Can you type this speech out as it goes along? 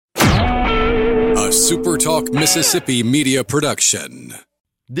SuperTalk Mississippi media production.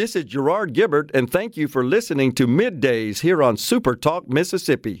 This is Gerard Gibbert, and thank you for listening to Middays here on SuperTalk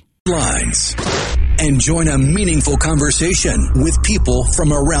Mississippi. Lines. And join a meaningful conversation with people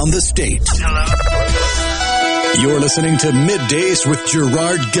from around the state. Hello. You're listening to Middays with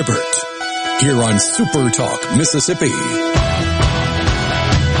Gerard Gibbert here on SuperTalk Mississippi.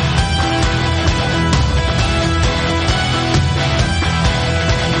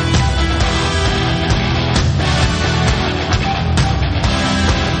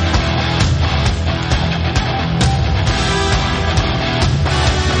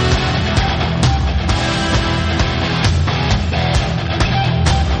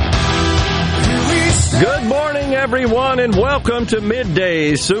 Everyone, and welcome to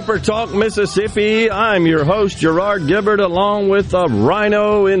Middays Super Talk Mississippi. I'm your host, Gerard Gibbert, along with a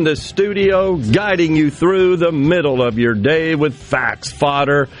rhino in the studio, guiding you through the middle of your day with facts,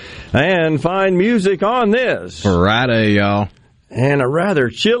 fodder, and fine music on this Friday, y'all. And a rather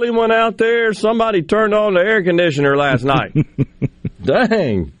chilly one out there. Somebody turned on the air conditioner last night.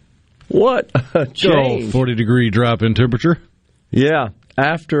 Dang. What a change. 40-degree drop in temperature. Yeah,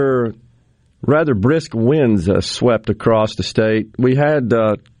 after rather brisk winds swept across the state. We had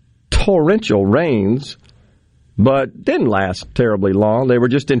torrential rains, but didn't last terribly long. They were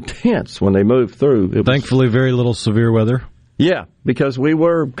just intense when they moved through. Thankfully, very little severe weather. Yeah, because we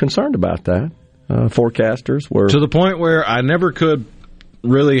were concerned about that. Forecasters were. To the point where I never could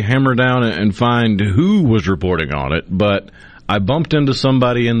really hammer down and find who was reporting on it, but I bumped into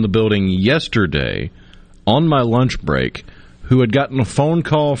somebody in the building yesterday on my lunch break who had gotten a phone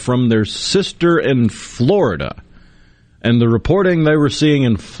call from their sister in Florida. And the reporting they were seeing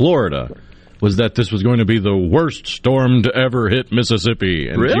in Florida was that this was going to be the worst storm to ever hit Mississippi.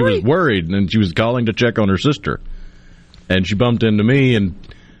 And really? She was worried, and she was calling to check on her sister. And she bumped into me, and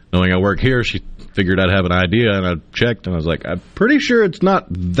knowing I work here, she figured I'd have an idea, and I checked, and I was like, I'm pretty sure it's not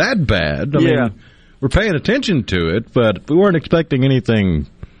that bad. I mean, we're paying attention to it, but we weren't expecting anything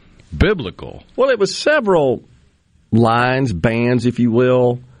biblical. Well, it was several lines, bands, if you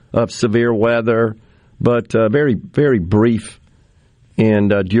will, of severe weather, but very, very brief in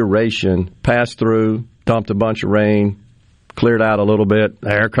duration. Passed through, dumped a bunch of rain, cleared out a little bit.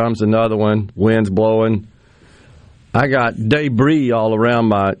 There comes another one, winds blowing. I got debris all around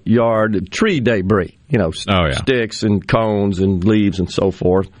my yard, tree debris, sticks and cones and leaves and so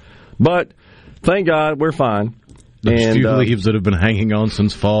forth. But thank God we're fine. Those few leaves that have been hanging on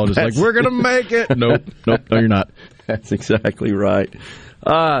since fall, just like, we're going to make it. Nope, no, you're not. That's exactly right.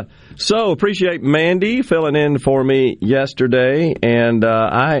 So appreciate Mandy filling in for me yesterday, and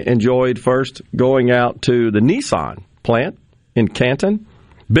I enjoyed first going out to the Nissan plant in Canton.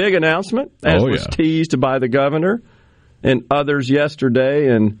 Big announcement, as was teased by the governor and others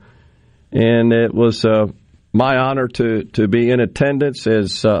yesterday, and it was my honor to be in attendance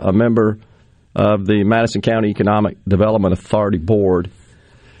as a member of the Madison County Economic Development Authority Board.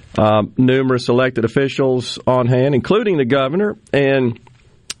 Numerous elected officials on hand, including the governor and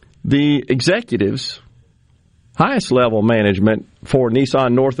the executives, highest level management for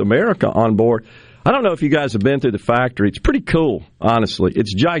Nissan North America on board. I don't know if you guys have been through the factory. It's pretty cool, honestly.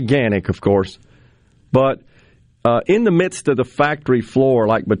 It's gigantic, of course. But in the midst of the factory floor,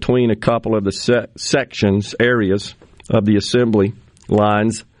 like between a couple of the sections, areas of the assembly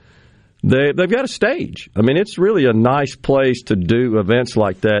lines, They've got a stage. I mean, it's really a nice place to do events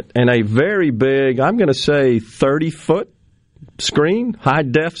like that. And a very big, I'm going to say 30-foot screen,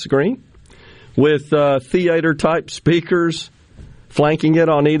 high-def screen, with theater-type speakers flanking it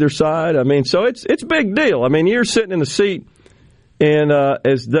on either side. I mean, so it's a big deal. I mean, you're sitting in the seat, and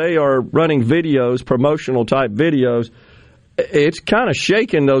as they are running videos, promotional-type videos, it's kind of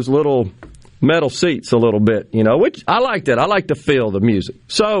shaking those little metal seats a little bit, which I like that. I like to feel the music.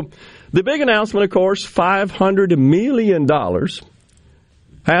 So the big announcement, of course, $500 million,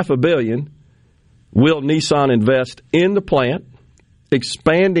 $500 million, will Nissan invest in the plant,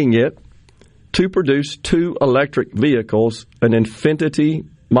 expanding it to produce 2 electric vehicles, an Infiniti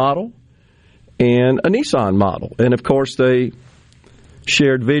model and a Nissan model. And, of course, they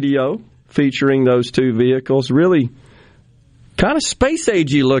shared video featuring those 2 vehicles, really kind of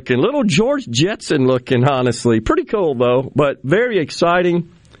space-agey looking, little George Jetson looking, honestly. Pretty cool, though, but very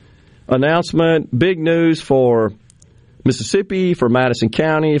exciting announcement. Big news for Mississippi, for Madison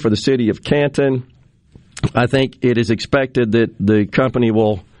County, for the city of Canton. I think it is expected that the company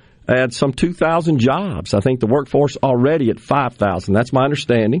will add some 2,000 jobs. I think the workforce already at 5,000. That's my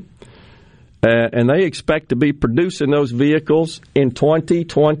understanding. And they expect to be producing those vehicles in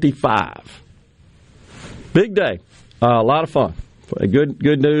 2025. Big day. A lot of fun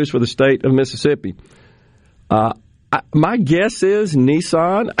Good news for the state of Mississippi. My guess is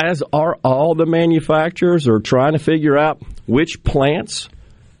Nissan, as are all the manufacturers, are trying to figure out which plants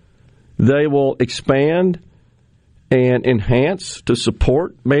they will expand and enhance to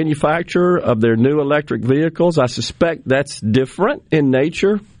support manufacture of their new electric vehicles. I suspect that's different in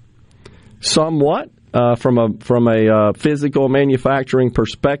nature, somewhat, from a physical manufacturing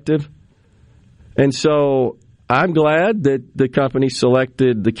perspective. And so I'm glad that the company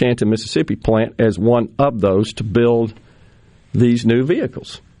selected the Canton, Mississippi plant as one of those to build these new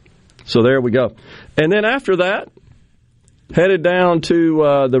vehicles. So there we go. And then after that, headed down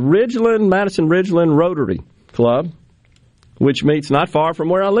to the Madison Ridgeland Rotary Club, which meets not far from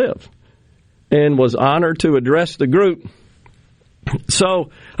where I live, and was honored to address the group.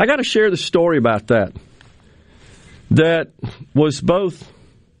 So I got to share the story about that. That was both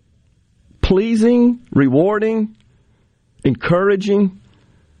pleasing, rewarding, encouraging.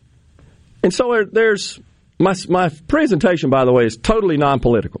 And so there's my presentation, by the way, is totally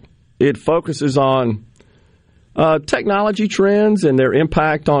non-political. It focuses on technology trends and their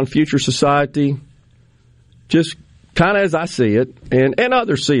impact on future society, just kind of as I see it, and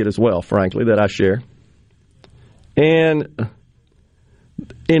others see it as well, frankly, that I share. And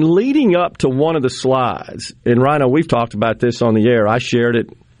in leading up to one of the slides, and Rhino, we've talked about this on the air, I shared it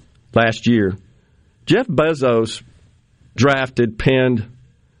last year, Jeff Bezos penned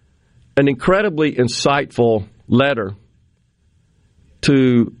an incredibly insightful letter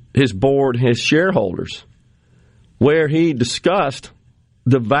to his board, his shareholders, where he discussed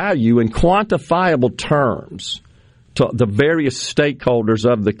the value in quantifiable terms to the various stakeholders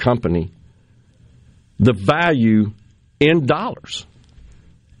of the company, the value in dollars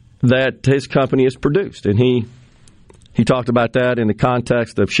that his company has produced. And he talked about that in the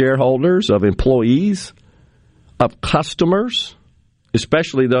context of shareholders, of employees, of customers,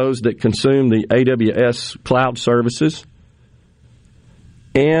 especially those that consume the AWS cloud services,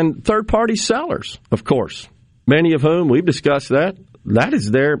 and third-party sellers, of course, many of whom, we've discussed that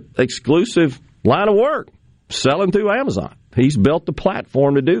is their exclusive line of work, selling through Amazon. He's built the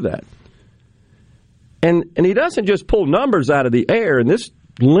platform to do that. And he doesn't just pull numbers out of the air, and this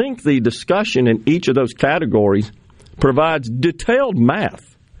lengthy discussion in each of those categories provides detailed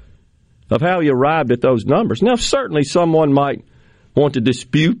math of how he arrived at those numbers. Now, certainly someone might want to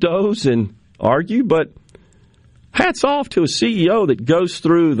dispute those and argue, but hats off to a CEO that goes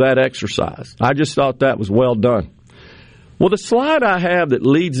through that exercise. I just thought that was well done. Well, the slide I have that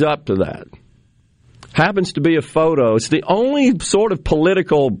leads up to that happens to be a photo. It's the only sort of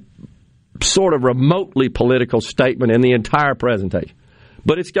remotely political statement in the entire presentation.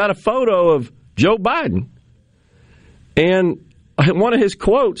 But it's got a photo of Joe Biden and one of his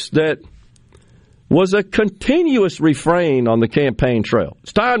quotes that was a continuous refrain on the campaign trail.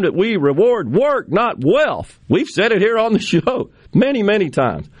 It's time that we reward work, not wealth. We've said it here on the show many, many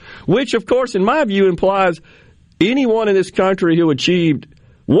times, which, of course, in my view, implies anyone in this country who achieved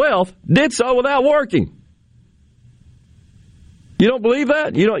wealth did so without working. You don't believe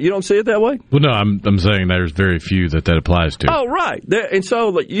that? You don't see it that way? Well, no, I'm saying there's very few that applies to. Oh, right. And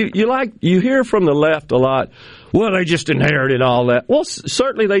so you hear from the left a lot, well, they just inherited all that. Well,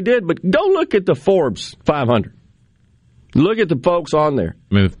 certainly they did, but go look at the Forbes 500. Look at the folks on there.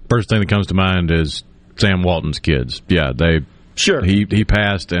 I mean, the first thing that comes to mind is Sam Walton's kids. Yeah, Sure. He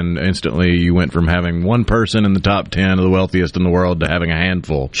passed, and instantly you went from having one person in the top 10 of the wealthiest in the world to having a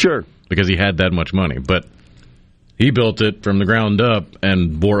handful. Sure. Because he had that much money. But he built it from the ground up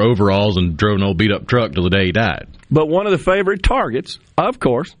and wore overalls and drove an old beat-up truck till the day he died. But one of the favorite targets, of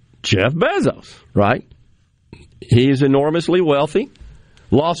course, Jeff Bezos, right? He's enormously wealthy,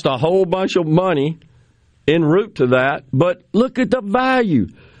 lost a whole bunch of money en route to that, but look at the value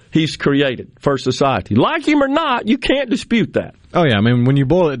he's created for society. Like him or not, you can't dispute that. Oh, yeah. I mean, when you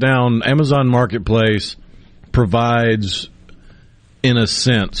boil it down, Amazon Marketplace provides, in a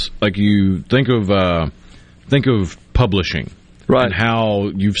sense, like you think of publishing. Right. And how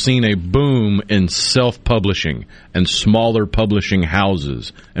you've seen a boom in self-publishing and smaller publishing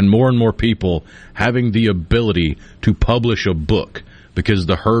houses and more people having the ability to publish a book because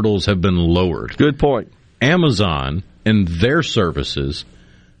the hurdles have been lowered. Good point. Amazon and their services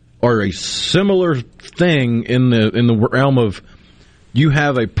are a similar thing in the realm of you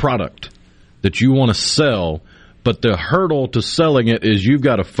have a product that you want to sell, but the hurdle to selling it is you've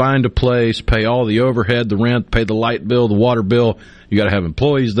got to find a place, pay all the overhead, the rent, pay the light bill, the water bill. You got to have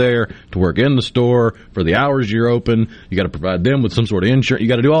employees there to work in the store for the hours you're open. You got to provide them with some sort of insurance. You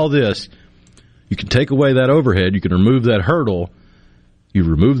got to do all this. You can take away that overhead. You can remove that hurdle. You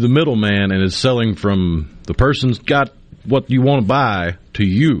remove the middleman, and it's selling from the person's got what you want to buy to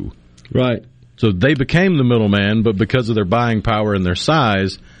you. Right. So they became the middleman, but because of their buying power and their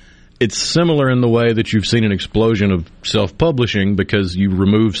size, it's similar in the way that you've seen an explosion of self-publishing because you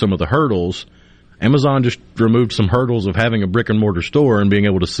remove some of the hurdles. Amazon just removed some hurdles of having a brick-and-mortar store and being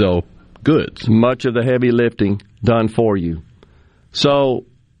able to sell goods. Much of the heavy lifting done for you. So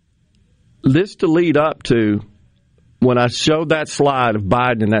this to lead up to when I showed that slide of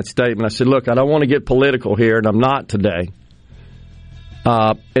Biden in that statement, I said, look, I don't want to get political here, and I'm not today.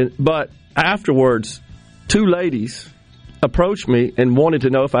 But afterwards, two ladies approached me and wanted to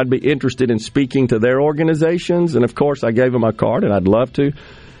know if I'd be interested in speaking to their organizations. And, of course, I gave them my card, and I'd love to.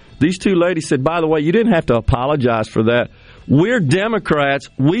 These two ladies said, by the way, you didn't have to apologize for that. We're Democrats.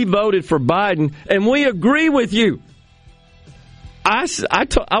 We voted for Biden, and we agree with you. I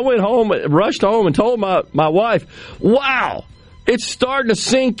went home, rushed home, and told my wife, wow, it's starting to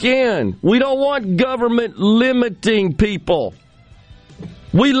sink in. We don't want government limiting people.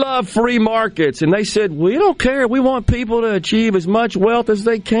 We love free markets. And they said, we don't care. We want people to achieve as much wealth as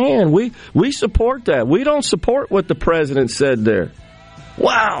they can. We support that. We don't support what the president said there.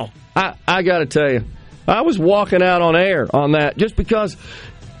 Wow. I got to tell you, I was walking out on air on that just because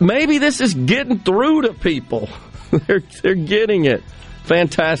maybe this is getting through to people. They're getting it.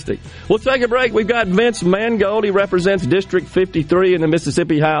 Fantastic. We'll take a break. We've got Vince Mangold. He represents District 53 in the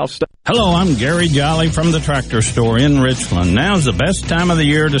Mississippi House. Hello, I'm Gary Jolly from the Tractor Store in Richland. Now's the best time of the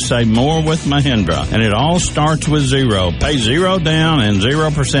year to save more with Mahindra, and it all starts with zero. Pay zero down and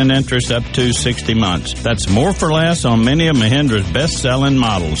 0% interest up to 60 months. That's more for less on many of Mahindra's best-selling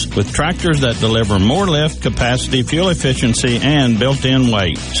models, with tractors that deliver more lift, capacity, fuel efficiency, and built-in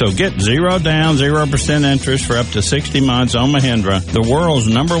weight. So get zero down, 0% interest for up to 60 months on Mahindra, the world's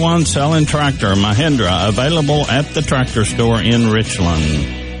number one selling tractor, Mahindra, available at the Tractor Store in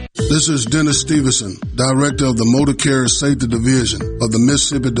Richland. This is Dennis Stevenson, Director of the Motor Carrier Safety Division of the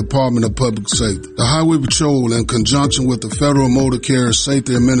Mississippi Department of Public Safety. The Highway Patrol, in conjunction with the Federal Motor Carrier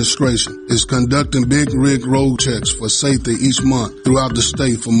Safety Administration, is conducting big rig road checks for safety each month throughout the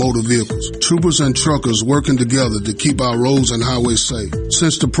state for motor vehicles. Troopers and truckers working together to keep our roads and highways safe.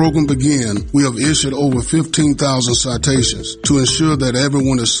 Since the program began, we have issued over 15,000 citations to ensure that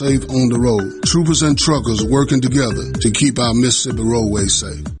everyone is safe on the road. Troopers and truckers working together to keep our Mississippi roadways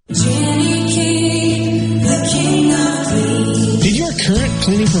safe. Jenny King, the king of clean. Did your current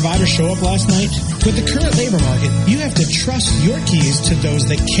cleaning provider show up last night? With the current labor market, you have to trust your keys to those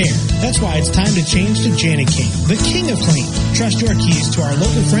that care. That's why it's time to change to Jenny King, the king of clean. Trust your keys to our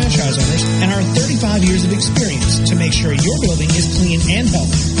local franchise owners and our 35 years of experience to make sure your building is clean and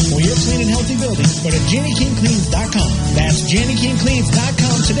healthy. For your clean and healthy building, go to JennyKingCleans.com. That's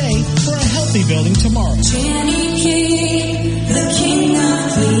JennyKingCleans.com today for a healthy building tomorrow. Jenny King, the king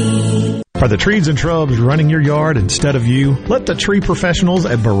of clean. Are the trees and shrubs running your yard instead of you? Let the tree professionals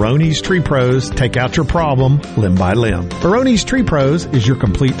at Barone's Tree Pros take out your problem limb by limb. Barone's Tree Pros is your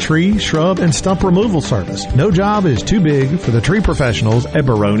complete tree, shrub, and stump removal service. No job is too big for the tree professionals at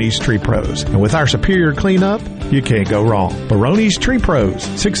Barone's Tree Pros. And with our superior cleanup, you can't go wrong. Barone's Tree Pros,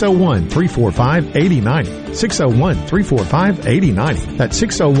 601-345-8090. 601-345-8090. That's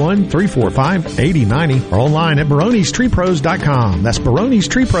 601-345-8090. Or online at baronestreepros.com. That's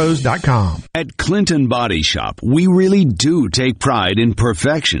baronestreepros.com. At Clinton Body Shop, we really do take pride in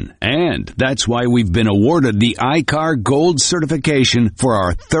perfection. And that's why we've been awarded the ICAR Gold certification for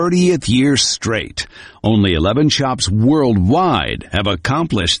our 30th year straight. Only 11 shops worldwide have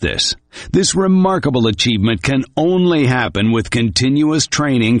accomplished this. This remarkable achievement can only happen with continuous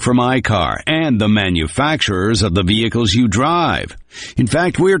training from ICAR and the manufacturers of the vehicles you drive. In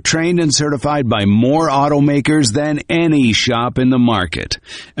fact, we're trained and certified by more automakers than any shop in the market.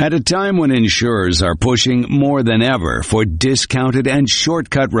 At a time when insurers are pushing more than ever for discounted and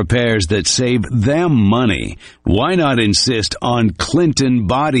shortcut repairs that save them money, why not insist on Clinton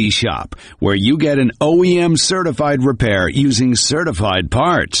Body Shop, where you get an OEM certified repair using certified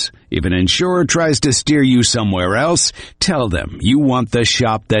parts? If an insurer tries to steer you somewhere else, tell them you want the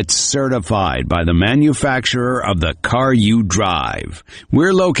shop that's certified by the manufacturer of the car you drive.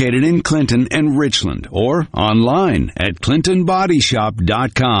 We're located in Clinton and Richland, or online at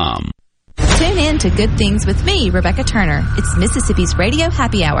ClintonBodyShop.com. Tune in to Good Things with me, Rebecca Turner. It's Mississippi's Radio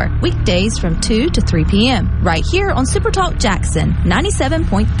Happy Hour, weekdays from 2 to 3 p.m., right here on Super Talk Jackson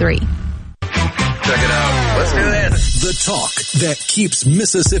 97.3. Check it out. Let's do this. The talk that keeps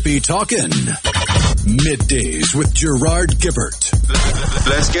Mississippi talking. Middays with Gerard Gibbert.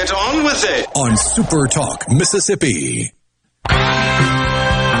 Let's get on with it. On Super Talk Mississippi.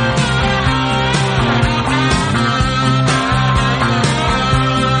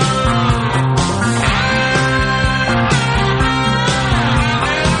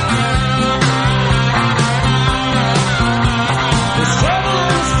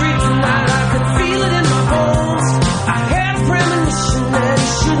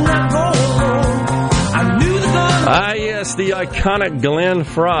 It's the iconic Glenn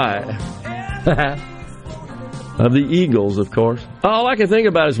Fry of the Eagles, of course. All I can think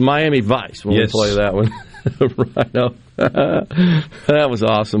about is Miami Vice when we play that one. Right on. That was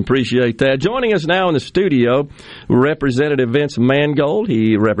awesome. Appreciate that. Joining us now in the studio, Representative Vince Mangold.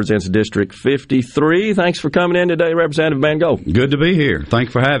 He represents District 53. Thanks for coming in today, Representative Mangold. Good to be here.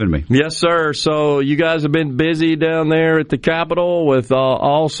 Thanks for having me. Yes, sir. So you guys have been busy down there at the Capitol with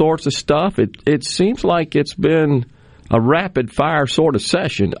all sorts of stuff. It seems like it's been a rapid-fire sort of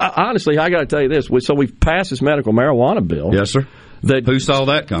session. Honestly, I got to tell you this. So we've passed this medical marijuana bill. Yes, sir. Who saw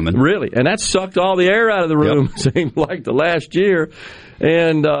that coming? Really. And that sucked all the air out of the room, It seemed like, the last year.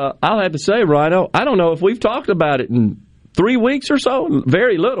 And I'll have to say, Rhino, I don't know if we've talked about it in 3 weeks or so.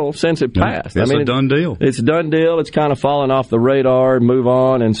 Very little since it passed. It's a done deal. It's a done deal. It's kind of fallen off the radar and move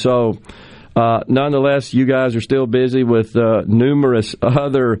on. And so, nonetheless, you guys are still busy with numerous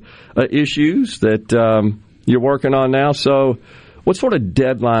other issues that you're working on now. So what sort of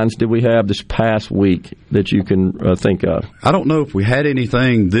deadlines did we have this past week that you can think of? I don't know if we had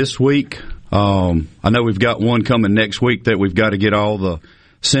anything this week. I know we've got one coming next week that we've got to get all the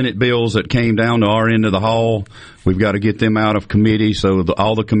Senate bills that came down to our end of the hall. We've got to get them out of committee, so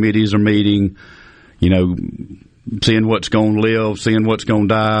all the committees are meeting, seeing what's going to live, seeing what's going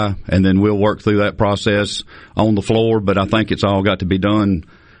to die, and then we'll work through that process on the floor. But I think it's all got to be done.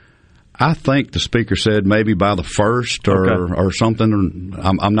 I think the speaker said maybe by the 1st or something.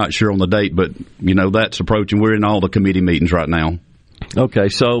 I'm not sure on the date, but, that's approaching. We're in all the committee meetings right now. Okay,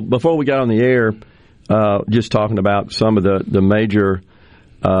 so before we got on the air, just talking about some of the major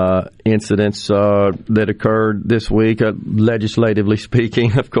incidents that occurred this week, legislatively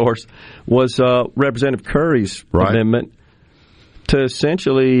speaking, of course, was Representative Curry's amendment to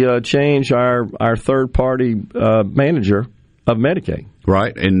essentially change our third-party manager of Medicaid.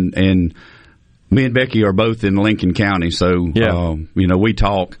 Right, and me and Becky are both in Lincoln County, so we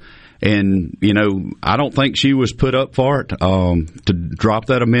talk, and I don't think she was put up for it to drop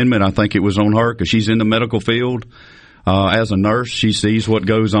that amendment. I think it was on her because she's in the medical field as a nurse. She sees what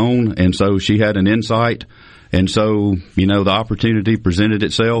goes on, and so she had an insight, and so the opportunity presented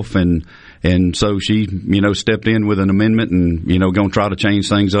itself, and so she stepped in with an amendment, and going to try to change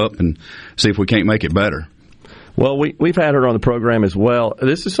things up and see if we can't make it better. Well, we've had her on the program as well.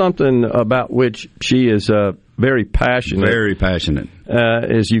 This is something about which she is very passionate. Very passionate.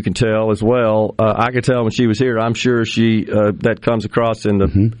 As you can tell as well. I could tell when she was here. I'm sure she that comes across in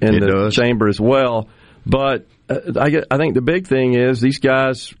the chamber as well. But I think the big thing is these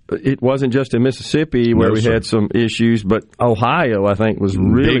guys, it wasn't just in Mississippi where we had some issues, but Ohio, I think, was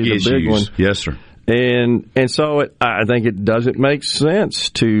really big one. Yes, sir. And so I think it doesn't make sense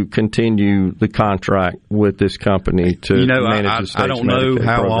to continue the contract with this company to manage the state's I don't know Medicaid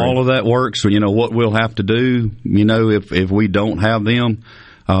how program. all of that works. What we'll have to do, if we don't have them,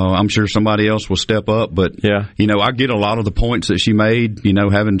 I'm sure somebody else will step up. But, I get a lot of the points that she made,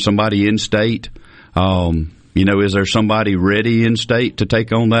 having somebody in state. Is there somebody ready in state to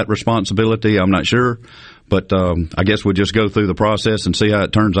take on that responsibility? I'm not sure. But I guess we'll just go through the process and see how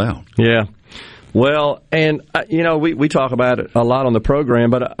it turns out. Yeah. Well, and, we talk about it a lot on the program,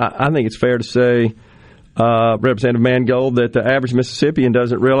 but I think it's fair to say, Representative Mangold, that the average Mississippian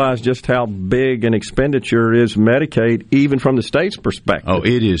doesn't realize just how big an expenditure is Medicaid, even from the state's perspective. Oh,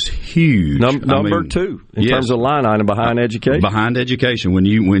 it is huge. Number two in terms of line item behind education. Behind education. When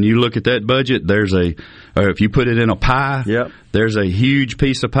you look at that budget, if you put it in a pie, there's a huge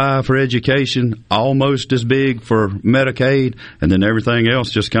piece of pie for education, almost as big for Medicaid, and then everything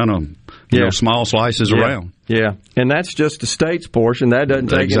else just kind of small slices around. Yeah, and that's just the state's portion. That doesn't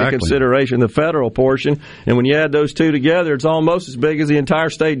take into consideration the federal portion. And when you add those two together, it's almost as big as the entire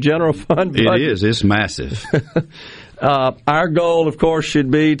state general fund budget. It is. It's massive. Our goal, of course,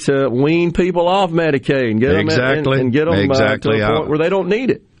 should be to wean people off Medicaid and get them, and get them to a point where they don't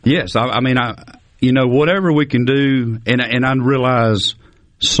need it. Yes, I mean, whatever we can do, and I realize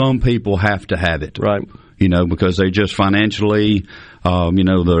some people have to have it, right? Because they just financially,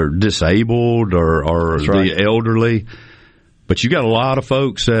 they're disabled or the elderly. But you got a lot of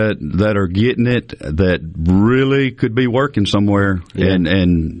folks that are getting it that really could be working somewhere, and I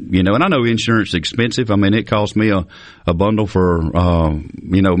know insurance is expensive. I mean, it cost me a bundle for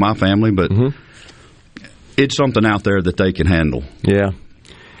my family, but it's something out there that they can handle. Yeah.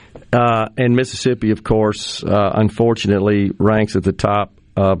 And Mississippi, of course, unfortunately ranks at the top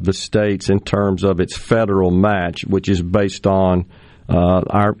of the states in terms of its federal match, which is based on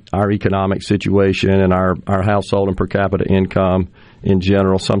our economic situation and our household and per capita income in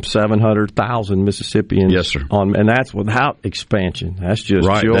general. Some 700,000 Mississippians. Yes, sir. And that's without expansion. That's just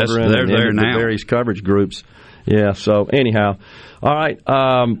children and the various coverage groups Yeah, so anyhow, all right,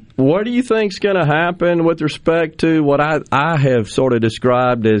 what do you think's going to happen with respect to what I have sort of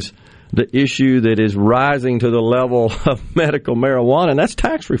described as the issue that is rising to the level of medical marijuana, and that's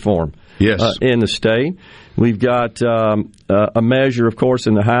tax reform? Yes. In the state. We've got a measure, of course,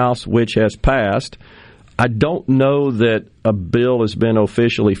 in the House, which has passed. I don't know that a bill has been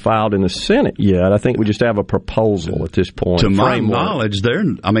officially filed in the Senate yet. I think we just have a proposal at this point. To my knowledge,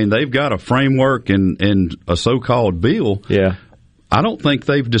 they've got a framework and a so-called bill. Yeah. I don't think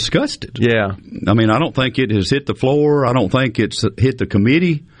they've discussed it. Yeah. I mean, I don't think it has hit the floor. I don't think it's hit the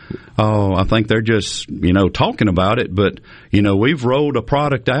committee. I think they're just, talking about it. But, we've rolled a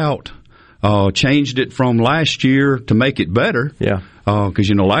product out, changed it from last year to make it better. Yeah. Because,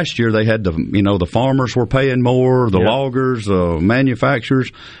 last year they had the farmers were paying more, the loggers,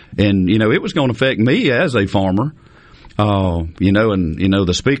 manufacturers, and, it was going to affect me as a farmer. And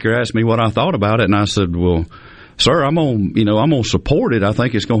the speaker asked me what I thought about it, and I said, well, sir, I'm going to support it. I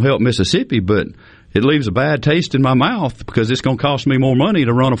think it's going to help Mississippi, but it leaves a bad taste in my mouth because it's going to cost me more money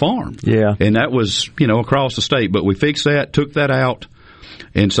to run a farm. Yeah. And that was, across the state. But we fixed that, took that out.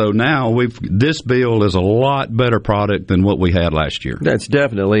 And so now this bill is a lot better product than what we had last year. That's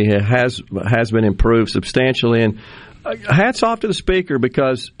definitely has been improved substantially. And hats off to the speaker,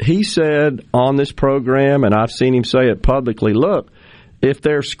 because he said on this program, and I've seen him say it publicly, look, if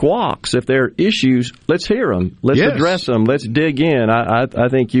there are squawks, if there are issues, let's hear them. Let's address them. Let's dig in. I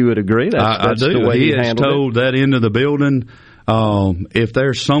think you would agree. That's I do. The way he has told that into the building. If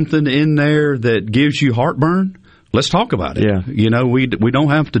there's something in there that gives you heartburn, let's talk about it. Yeah. We don't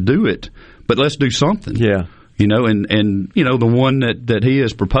have to do it, but let's do something. Yeah. And the one that he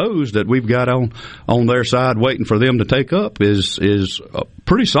has proposed that we've got on their side waiting for them to take up is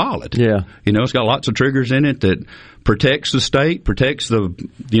pretty solid. Yeah. It's got lots of triggers in it that protects the state, protects the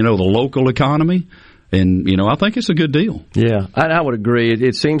local economy, and I think it's a good deal. Yeah, I would agree.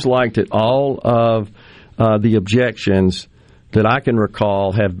 It seems like that all of the objections that I can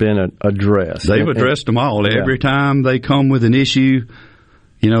recall have been addressed. They've addressed them all. Yeah. Every time they come with an issue,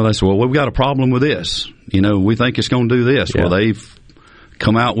 they say, well, we've got a problem with this. We think it's going to do this. Yeah. Well, they've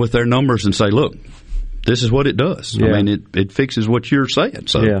come out with their numbers and say, look, this is what it does. Yeah. I mean, it fixes what you're saying.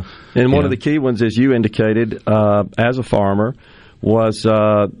 So, yeah. And one of the key ones, as you indicated, as a farmer, was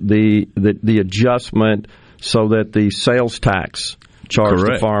the adjustment so that the sales tax charged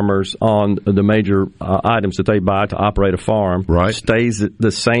to farmers on the major items that they buy to operate a farm stays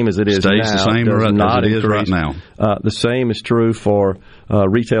the same as it is now. Stays the same as it is right now. The same is true for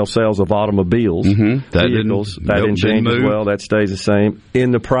retail sales of automobiles, vehicles. That didn't change as well. That stays the same.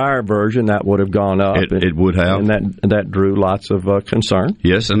 In the prior version, that would have gone up. It would have. And that drew lots of concern.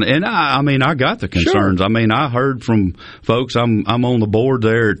 Yes, and I got the concerns. Sure. I heard from folks. I'm on the board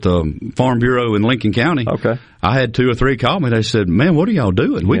there at the Farm Bureau in Lincoln County. Okay. I had 2 or 3 call me. They said, man, what are y'all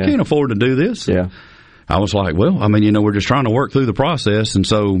doing? We can't afford to do this. Yeah. I was like, well, we're just trying to work through the process. And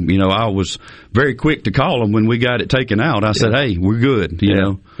so, I was very quick to call them when we got it taken out. I said, hey, we're good, you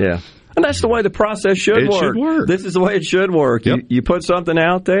know. Yeah. And that's the way the process should work. This is the way it should work. Yep. You put something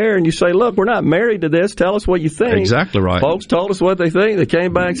out there and you say, look, we're not married to this. Tell us what you think. Exactly right. Folks told us what they think. They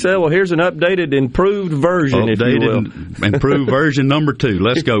came back and said, well, here's an updated, improved version, if you will. Improved version number 2.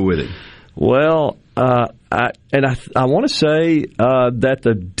 Let's go with it. Well, I want to say that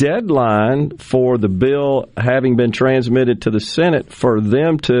the deadline for the bill having been transmitted to the Senate for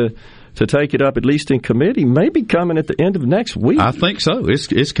them to take it up, at least in committee, may be coming at the end of next week. I think so.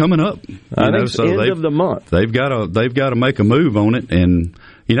 It's coming up. I think it's the end of the month. They've got to make a move on it, and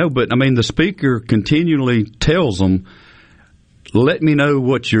but the speaker continually tells them, let me know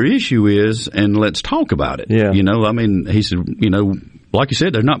what your issue is, and let's talk about it. Yeah. He said, like you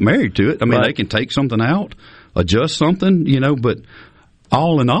said, they're not married to it. They can take something out, adjust something, but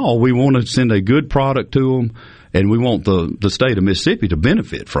all in all, we want to send a good product to them, and we want the state of Mississippi to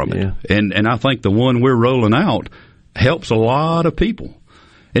benefit from it. Yeah. And I think the one we're rolling out helps a lot of people.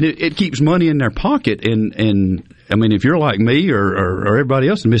 And it keeps money in their pocket. And if you're like me or everybody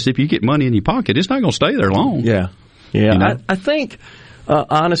else in Mississippi, you get money in your pocket, it's not going to stay there long. Yeah. Yeah. I think...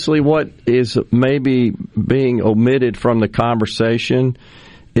 honestly, what is maybe being omitted from the conversation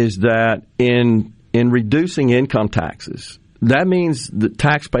is that in reducing income taxes, that means that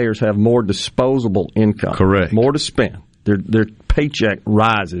taxpayers have more disposable income. Correct. More to spend. Their paycheck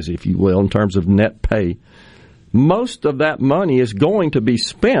rises, if you will, in terms of net pay. Most of that money is going to be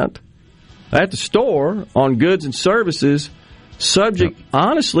spent at the store on goods and services subject,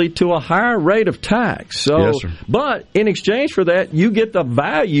 honestly, to a higher rate of tax. So, yes, sir. But in exchange for that, you get the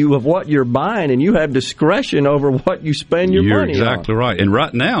value of what you're buying, and you have discretion over what you spend your money on. You're exactly right. And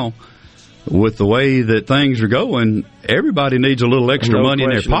right now, with the way that things are going, everybody needs a little extra money in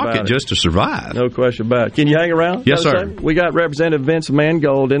their pocket just to survive. No question about it. Can you hang around? Yes, sir. We got Representative Vince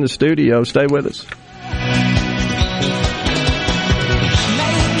Mangold in the studio. Stay with us.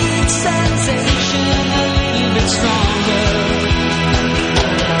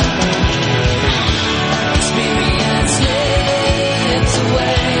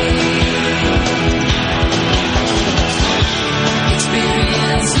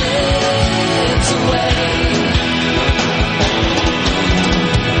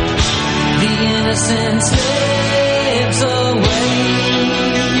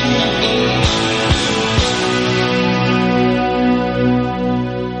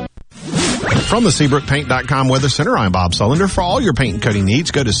 From the SeabrookPaint.com Weather Center, I'm Bob Sullender. For all your paint and coating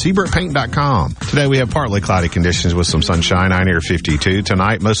needs, go to SeabrookPaint.com. Today we have partly cloudy conditions with some sunshine, high near 52.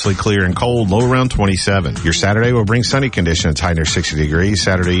 Tonight, mostly clear and cold, low around 27. Your Saturday will bring sunny conditions, high near 60 degrees.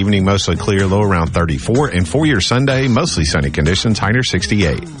 Saturday evening, mostly clear, low around 34. And for your Sunday, mostly sunny conditions, high near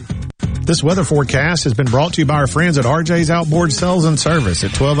 68. This weather forecast has been brought to you by our friends at RJ's Outboard Sales and Service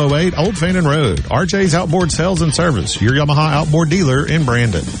at 1208 Old Fannin Road. RJ's Outboard Sales and Service, your Yamaha outboard dealer in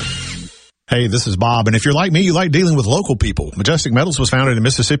Brandon. Hey, this is Bob, and if you're like me, you like dealing with local people. Majestic Metals was founded in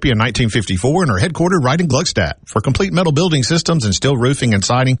Mississippi in 1954 and are headquartered right in Gluckstadt. For complete metal building systems and steel roofing and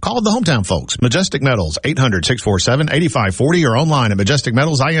siding, call the hometown folks. Majestic Metals, 800-647-8540 or online at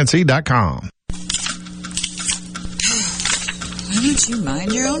majesticmetalsinc.com. Why don't you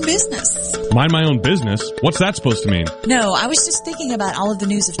mind your own business? Mind my own business? What's that supposed to mean? No, I was just thinking about all of the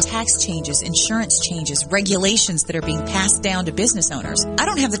news of tax changes, insurance changes, regulations that are being passed down to business owners. I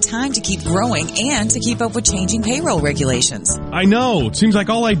don't have the time to keep growing and to keep up with changing payroll regulations. I know. It seems like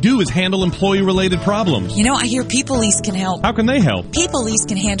all I do is handle employee-related problems. You know, I hear PeopleLease can help. How can they help? PeopleLease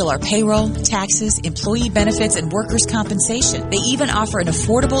can handle our payroll, taxes, employee benefits, and workers' compensation. They even offer an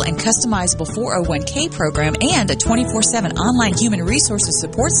affordable and customizable 401k program and a 24/7 online human resources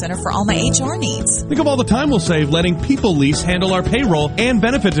support center for all my HR needs. Think of all the time we'll save letting PeopleLease handle our payroll and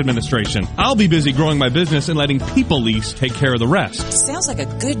benefits administration. I'll be busy growing my business and letting PeopleLease take care of the rest. Sounds like a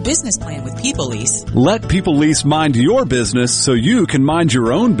good business plan with PeopleLease. Let PeopleLease mind your business so you can mind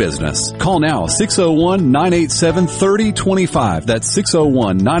your own business. Call now, 601-987-3025. That's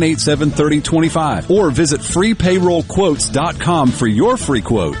 601-987-3025. Or visit freepayrollquotes.com for your free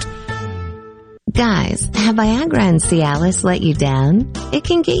quote. Guys, have Viagra and Cialis let you down? It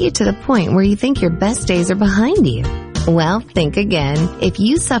can get you to the point where you think your best days are behind you. Well, think again. If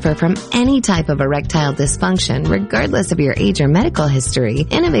you suffer from any type of erectile dysfunction, regardless of your age or medical history,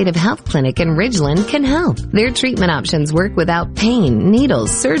 Innovative Health Clinic in Ridgeland can help. Their treatment options work without pain, needles,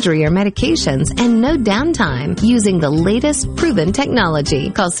 surgery, or medications, and no downtime, using the latest proven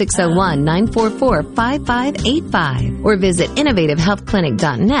technology. Call 601-944-5585 or visit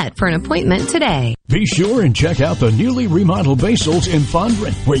innovativehealthclinic.net for an appointment today. Be sure and check out the newly remodeled Basil's in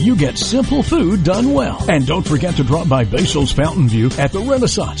Fondren, where you get simple food done well. And don't forget to drop by Basil's Fountain View at the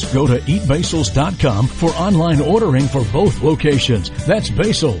Renaissance. Go to eatbasils.com for online ordering for both locations. That's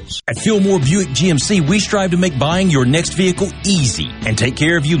Basil's. At Fillmore Buick GMC, we strive to make buying your next vehicle easy and take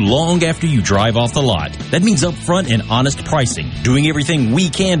care of you long after you drive off the lot. That means upfront and honest pricing, doing everything we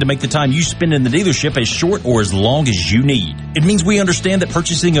can to make the time you spend in the dealership as short or as long as you need. It means we understand that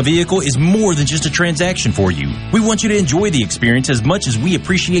purchasing a vehicle is more than just a transaction for you. We want you to enjoy the experience as much as we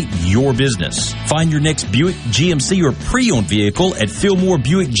appreciate your business. Find your next Buick, GMC, or pre-owned vehicle at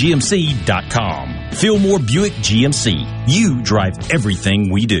FillmoreBuickGMC.com. Fillmore Buick GMC. You drive everything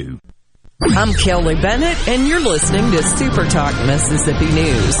we do. I'm Kelly Bennett, and you're listening to Super Talk Mississippi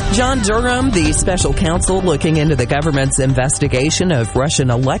News. John Durham, the special counsel looking into the government's investigation of Russian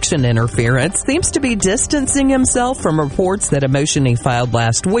election interference, seems to be distancing himself from reports that a motion he filed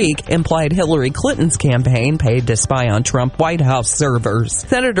last week implied Hillary Clinton's campaign paid to spy on Trump White House servers.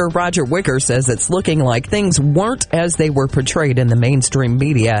 Senator Roger Wicker says it's looking like things weren't as they were portrayed in the mainstream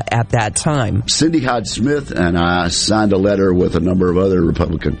media at that time. Cindy Hyde-Smith and I signed a letter with a number of other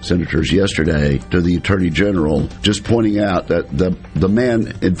Republican senators yesterday to the Attorney General, just pointing out that the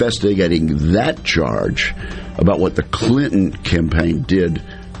man investigating that charge about what the Clinton campaign did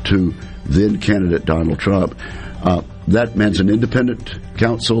to then candidate Donald Trump, that man's an independent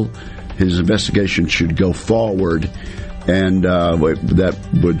counsel. His investigation should go forward, and that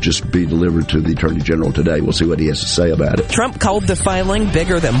would just be delivered to the Attorney General today. We'll see what he has to say about it. Trump called the filing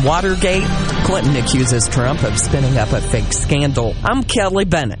bigger than Watergate. Clinton accuses Trump of spinning up a fake scandal. I'm Kelly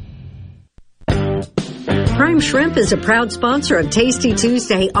Bennett. Prime Shrimp is a proud sponsor of Tasty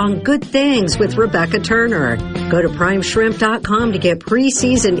Tuesday on Good Things with Rebecca Turner. Go to primeshrimp.com to get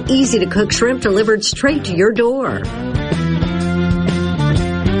pre-seasoned, easy-to-cook shrimp delivered straight to your door.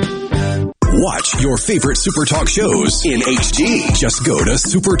 Watch your favorite SuperTalk shows in HD. Just go to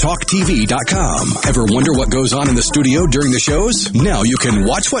supertalktv.com. Ever wonder what goes on in the studio during the shows? Now you can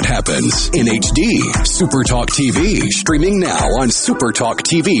watch what happens in HD. SuperTalk TV, streaming now on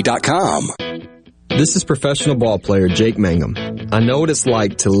supertalktv.com. This is professional ball player Jake Mangum. I know what it's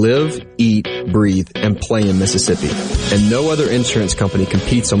like to live, eat, breathe, and play in Mississippi. And no other insurance company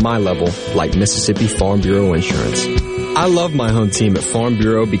competes on my level like Mississippi Farm Bureau Insurance. I love my home team at Farm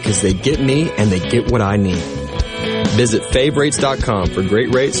Bureau because they get me and they get what I need. Visit favrates.com for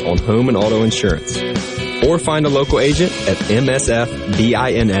great rates on home and auto insurance. Or find a local agent at msfbins.com.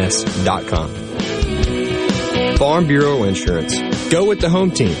 Farm Bureau Insurance. Go with the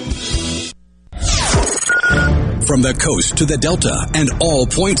home team. From the coast to the Delta and all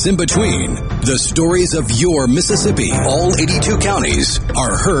points in between, the stories of your Mississippi, all 82 counties,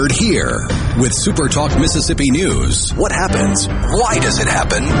 are heard here. With SuperTalk Mississippi News, what happens? Why does it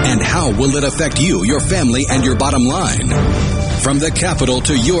happen? And how will it affect you, your family, and your bottom line? From the capital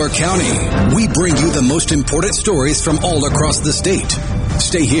to your county, we bring you the most important stories from all across the state.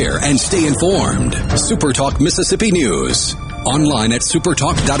 Stay here and stay informed. SuperTalk Mississippi News. Online at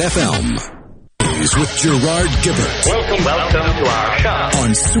supertalk.fm. With Gerard Gibbert. Welcome to our shop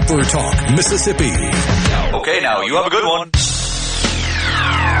on Super Talk Mississippi. Okay, now you have a good one.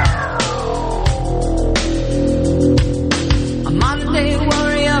 A Monday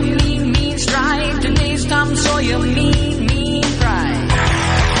warrior, mean strike. Today's Tom Sawyer, mean pride.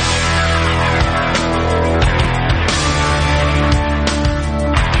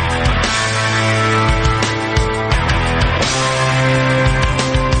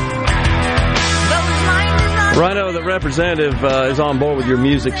 Rhino, the representative, is on board with your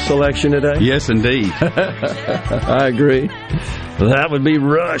music selection today? Yes, indeed. I agree. That would be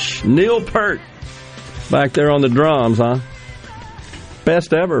Rush. Neil Peart back there on the drums, huh?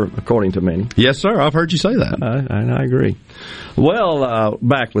 Best ever, according to many. Yes, sir. I've heard you say that. I agree. Well,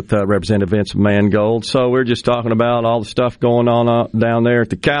 back with Representative Vince Mangold. So we're just talking about all the stuff going on down there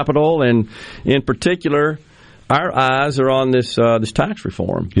at the Capitol, and in particular, our eyes are on this tax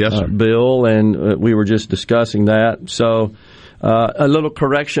reform bill, and we were just discussing that. So a little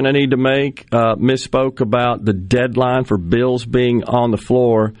correction I need to make. Misspoke about the deadline for bills being on the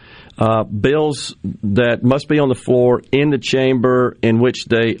floor. Bills that must be on the floor in the chamber in which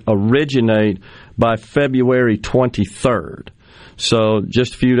they originate by February 23rd. So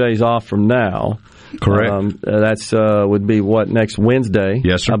just a few days off from now. Correct. That's would be next Wednesday?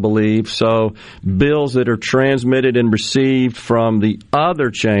 Yes, sir. I believe. So bills that are transmitted and received from the other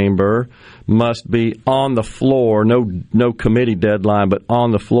chamber must be on the floor. No committee deadline, but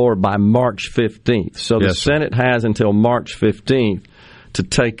on the floor by March 15th. So the Senate has until March 15th to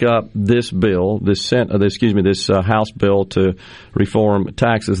take up this bill, this House bill to reform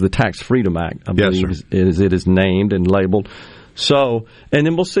taxes, the Tax Freedom Act, I believe it is named and labeled. So, and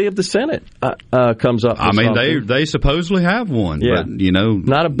then we'll see if the Senate comes up with something. They supposaly have one, but,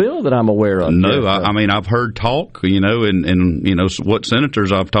 not a bill that I'm aware of. No, I've heard talk, and what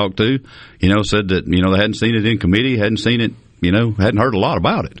senators I've talked to, said that, they hadn't seen it in committee, hadn't seen it, hadn't heard a lot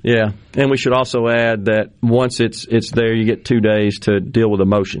about it. Yeah, and we should also add that once it's there, you get 2 days to deal with the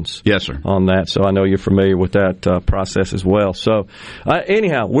motions. Yes, sir. On that, so I know you're familiar with that process as well. So,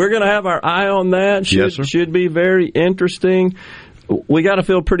 anyhow, we're going to have our eye on that. Should be very interesting. We got to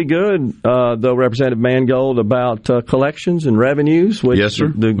feel pretty good, though, Representative Mangold, about collections and revenues, which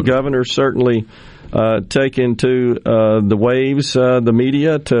the governor certainly taken to the waves, the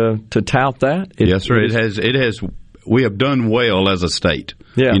media, to tout that. Yes, sir. It has. We have done well as a state.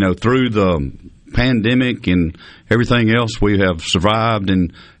 Yeah. Through the pandemic and everything else, we have survived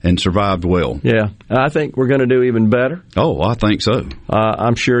and survived well. Yeah. I think we're going to do even better. Oh, I think so.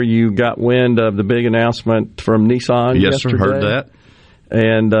 I'm sure you got wind of the big announcement from Nissan yesterday. Yes, sir. Heard that.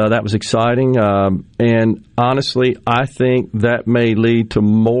 And that was exciting. And honestly, I think that may lead to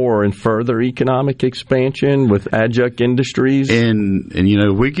more and further economic expansion with adjunct industries. And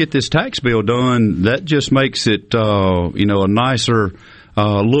we get this tax bill done, that just makes it, a nicer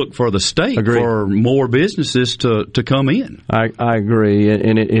look for the state for more businesses to come in. I agree.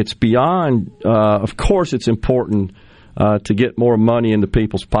 And it's beyond, of course, it's important to get more money into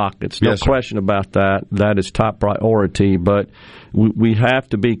people's pockets. No question about that. That is top priority. But we have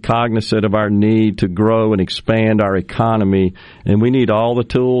to be cognizant of our need to grow and expand our economy, and we need all the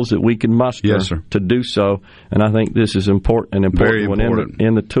tools that we can muster to do so. And I think this is an important one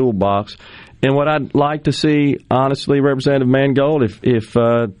in the toolbox. And what I'd like to see, honestly, Representative Mangold, if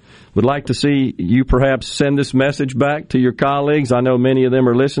would like to see you perhaps send this message back to your colleagues. I know many of them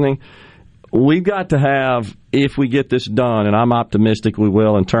are listening. We've got to have, if we get this done, and I'm optimistic we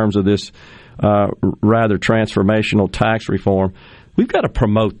will in terms of this rather transformational tax reform. We've got to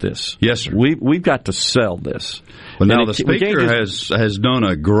promote this. Yes, sir. We've got to sell this. Well, now the Speaker has done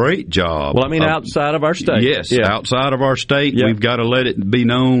a great job. Well, I mean, outside of our state. Yes, outside of our state, we've got to let it be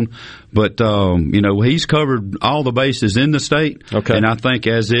known. But he's covered all the bases in the state. Okay. And I think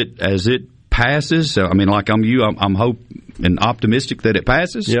as it passes, I mean, like I'm optimistic that it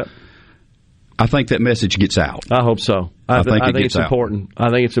passes. Yep. I think that message gets out. I hope so. I think it's important.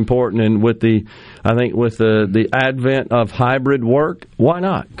 I think it's important, and with the advent of hybrid work, why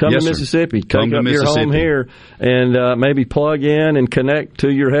not come to Mississippi? Take up your home here, and maybe plug in and connect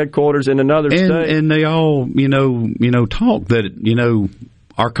to your headquarters in another state. And they all talk that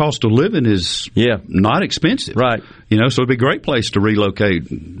our cost of living is not expensive, right? So it'd be a great place to relocate,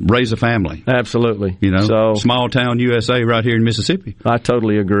 raise a family. Absolutely. So small town USA right here in Mississippi. I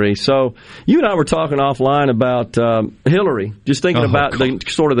totally agree. So you and I were talking offline about Hillary, just thinking about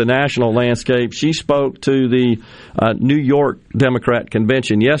the national landscape. She spoke to the New York Democrat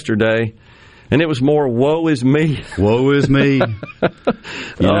convention yesterday. And it was more, woe is me. Woe is me.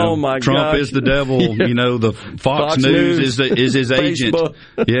 Oh, my God. Trump is the devil. The Fox News is his agent.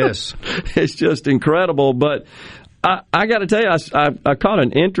 Yes. It's just incredible. But I got to tell you, I caught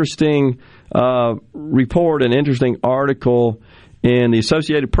an interesting report, an interesting article in the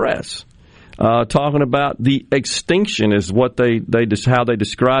Associated Press talking about the extinction, is what how they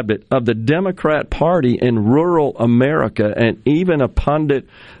described it, of the Democrat Party in rural America. And even a pundit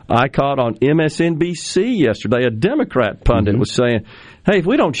I caught on MSNBC yesterday, a Democrat pundit was saying, hey, if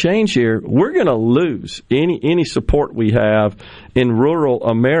we don't change here, we're going to lose any support we have in rural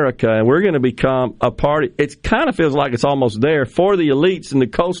America, and we're going to become a party. It kind of feels like it's almost there for the elites in the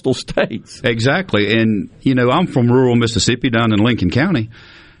coastal states. Exactly. And, I'm from rural Mississippi down in Lincoln County.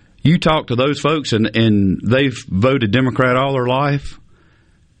 You talk to those folks, and they've voted Democrat all their life.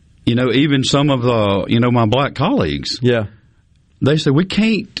 Even some of the, my black colleagues. Yeah. They say we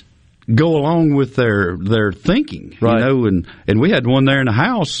can't go along with their thinking, right. And we had one there in the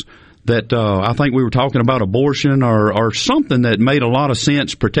House that I think we were talking about abortion or something that made a lot of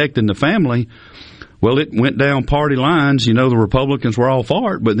sense protecting the family. Well, it went down party lines. The Republicans were all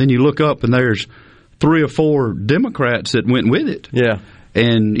for it, but then you look up and there's 3 or 4 Democrats that went with it. Yeah.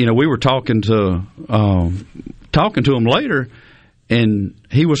 And we were talking to him later, and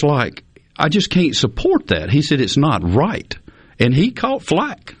he was like, "I just can't support that." He said it's not right. And he caught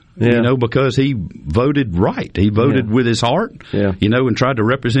flack, because he voted right. He voted with his heart, and tried to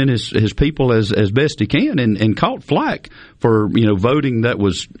represent his people as best he can, and caught flack for, voting that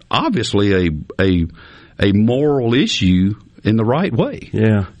was obviously a moral issue in the right way.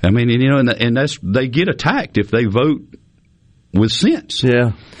 Yeah. I mean, and that's, they get attacked if they vote with sense.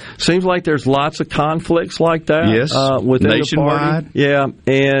 Yeah. Seems like there's lots of conflicts like that. Yes. Within nationwide. the party. Yeah.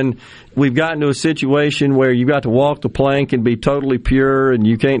 And we've gotten to a situation where you've got to walk the plank and be totally pure, and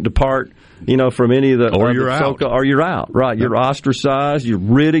you can't depart, from any of the... Or you're out. Or you're out. Right. You're ostracized. You're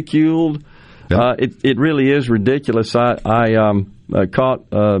ridiculed. Yep. It really is ridiculous. I caught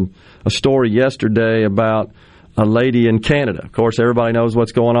a story yesterday about a lady in Canada. Of course, everybody knows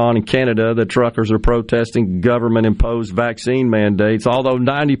what's going on in Canada. The truckers are protesting government-imposed vaccine mandates, although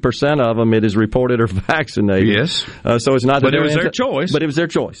 90% of them, it is reported, are vaccinated. Yes. So it's not... But it was their choice. But it was their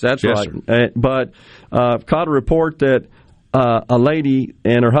choice. That's yes, right. But caught a report that a lady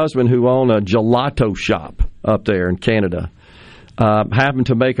and her husband who own a gelato shop up there in Canada happened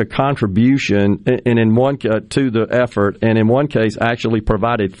to make a contribution to the effort, and in one case actually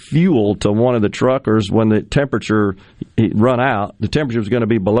provided fuel to one of the truckers when the temperature run out. The temperature was going to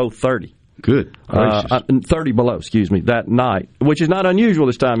be below 30. Good. 30 below, that night, which is not unusual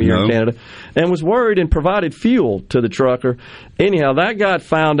this time of year in Canada, and was worried and provided fuel to the trucker. Anyhow, that got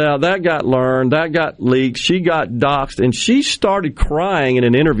found out, that got learned, that got leaked, she got doxxed, and she started crying in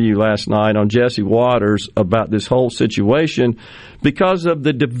an interview last night on Jesse Waters about this whole situation because of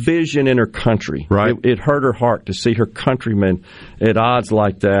the division in her country. Right. It hurt her heart to see her countrymen at odds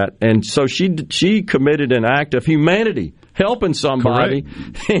like that, and so she committed an act of humanity, helping somebody.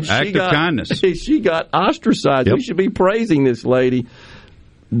 And act of kindness. She got ostracized. Yep. We should be praising this lady.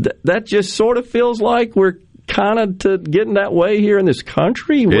 That just sort of feels like we're kind of getting that way here in this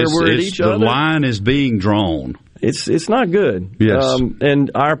country, where we're at each other. The line is being drawn. It's not good. Yes.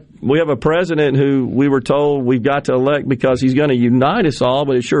 And we have a president who we were told we've got to elect because he's going to unite us all,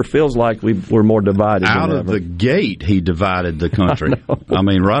 but it sure feels like we're more divided Out than of ever. the gate, he divided the country. I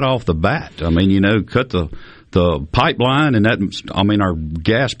mean, right off the bat. I mean, cut the pipeline, and our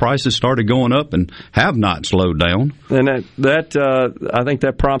gas prices started going up and have not slowed down. And that I think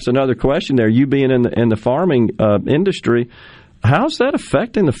that prompts another question there. You being in the farming industry, how's that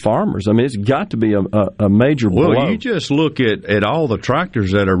affecting the farmers? I mean, it's got to be a major blow. Well, you just look at all the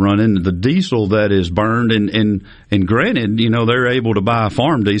tractors that are running, the diesel that is burned, and granted, they're able to buy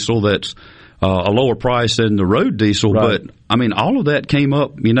farm diesel that's a lower price than the road diesel, right. But I mean, all of that came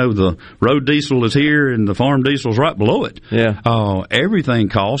up. The road diesel is here, and the farm diesel is right below it. Yeah, everything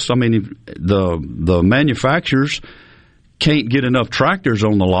costs. I mean, the manufacturers can't get enough tractors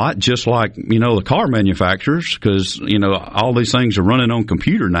on the lot, just like the car manufacturers, because all these things are running on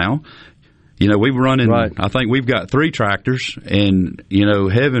computer now. We're running. Right. I think we've got 3 tractors, and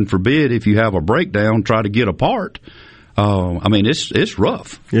heaven forbid if you have a breakdown, try to get a part. I mean, it's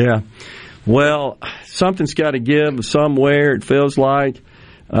rough. Yeah. Well, something's got to give somewhere, it feels like.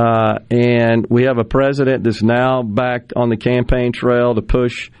 And we have a president that's now back on the campaign trail to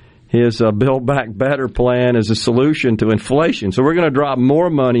push his Build Back Better plan as a solution to inflation. So we're going to drop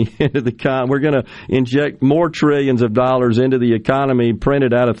more money into the we're going to inject more trillions of dollars into the economy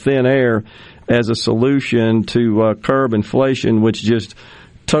printed out of thin air as a solution to curb inflation, which just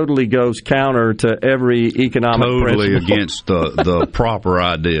totally goes counter to every economic totally principle. Against the proper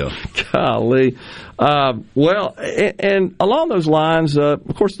idea. Golly. Well, and along those lines, of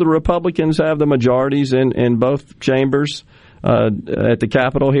course, the Republicans have the majorities in both chambers at the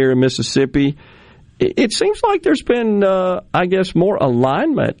Capitol here in Mississippi. It seems like there's been, I guess, more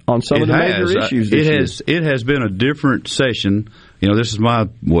alignment on some of the major issues this year. It has been a different session. This is my,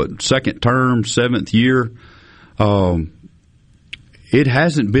 second term, 7th year. It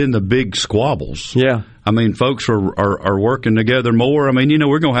hasn't been the big squabbles. Yeah. I mean, folks are working together more. I mean,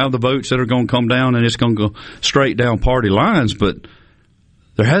 we're going to have the votes that are going to come down, and it's going to go straight down party lines, but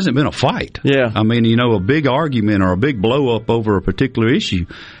there hasn't been a fight. Yeah. I mean, a big argument or a big blow-up over a particular issue.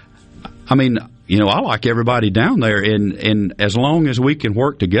 I mean, I like everybody down there, and as long as we can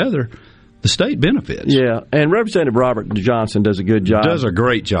work together, the state benefits. Yeah, and Representative Robert Johnson does a good job. Does a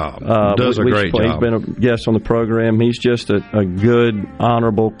great job. He's been a guest on the program. He's just a good,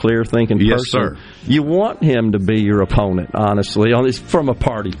 honorable, clear-thinking person. Yes, sir. You want him to be your opponent, honestly, from a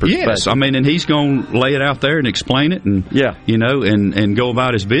party perspective. Yes, I mean, and he's going to lay it out there and explain it, and and go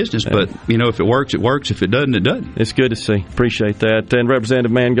about his business. But if it works, it works. If it doesn't, it doesn't. It's good to see. Appreciate that. And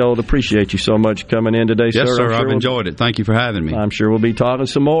Representative Mangold, appreciate you so much coming in today, sir. Yes, sir. I've enjoyed it. Thank you for having me. I'm sure we'll be talking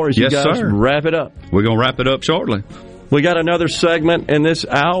some more as you guys wrap it up. We're going to wrap it up shortly. We got another segment in this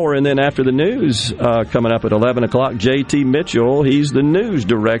hour, and then after the news coming up at 11 o'clock, J.T. Mitchell. He's the news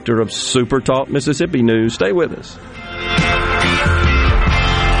director of Super Talk Mississippi News. Stay with us.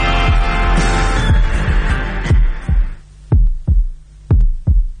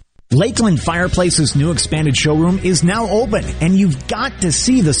 Lakeland Fireplace's new expanded showroom is now open, and you've got to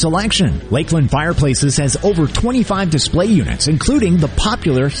see the selection. Lakeland Fireplaces has over 25 display units, including the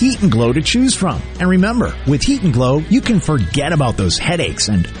popular Heat and Glow to choose from. And remember, with Heat and Glow, you can forget about those headaches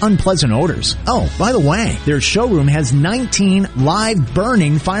and unpleasant odors. Oh, by the way, their showroom has 19 live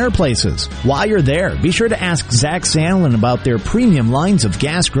burning fireplaces. While you're there, be sure to ask Zach Sandlin about their premium lines of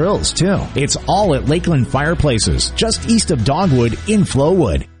gas grills, too. It's all at Lakeland Fireplaces, just east of Dogwood in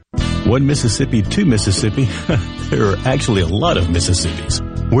Flowood. One Mississippi, two Mississippi. There are actually a lot of Mississippis.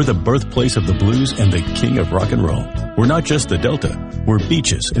 We're the birthplace of the blues and the king of rock and roll. We're not just the Delta. We're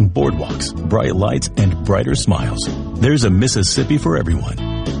beaches and boardwalks, bright lights and brighter smiles. There's a Mississippi for everyone.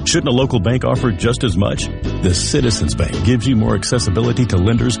 Shouldn't a local bank offer just as much? The Citizens Bank gives you more accessibility to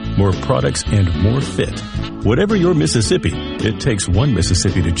lenders, more products, and more fit. Whatever your Mississippi, it takes one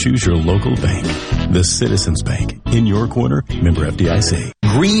Mississippi to choose your local bank. The Citizens Bank. In your corner, member FDIC.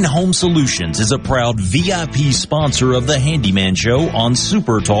 Green Home Solutions is a proud VIP sponsor of the Handyman Show on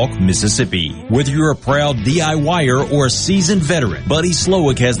Super Talk Mississippi. Whether you're a proud DIYer or a seasoned veteran, Buddy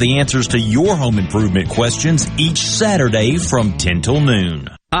Slowick has the answers to your home improvement questions each Saturday from 10 till noon.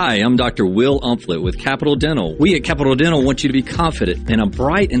 Hi, I'm Dr. Will Umflett with Capital Dental. We at Capital Dental want you to be confident in a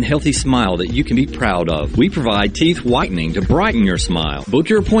bright and healthy smile that you can be proud of. We provide teeth whitening to brighten your smile. Book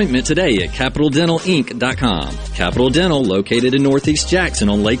your appointment today at CapitalDentalInc.com. Capital Dental, located in Northeast Jackson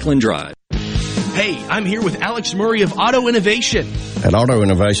on Lakeland Drive. Hey, I'm here with Alex Murray of Auto Innovation. At Auto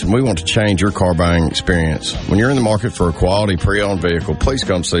Innovation, we want to change your car buying experience. When you're in the market for a quality pre-owned vehicle, please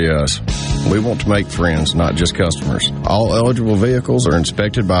come see us. We want to make friends, not just customers. All eligible vehicles are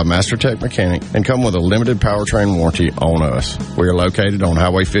inspected by a MasterTech mechanic and come with a limited powertrain warranty on us. We are located on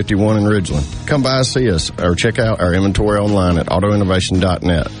Highway 51 in Ridgeland. Come by and see us or check out our inventory online at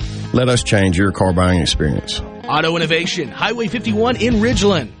autoinnovation.net. Let us change your car buying experience. Auto Innovation, Highway 51 in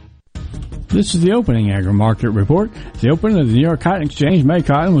Ridgeland. This is the opening agri-market report. The opening of the New York Cotton Exchange, May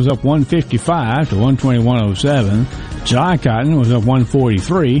cotton was up 155 to 121.07. July cotton was up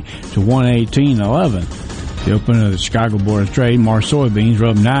 143 to 118.11. The opening of the Chicago Board of Trade, March soybeans were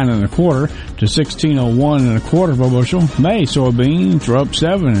up 9 1/4 to 16.01 1/4 per bushel. May soybeans were up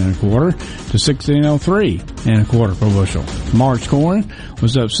 7 1/4 to 16.03 1/4 per bushel. March corn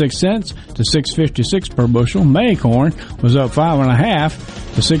was up 6 cents to 6.56 per bushel. May corn was up 5 1/2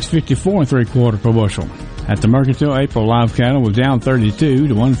 to 6.54 3/4 per bushel. At the Mercantile, April live cattle was down 32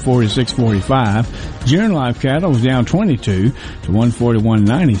 to 146.45. June live cattle was down 22 to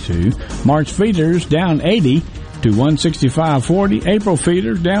 141.92. March feeders down 80 to 165.40. April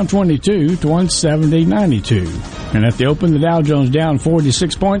feeders down 22 to 170.92. And at the open, the Dow Jones down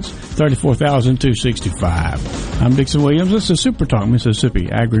 46 points, 34,265. I'm Dixon Williams. This is Super Talk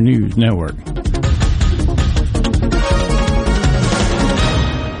Mississippi Agri-News Network.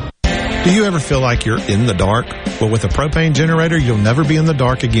 Do you ever feel like you're in the dark? Well, with a propane generator, you'll never be in the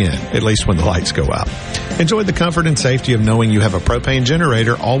dark again, at least when the lights go out. Enjoy the comfort and safety of knowing you have a propane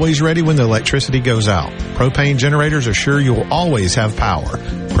generator always ready when the electricity goes out. Propane generators assure you will always have power.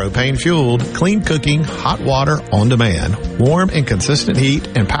 Propane-fueled, clean cooking, hot water on demand, warm and consistent heat,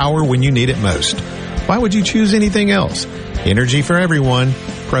 and power when you need it most. Why would you choose anything else? Energy for everyone.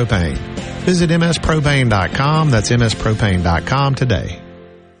 Propane. Visit mspropane.com. That's mspropane.com today.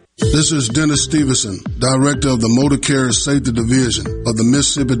 This is Dennis Stevenson, Director of the Motor Carrier Safety Division of the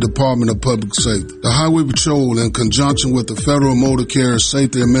Mississippi Department of Public Safety. The Highway Patrol, in conjunction with the Federal Motor Carrier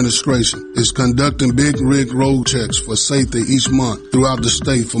Safety Administration, is conducting big rig road checks for safety each month throughout the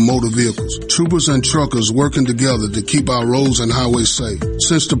state for motor vehicles. Troopers and truckers working together to keep our roads and highways safe.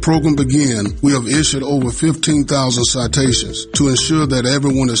 Since the program began, we have issued over 15,000 citations to ensure that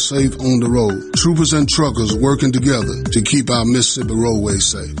everyone is safe on the road. Troopers and truckers working together to keep our Mississippi roadways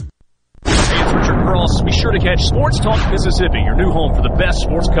safe. Hey, it's Richard Cross. Be sure to catch Sports Talk Mississippi, your new home for the best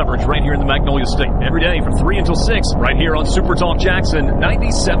sports coverage right here in the Magnolia State. Every day from 3 until 6, right here on Super Talk Jackson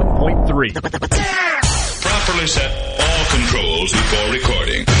 97.3. Properly set all controls before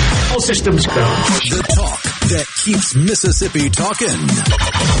recording. All systems go. The talk that keeps Mississippi talking.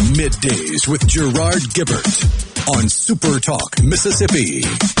 Middays with Gerard Gibbert on Super Talk Mississippi.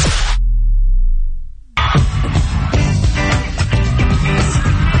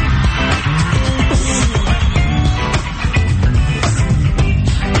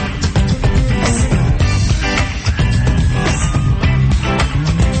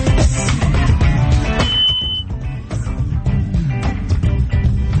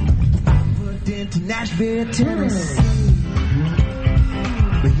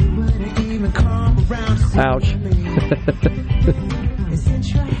 Ouch.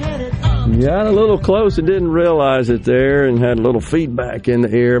 Got a little close and didn't realize it there, and had a little feedback in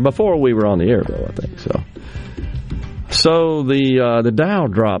the ear before we were on the air, though, I think so. So the Dow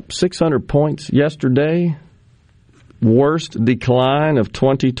dropped 600 points yesterday. Worst decline of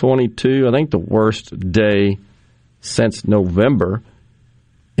 2022. I think the worst day since November.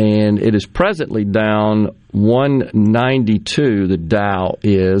 And it is presently down 192. The Dow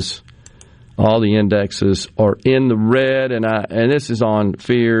is. All the indexes are in the red, and this is on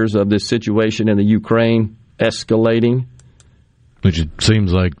fears of this situation in the Ukraine escalating. Which it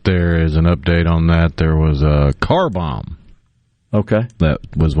seems like there is an update on that. There was a car bomb. Okay. That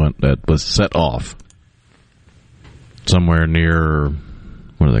was set off somewhere near,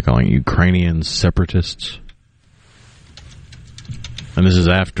 what are they calling it, Ukrainian separatists? And this is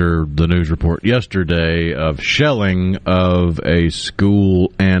after the news report yesterday of shelling of a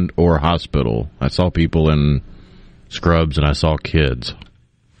school and or hospital. I saw people in scrubs and I saw kids.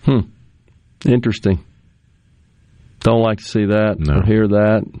 Interesting. Don't like to see that or hear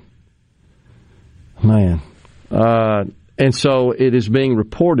that. Man. And so it is being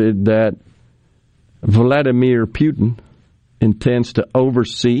reported that Vladimir Putin intends to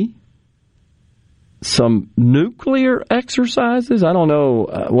oversee some nuclear exercises. I don't know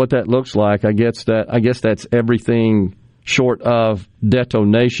what that looks like. I guess that's everything short of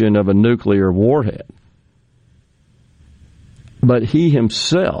detonation of a nuclear warhead. But he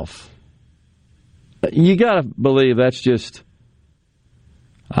himself, you got to believe that's just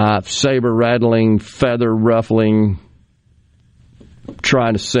saber-rattling, feather-ruffling,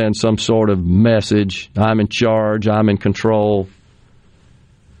 trying to send some sort of message. I'm in charge. I'm in control.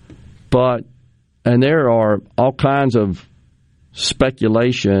 And there are all kinds of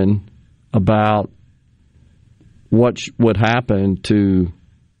speculation about what would happen to,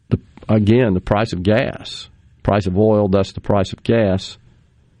 the price of gas, price of oil, thus the price of gas,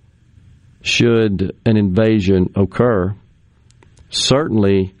 should an invasion occur.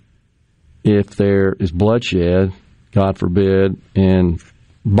 Certainly, if there is bloodshed, God forbid, and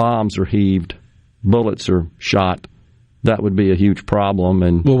bombs are heaved, bullets are shot that would be a huge problem.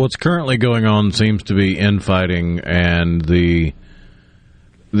 And well, what's currently going on seems to be infighting, and the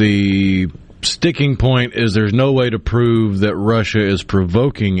sticking point is there's no way to prove that Russia is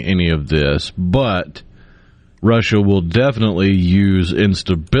provoking any of this, but Russia will definitely use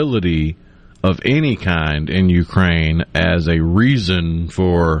instability of any kind in Ukraine as a reason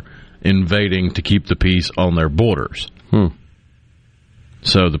for invading to keep the peace on their borders.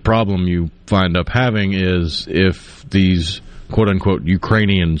 So the problem you find up having is if these quote-unquote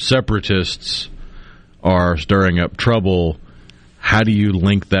Ukrainian separatists are stirring up trouble, how do you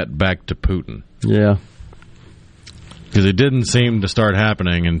link that back to Putin? Yeah. Because it didn't seem to start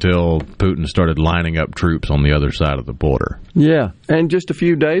happening until Putin started lining up troops on the other side of the border. Yeah, and just a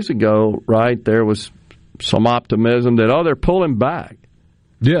few days ago, right, there was some optimism that, they're pulling back.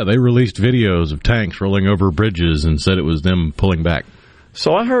 Yeah, they released videos of tanks rolling over bridges and said it was them pulling back.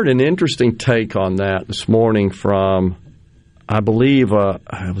 So I heard an interesting take on that this morning from, I believe,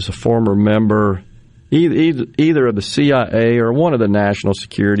 it was a former member, either of the CIA or one of the national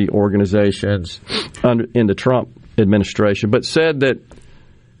security organizations in the Trump administration, but said that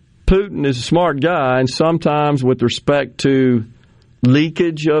Putin is a smart guy, and sometimes with respect to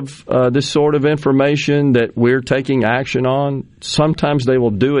leakage of this sort of information that we're taking action on, sometimes they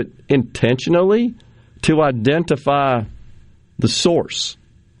will do it intentionally to identify the source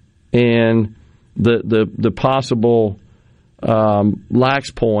and the possible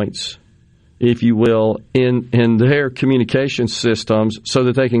lax points, if you will, in their communication systems so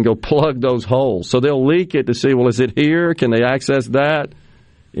that they can go plug those holes. So they'll leak it to see, well, is it here? Can they access that?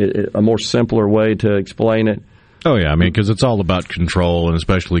 A more simpler way to explain it. Oh, yeah. I mean, because it's all about control, and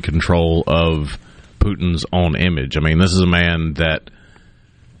especially control of Putin's own image. I mean, this is a man that,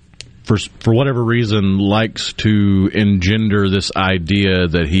 for whatever reason, likes to engender this idea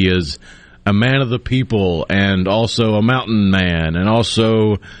that he is a man of the people and also a mountain man and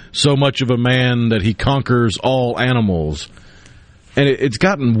also so much of a man that he conquers all animals. And it's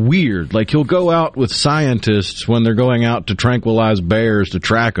gotten weird. Like, he'll go out with scientists when they're going out to tranquilize bears to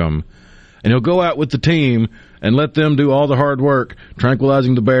track them, and he'll go out with the team and let them do all the hard work,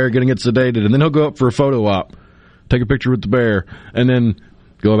 tranquilizing the bear, getting it sedated, and then he'll go up for a photo op, take a picture with the bear, and then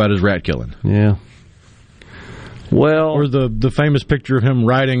go about his rat killing. Yeah. Well, or the famous picture of him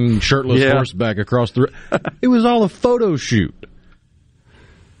riding shirtless horseback across the. It was all a photo shoot.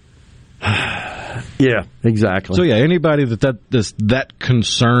 Yeah, exactly. So yeah, anybody that's that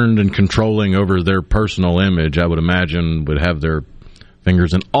concerned and controlling over their personal image, I would imagine, would have their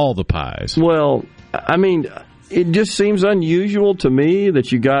fingers in all the pies. Well, I mean, it just seems unusual to me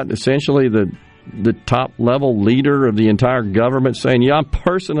that you got essentially the top level leader of the entire government saying, yeah, I'm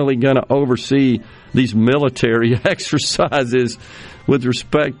personally going to oversee these military exercises with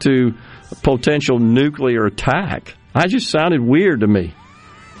respect to potential nuclear attack. That just sounded weird to me.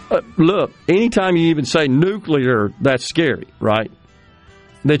 Look, anytime you even say nuclear, that's scary, right?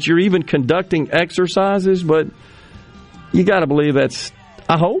 That you're even conducting exercises, but you got to believe that's,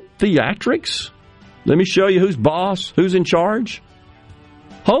 I hope, theatrics. Let me show you who's boss, who's in charge.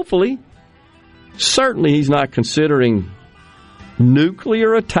 Hopefully. Certainly he's not considering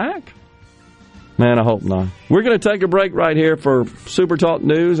nuclear attack. Man, I hope not. We're going to take a break right here for Super Talk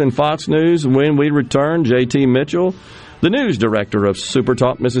News and Fox News. And when we return, J.T. Mitchell, the news director of Super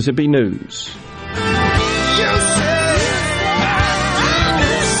Talk Mississippi News.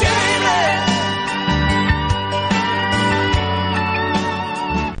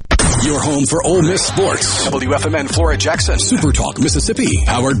 Your home for Ole Miss sports. WFMN Flora Jackson. Super Talk Mississippi.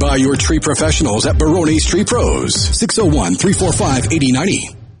 Powered by your tree professionals at Barone's Tree Pros.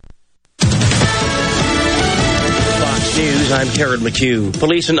 601-345-8090. News, I'm Karen McHugh.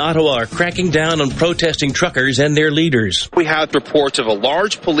 Police in Ottawa are cracking down on protesting truckers and their leaders. We have reports of a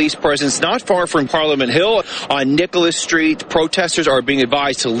large police presence not far from Parliament Hill on Nicholas Street. Protesters are being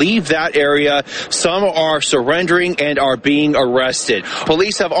advised to leave that area. Some are surrendering and are being arrested.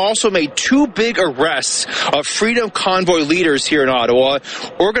 Police have also made two big arrests of Freedom Convoy leaders here in Ottawa.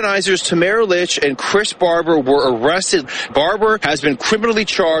 Organizers Tamara Litch and Chris Barber were arrested. Barber has been criminally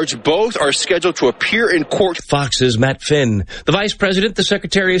charged. Both are scheduled to appear in court. Fox's Matt Finn, the Vice President, the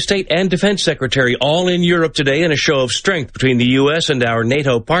Secretary of State, and Defense Secretary all in Europe today in a show of strength between the U.S. and our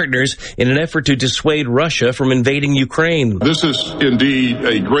NATO partners in an effort to dissuade Russia from invading Ukraine. This is indeed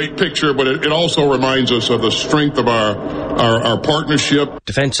a great picture, but it also reminds us of the strength of our partnership.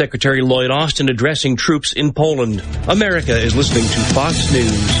 Defense Secretary Lloyd Austin addressing troops in Poland. America is listening to Fox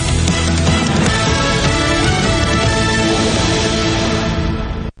News.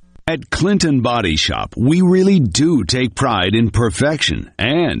 At Clinton Body Shop, we really do take pride in perfection,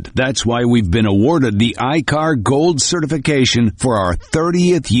 and that's why we've been awarded the ICAR Gold certification for our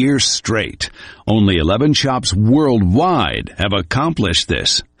 30th year straight. Only 11 shops worldwide have accomplished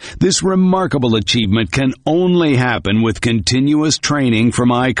this. This remarkable achievement can only happen with continuous training from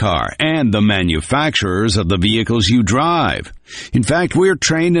ICAR and the manufacturers of the vehicles you drive. In fact, we're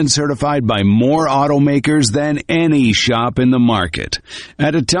trained and certified by more automakers than any shop in the market.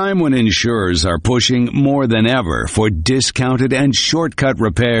 At a time when insurers are pushing more than ever for discounted and shortcut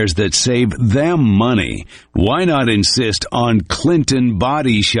repairs that save them money, why not insist on Clinton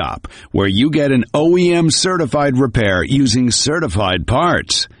Body Shop, where you get an OEM certified repair using certified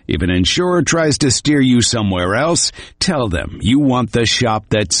parts? If an insurer tries to steer you somewhere else, tell them you want the shop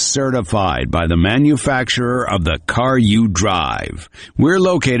that's certified by the manufacturer of the car you drive. We're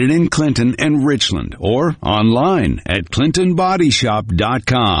located in Clinton and Richland, or online at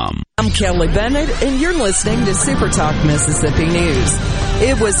ClintonBodyShop.com. I'm Kelly Bennett, and you're listening to Super Talk Mississippi News.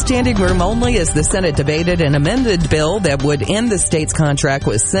 It was standing room only as the Senate debated an amended bill that would end the state's contract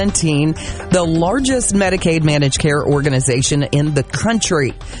with Centene, the largest Medicaid managed care organization in the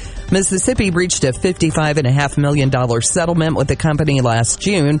country. Mississippi reached a $55.5 million settlement with the company last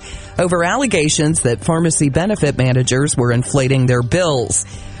June over allegations that pharmacy benefit managers were inflating their bills.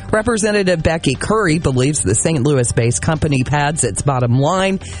 Representative Becky Curry believes the St. Louis-based company pads its bottom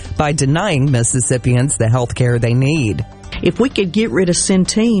line by denying Mississippians the health care they need. If we could get rid of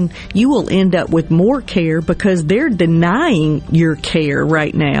Centene, you will end up with more care because they're denying your care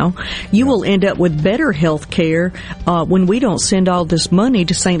right now. You will end up with better health care when we don't send all this money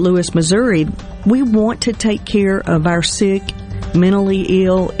to St. Louis, Missouri. We want to take care of our sick, mentally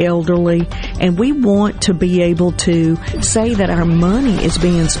ill, elderly, and we want to be able to say that our money is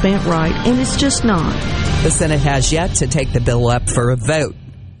being spent right, and it's just not. The Senate has yet to take the bill up for a vote.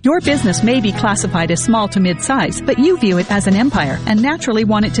 Your business may be classified as small to mid-size, but you view it as an empire and naturally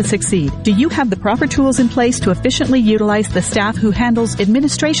want it to succeed. Do you have the proper tools in place to efficiently utilize the staff who handles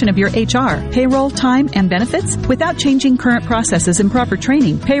administration of your HR, payroll, time, and benefits? Without changing current processes and proper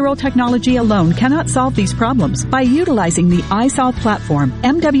training, payroll technology alone cannot solve these problems. By utilizing the iSolve platform,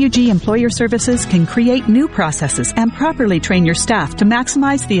 MWG Employer Services can create new processes and properly train your staff to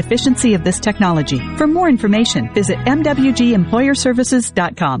maximize the efficiency of this technology. For more information, visit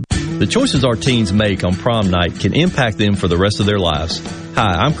MWGEmployerServices.com. The choices our teens make on prom night can impact them for the rest of their lives.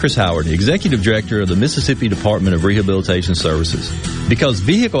 Hi, I'm Chris Howard, Executive Director of the Mississippi Department of Rehabilitation Services. Because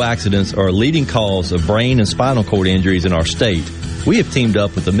vehicle accidents are a leading cause of brain and spinal cord injuries in our state, we have teamed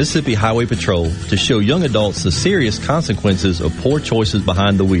up with the Mississippi Highway Patrol to show young adults the serious consequences of poor choices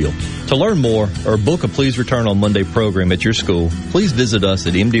behind the wheel. To learn more or book a Please Return on Monday program at your school, please visit us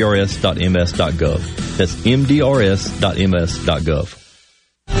at mdrs.ms.gov. That's mdrs.ms.gov.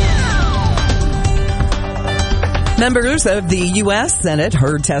 Members of the U.S. Senate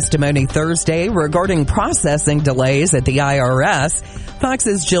heard testimony Thursday regarding processing delays at the IRS.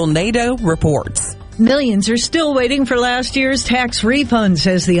 Fox's Jill Nato reports. Millions are still waiting for last year's tax refunds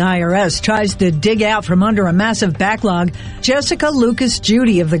as the IRS tries to dig out from under a massive backlog. Jessica Lucas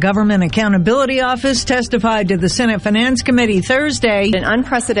Judy of the Government Accountability Office testified to the Senate Finance Committee Thursday. An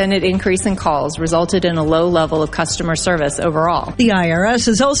unprecedented increase in calls resulted in a low level of customer service overall. The IRS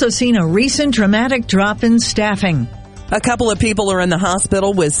has also seen a recent dramatic drop in staffing. A couple of people are in the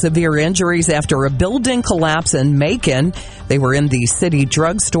hospital with severe injuries after a building collapse in Macon. They were in the city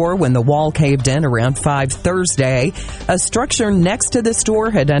drugstore when the wall caved in around 5 Thursday. A structure next to the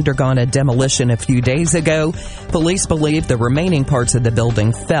store had undergone a demolition a few days ago. Police believe the remaining parts of the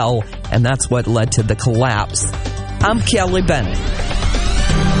building fell, and that's what led to the collapse. I'm Kelly Bennett.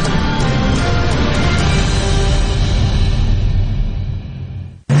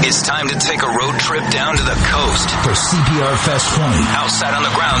 It's time to take a road trip down to the coast for CPR Fest 20. Outside on the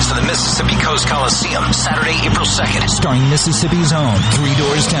grounds of the Mississippi Coast Coliseum, Saturday, April 2nd. Starring Mississippi's own 3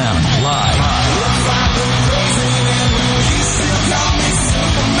 Doors Down, live.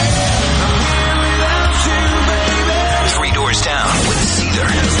 3 Doors Down with Seether.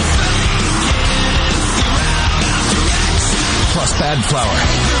 Plus Bad Flower.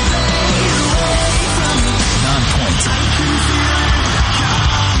 Non-Point.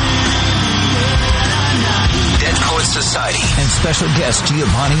 Dead Poets Society. And special guest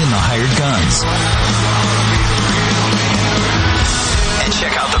Giovanni and the Hired Guns. And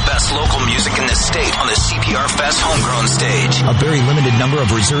check out the best local music in the state on the CPR Fest Homegrown stage. A very limited number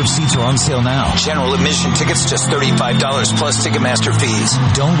of reserved seats are on sale now. General admission tickets just $35 plus Ticketmaster fees.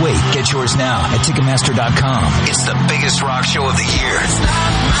 Don't wait. Get yours now at Ticketmaster.com. It's the biggest rock show of the year.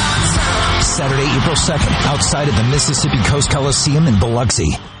 Saturday, April 2nd, outside of the Mississippi Coast Coliseum in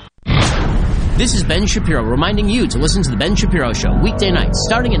Biloxi. This is Ben Shapiro reminding you to listen to The Ben Shapiro Show weekday nights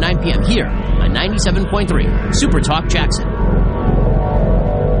starting at 9 p.m. here on 97.3 Super Talk Jackson.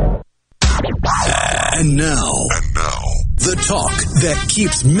 And now, the talk that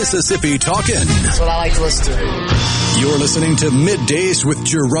keeps Mississippi talking. That's what I like to listen to. You're listening to Middays with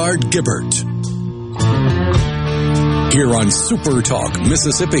Gerard Gibbert here on Super Talk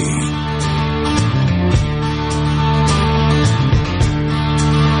Mississippi.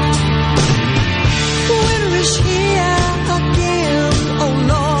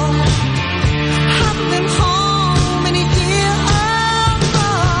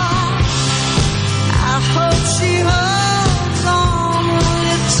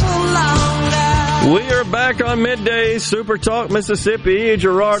 We are back on Middays, Super Talk Mississippi.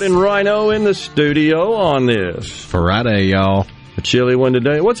 Gerard and Rhino in the studio on this Friday, y'all. A chilly one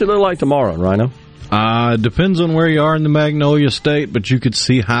today. What's it look like tomorrow, Rhino? Depends on where you are in the Magnolia State, but you could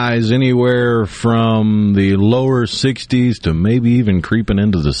see highs anywhere from the lower 60s to maybe even creeping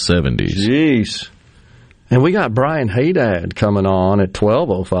into the 70s. Jeez. And we got Brian Haydad coming on at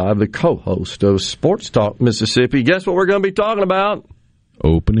 12:05, the co-host of Sports Talk Mississippi. Guess what we're going to be talking about?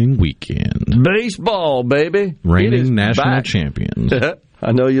 Opening weekend. Baseball, baby. Reigning national champions.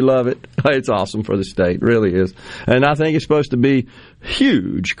 I know you love it. It's awesome for the state. It really is. And I think it's supposed to be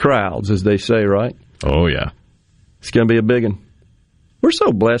huge crowds, as they say, right? Oh, yeah. It's going to be a big one. We're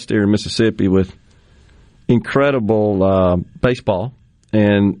so blessed here in Mississippi with incredible baseball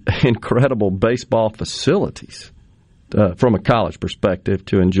and incredible baseball facilities from a college perspective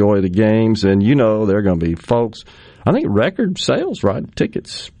to enjoy the games. And, you know, there are going to be folks, I think record sales, right?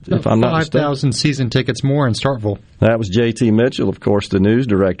 Tickets, if I'm not mistaken. 5,000 season tickets more in Starkville. That was J.T. Mitchell, of course, the news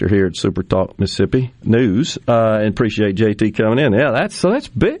director here at Super Talk Mississippi News. And appreciate J.T. coming in. Yeah, that's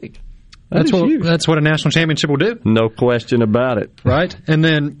big. That's what a national championship will do. No question about it. Right? And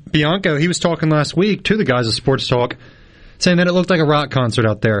then Bianco, he was talking last week to the guys at Sports Talk, saying that it looked like a rock concert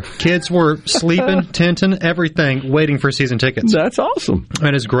out there. Kids were sleeping, tenting, everything, waiting for season tickets. That's awesome.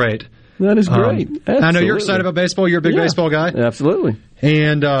 That is great. That is great. I know you're excited about baseball. You're a big baseball guy. Absolutely.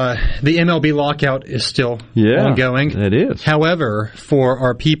 And the MLB lockout is still ongoing. It is. However, for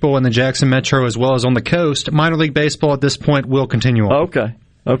our people in the Jackson Metro as well as on the coast, minor league baseball at this point will continue on.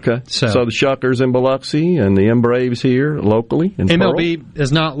 Okay. So the Shuckers in Biloxi and the M-Braves here locally in MLB Pearl?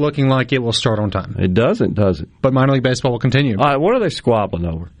 is not looking like it will start on time. It doesn't, does it? But minor league baseball will continue. All right, what are they squabbling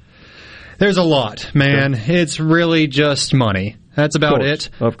over? There's a lot, man. Sure. It's really just money. That's about it.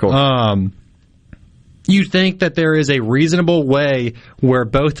 Of course. You think that there is a reasonable way where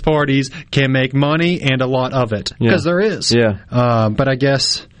both parties can make money and a lot of it. Because there is. Yeah. But I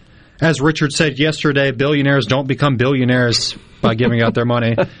guess, as Richard said yesterday, billionaires don't become billionaires by giving out their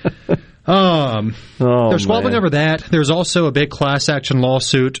money. They're squabbling over that. There's also a big class action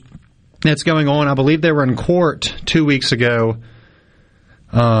lawsuit that's going on. I believe they were in court 2 weeks ago.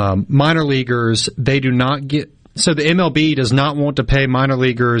 Minor leaguers, they do not get... So the MLB does not want to pay minor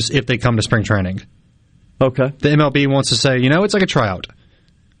leaguers if they come to spring training. Okay. The MLB wants to say, it's like a tryout.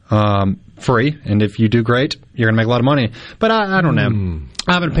 Free, and if you do great, you're going to make a lot of money. But I don't know.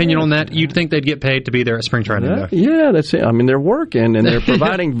 I have an opinion on that. You'd think they'd get paid to be there at spring training, though. Yeah, that's it. I mean, they're working, and they're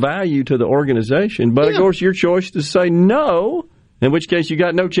providing value to the organization. But, of course, your choice to say no, in which case you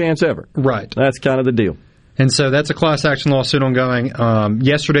got no chance ever. Right. That's kind of the deal. And so that's a class action lawsuit ongoing.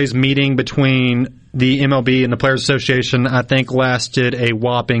 Yesterday's meeting between the MLB and the Players Association, I think, lasted a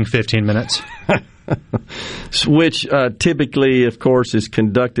whopping 15 minutes. Which typically, of course, is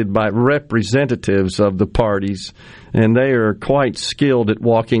conducted by representatives of the parties, and they are quite skilled at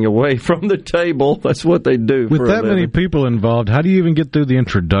walking away from the table. That's what they do. With that many people involved, how do you even get through the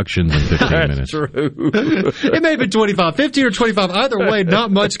introductions in 15 minutes? That's true. It may have been 25, 15 or 25. Either way,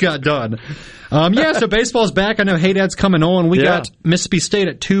 not much got done. So baseball's back. I know Haydad's coming on. We got Mississippi State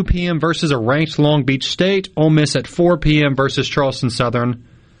at 2 p.m. versus a ranked Long Beach State. Ole Miss at 4 p.m. versus Charleston Southern.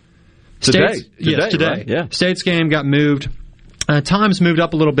 Today. Today. Right? State's game got moved. Time's moved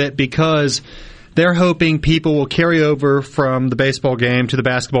up a little bit because they're hoping people will carry over from the baseball game to the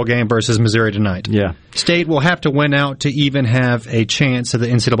basketball game versus Missouri tonight. Yeah. State will have to win out to even have a chance at the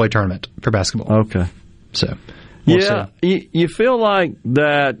NCAA tournament for basketball. Okay. So, you feel like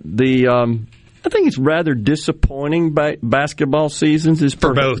that the I think it's rather disappointing basketball seasons is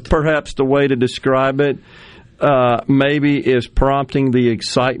for both. Perhaps the way to describe it. Maybe is prompting the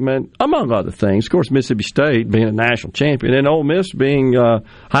excitement, among other things. Of course, Mississippi State being a national champion and Ole Miss being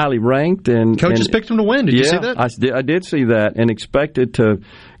highly ranked. And coaches picked them to win. Did you see that? I did see that and expected to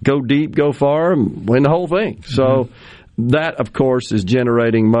go deep, go far, and win the whole thing. So that, of course, is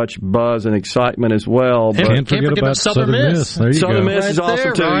generating much buzz and excitement as well. But Can't forget about Southern Miss. There you Southern go. Miss is Right awesome,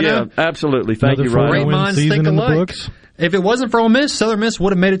 there, too. Rhino. Yeah, absolutely. Thank you, Ryan. Great minds think alike. If it wasn't for Ole Miss, Southern Miss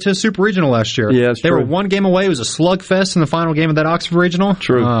would have made it to a Super Regional last year. Yeah, it's they true. were one game away. It was a slugfest in the final game of that Oxford Regional.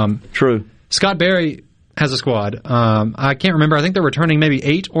 True. True. Scott Berry has a squad. I can't remember. I think they're returning maybe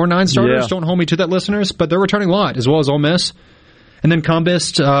 8 or 9 starters. Yeah. Don't hold me to that, listeners. But they're returning a lot, as well as Ole Miss. And then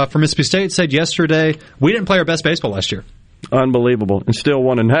Cumbest from Mississippi State said yesterday, we didn't play our best baseball last year. Unbelievable. And still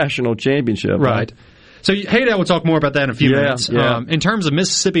won a national championship. Right. So, Haydel will talk more about that in a few minutes. Yeah. In terms of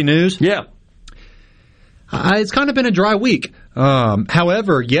Mississippi news, it's kind of been a dry week.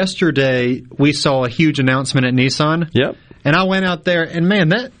 However, yesterday we saw a huge announcement at Nissan. Yep. And I went out there, and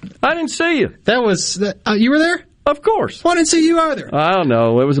man, I didn't see you. That was you were there? Of course. Well, I didn't see you either. I don't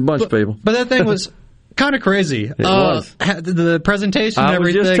know. It was a bunch of people. But that thing was kind of crazy. It was. The presentation and I was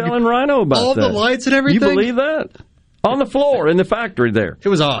everything. just telling Rhino about all that. the lights and everything. You believe that? On the floor in the factory there. It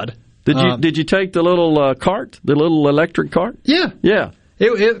was odd. Did you take the little cart, the little electric cart? Yeah. Yeah.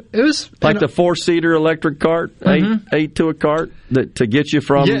 It was like the 4-seater electric cart, eight to a cart to get you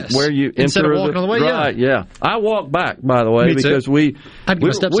from where you instead enter of walking all the way. Right, yeah. I walked back, by the way, Me too. because we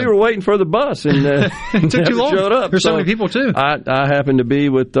were waiting for the bus and it took too long. Showed up. There's so many people too. I happened to be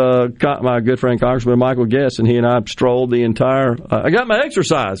with my good friend Congressman Michael Guest, and he and I strolled the entire. I got my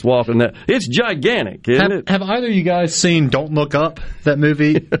exercise walking that. It's gigantic, isn't it? Have either of you guys seen Don't Look Up, that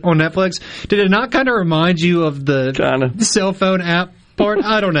movie on Netflix? Did it not kind of remind you of the cell phone app part?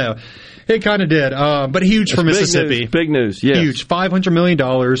 I don't know. It kind of did, but huge for Mississippi. Big news, yes. Huge. $500 million.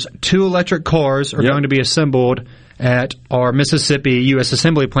 2 electric cars are going to be assembled at our Mississippi U.S.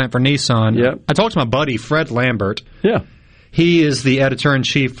 Assembly plant for Nissan. Yep. I talked to my buddy, Fred Lambert. Yeah. He is the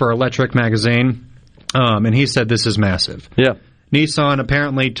editor-in-chief for Electric Magazine, and he said this is massive. Yeah. Nissan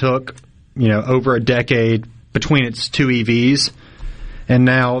apparently took, over a decade between its 2 EVs, and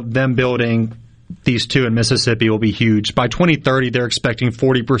now them building these 2 in Mississippi will be huge. By 2030, they're expecting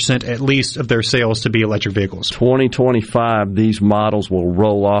 40% at least of their sales to be electric vehicles. 2025, these models will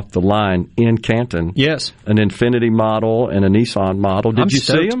roll off the line in Canton. Yes. An Infiniti model and a Nissan model. Did you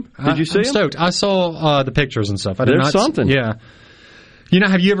see them? I'm stoked. I saw the pictures and stuff. There's something. Yeah.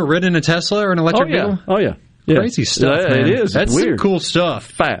 Have you ever ridden a Tesla or an electric vehicle? Oh, yeah. Crazy stuff, man. It is. That's weird. Some cool stuff.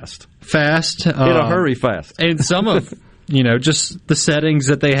 Fast. In a hurry fast. And some of... just the settings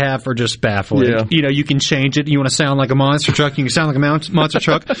that they have are just baffling. Yeah. You can change it. You want to sound like a monster truck, you can sound like a monster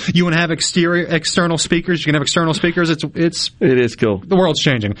truck. You want to have external speakers, you can have external speakers. It is cool. The world's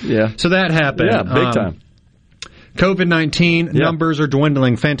changing. Yeah. So that happened. Yeah, big time. COVID-19 numbers are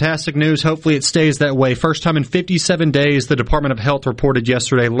dwindling. Fantastic news. Hopefully it stays that way. First time in 57 days, the Department of Health reported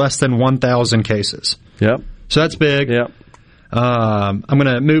yesterday less than 1,000 cases. Yep. So that's big. Yep. I'm going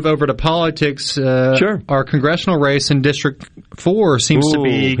to move over to politics. Sure. Our congressional race in District 4 seems to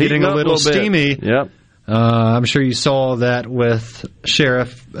be getting a little steamy. Yep. I'm sure you saw that with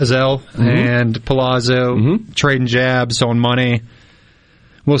Sheriff Ezell and Palazzo trading jabs on money.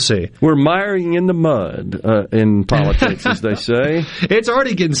 We'll see. We're miring in the mud in politics, as they say. It's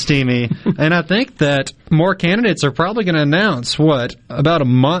already getting steamy, and I think that more candidates are probably going to announce, about a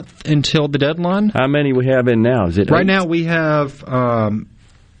month until the deadline? How many we have in now? Is it right 8? now we have,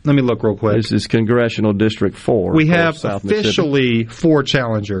 let me look real quick. This is Congressional District 4. We have officially 4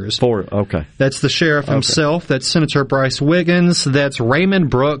 challengers. 4, okay. That's the sheriff himself. That's Senator Bryce Wiggins. That's Raymond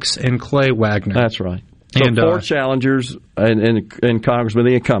Brooks and Clay Wagner. That's right. So 4 challengers and Congressman,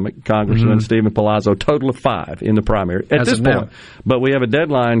 the incumbent, Congressman Stephen Palazzo, total of 5 in the primary at this point. But we have a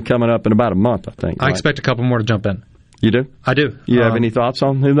deadline coming up in about a month, I think. I expect a couple more to jump in. You do? I do. You have any thoughts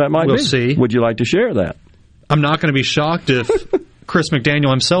on who that might be? We'll see. Would you like to share that? I'm not going to be shocked if Chris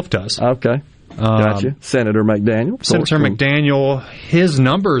McDaniel himself does. Okay. Gotcha. Senator McDaniel. Senator McDaniel, his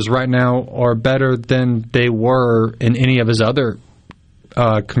numbers right now are better than they were in any of his other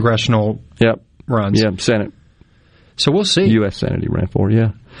congressional runs. Yeah, Senate. So we'll see. U.S. Senate he ran for,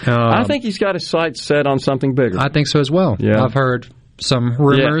 yeah. I think he's got his sights set on something bigger. I think so as well. Yeah. I've heard some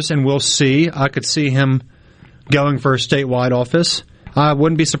rumors, and we'll see. I could see him going for a statewide office. I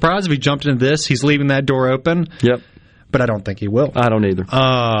wouldn't be surprised if he jumped into this. He's leaving that door open. Yep. But I don't think he will. I don't either.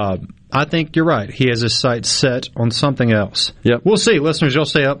 I think you're right. He has his sights set on something else. Yep. We'll see. Listeners, you'll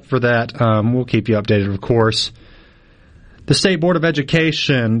stay up for that. We'll keep you updated, of course. The State Board of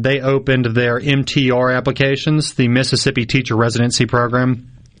Education, they opened their MTR applications, the Mississippi Teacher Residency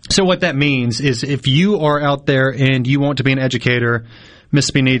Program. So what that means is if you are out there and you want to be an educator,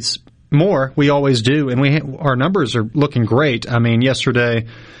 Mississippi needs more. We always do, and our numbers are looking great. I mean, yesterday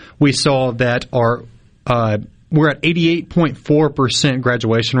we saw that we're at 88.4%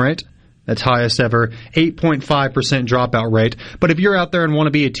 graduation rate That's highest ever, 8.5% dropout rate. But if you're out there and want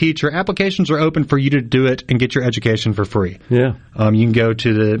to be a teacher, applications are open for you to do it and get your education for free. Yeah. You can go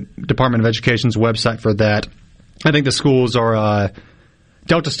to the Department of Education's website for that. I think the schools are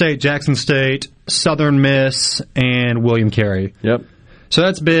Delta State, Jackson State, Southern Miss, and William Carey. Yep. So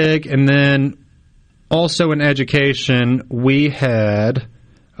that's big. And then also in education, we had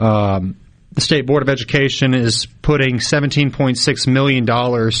the State Board of Education is putting $17.6 million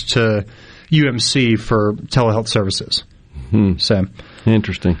to UMC for telehealth services. So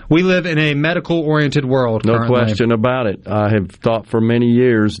interesting. We live in a medical-oriented world. No currently. question about it. I have thought for many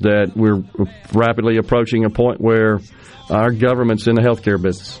years that we're rapidly approaching a point where our government's in the healthcare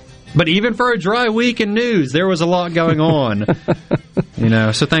business. But even for a dry week in news, there was a lot going on.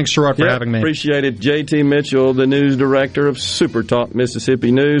 So thanks, Sherrod, for having me. Appreciate it. J.T. Mitchell, the news director of Super Talk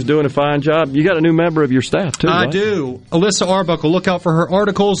Mississippi News, doing a fine job. You got a new member of your staff, too, I right? do. Alyssa Arbuckle. Look out for her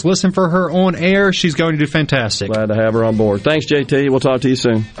articles. Listen for her on air. She's going to do fantastic. Glad to have her on board. Thanks, J.T. We'll talk to you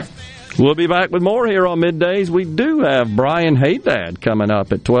soon. We'll be back with more here on Middays. We do have Brian Haydad coming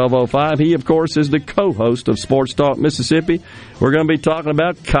up at 12:05. He, of course, is the co-host of Sports Talk Mississippi. We're going to be talking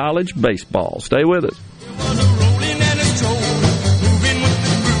about college baseball. Stay with us.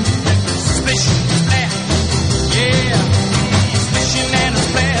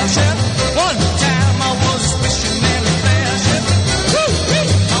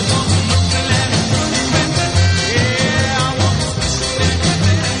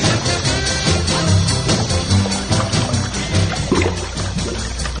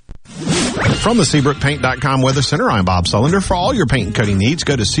 From the SeabrookPaint.com Weather Center, I'm Bob Sullender. For all your paint and coating needs,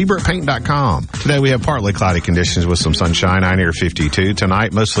 go to SeabrookPaint.com. Today we have partly cloudy conditions with some sunshine, high near 52.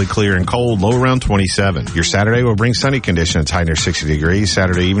 Tonight, mostly clear and cold, low around 27. Your Saturday will bring sunny conditions, high near 60 degrees.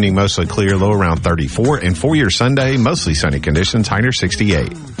 Saturday evening, mostly clear, low around 34. And for your Sunday, mostly sunny conditions, high near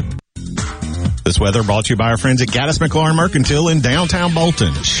 68. This weather brought to you by our friends at Gaddis McLaurin Mercantile in downtown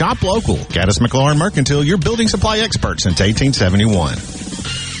Bolton. Shop local. Gaddis McLaurin Mercantile, your building supply expert since 1871.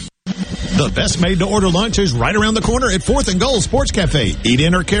 The best made-to-order lunch is right around the corner at 4th and Gold Sports Cafe. Eat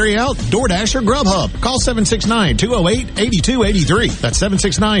in or carry out, DoorDash or Grubhub. Call 769-208-8283. That's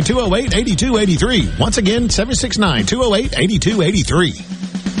 769-208-8283. Once again, 769-208-8283.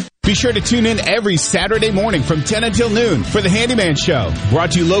 Be sure to tune in every Saturday morning from 10 until noon for the Handyman Show.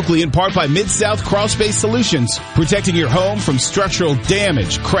 Brought to you locally in part by Mid-South Crawlspace Solutions. Protecting your home from structural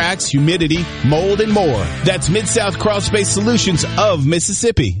damage, cracks, humidity, mold, and more. That's Mid-South Crawlspace Solutions of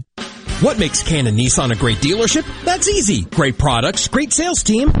Mississippi. What makes Cannon Nissan a great dealership? That's easy. Great products, great sales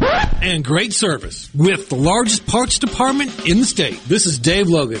team, and great service with the largest parts department in the state. This is Dave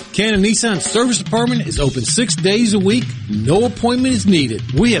Logan. Cannon Nissan's service department is open 6 days a week. No appointment is needed.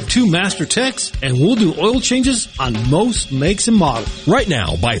 We have 2 master techs, and we'll do oil changes on most makes and models. Right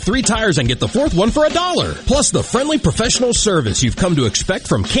now, buy 3 tires and get the 4th one for $1. Plus the friendly professional service you've come to expect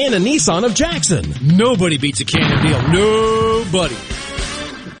from Cannon Nissan of Jackson. Nobody beats a Cannon deal. Nobody.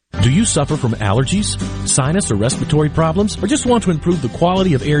 Do you suffer from allergies, sinus, or respiratory problems, or just want to improve the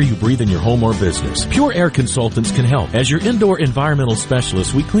quality of air you breathe in your home or business? Pure Air Consultants can help. As your indoor environmental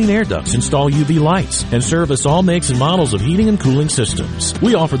specialist, we clean air ducts, install UV lights, and service all makes and models of heating and cooling systems.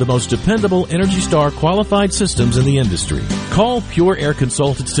 We offer the most dependable Energy Star qualified systems in the industry. Call Pure Air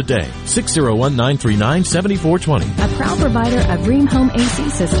Consultants today, 601-939-7420. A proud provider of Rheem Home AC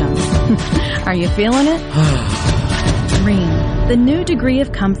systems. Are you feeling it? Rheem, the new degree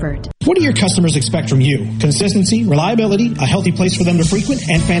of comfort. What do your customers expect from you? Consistency, reliability, a healthy place for them to frequent,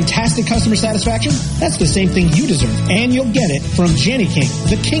 and fantastic customer satisfaction? That's the same thing you deserve, and you'll get it from Jenny King,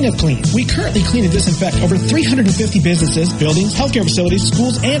 the king of clean. We currently clean and disinfect over 350 businesses, buildings, healthcare facilities,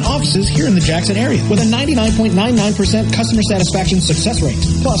 schools, and offices here in the Jackson area with a 99.99% customer satisfaction success rate.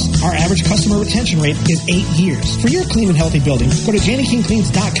 Plus, our average customer retention rate is 8 years. For your clean and healthy building, go to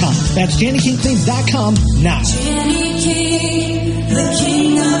JannyKingCleans.com. That's JannyKingCleans.com now. Jenny King, the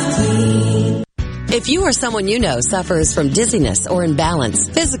king of clean. If you or someone you know suffers from dizziness or imbalance,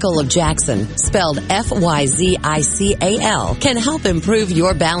 Physical of Jackson, spelled F-Y-Z-I-C-A-L, can help improve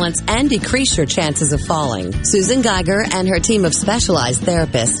your balance and decrease your chances of falling. Susan Geiger and her team of specialized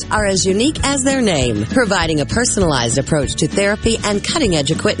therapists are as unique as their name, providing a personalized approach to therapy and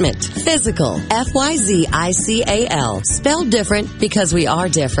cutting-edge equipment. Physical, F-Y-Z-I-C-A-L, spelled different because we are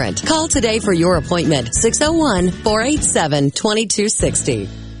different. Call today for your appointment, 601-487-2260.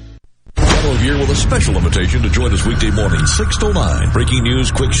 Time of year with a special invitation to join us weekday morning, 6 to 9. Breaking news,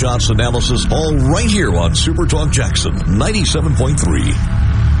 quick shots, analysis, all right here on Super Talk Jackson 97.3.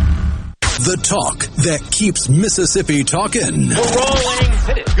 The talk that keeps Mississippi talking. We're rolling.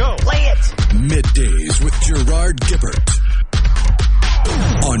 Hit it. Go. Play it. Middays with Gerard Gibbert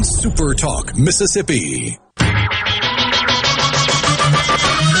on Super Talk, Mississippi.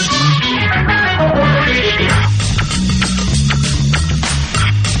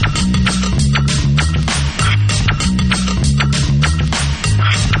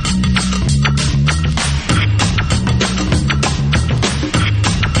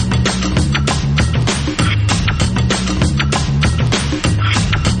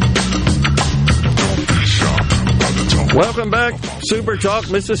 Welcome back, Super Talk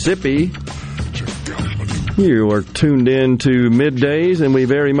Mississippi. You are tuned in to Middays, and we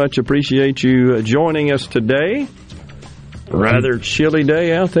very much appreciate you joining us today. Rather chilly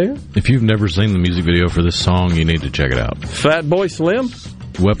day out there. If you've never seen the music video for this song, you need to check it out. Fatboy Slim?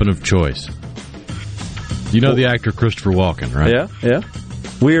 Weapon of choice. You know the actor Christopher Walken, right? Yeah.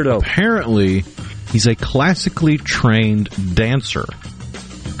 Weirdo. Apparently, he's a classically trained dancer.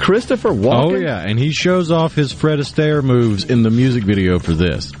 Christopher Walken? Oh, yeah, and he shows off his Fred Astaire moves in the music video for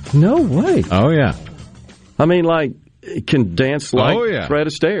this. No way. Oh, yeah. I mean, like, he can dance like Fred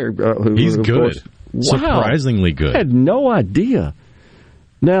Astaire. He's good. Course, wow. Surprisingly good. I had no idea.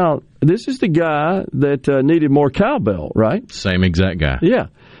 Now, this is the guy that needed more cowbell, right? Same exact guy. Yeah.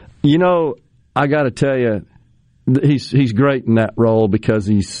 You know, I got to tell you, he's great in that role because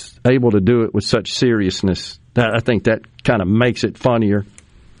he's able to do it with such seriousness. I think that kind of makes it funnier.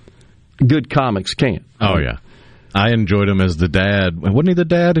 Good comics can't. Oh, yeah. I enjoyed him as the dad. Wasn't he the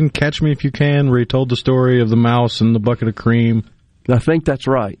dad in Catch Me If You Can, where he told the story of the mouse and the bucket of cream? I think that's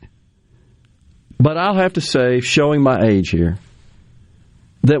right. But I'll have to say, showing my age here,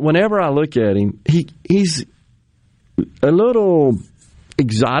 that whenever I look at him, he's a little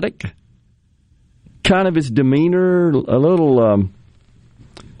exotic. Kind of his demeanor, a little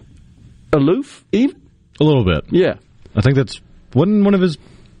aloof, even. A little bit. Yeah. I think wasn't one of his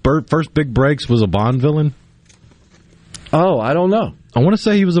first big breaks was a Bond villain? Oh, I don't know. I want to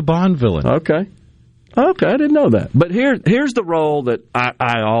say he was a Bond villain. Okay, I didn't know that. But here's the role that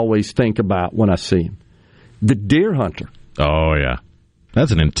I always think about when I see him. The Deer Hunter. Oh, yeah.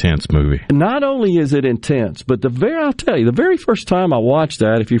 That's an intense movie. Not only is it intense, but I'll tell you, the very first time I watched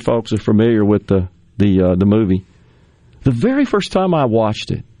that, if you folks are familiar with the movie, the very first time I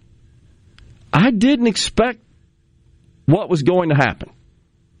watched it, I didn't expect what was going to happen.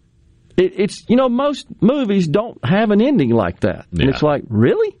 It's most movies don't have an ending like that. Yeah. And it's like,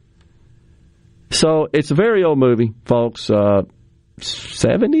 really? So it's a very old movie, folks. 70s,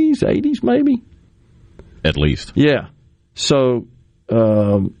 80s, maybe? At least. Yeah. So,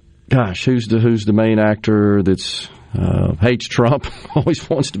 who's the main actor that's hates Trump, always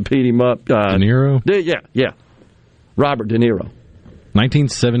wants to beat him up? De Niro? Yeah. Robert De Niro.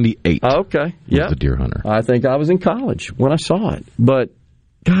 1978. Okay. Yeah. The Deer Hunter. I think I was in college when I saw it. But,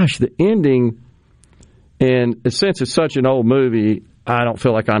 gosh, the ending, and since it's such an old movie, I don't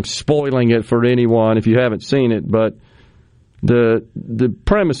feel like I'm spoiling it for anyone if you haven't seen it. But the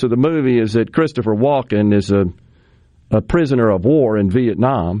premise of the movie is that Christopher Walken is a prisoner of war in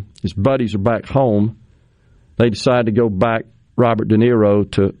Vietnam. His buddies are back home. They decide to go back, Robert De Niro,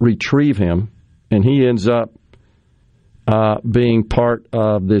 to retrieve him. And he ends up being part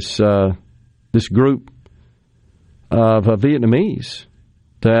of this group of Vietnamese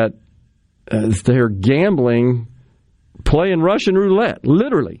that they're gambling, playing Russian roulette,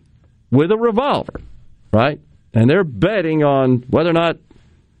 literally, with a revolver, right? And they're betting on whether or not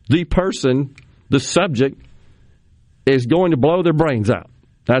the person, the subject, is going to blow their brains out.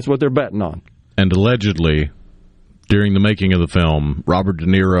 That's what they're betting on. And allegedly, during the making of the film, Robert De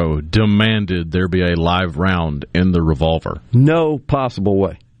Niro demanded there be a live round in the revolver. No possible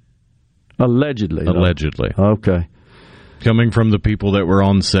way. Allegedly. Allegedly. Though. Okay. Coming from the people that were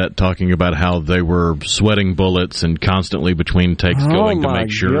on set talking about how they were sweating bullets and constantly betwin takes going to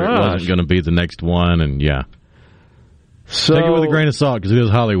make sure it wasn't going to be the next one, and yeah. So, take it with a grain of salt because it is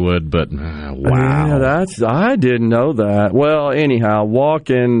Hollywood, but wow. Yeah, I didn't know that. Well, anyhow,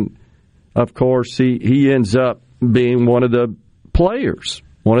 Walken, of course, he ends up being one of the players,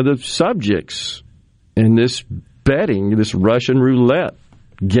 one of the subjects in this betting, this Russian roulette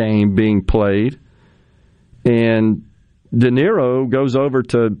game being played. And De Niro goes over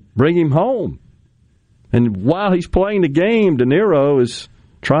to bring him home. And while he's playing the game, De Niro is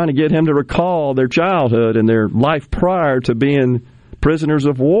trying to get him to recall their childhood and their life prior to being prisoners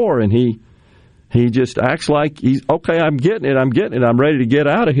of war. And he just acts like he's, okay, I'm getting it, I'm ready to get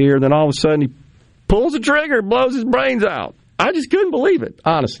out of here. And then all of a sudden he pulls the trigger and blows his brains out. I just couldn't believe it,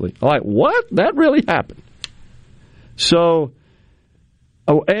 honestly. Like, what? That really happened. So,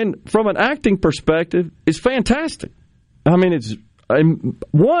 and from an acting perspective, it's fantastic. I mean, it's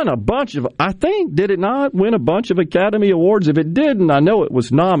won a bunch of, I think, did it not win a bunch of Academy Awards? If it didn't, I know it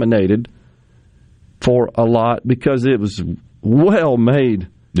was nominated for a lot because it was well made.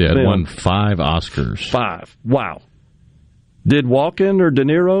 Yeah, it won 5 Oscars. 5. Wow. Did Walken or De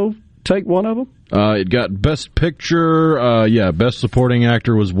Niro take one of them? It got Best Picture, Best Supporting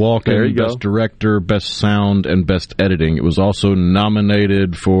Actor was Walken, Best Director, Best Sound, and Best Editing. It was also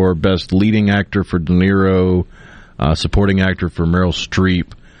nominated for Best Leading Actor for De Niro, Supporting Actor for Meryl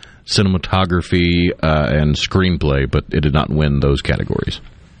Streep, Cinematography, and Screenplay, but it did not win those categories.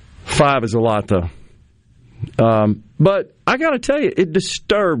 5 is a lot, though. But I got to tell you, it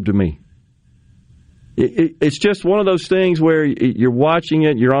disturbed me. It's just one of those things where you're watching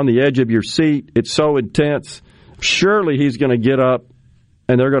it, you're on the edge of your seat, it's so intense. Surely he's going to get up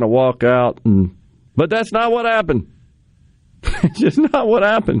and they're going to walk out. But that's not what happened. It's just not what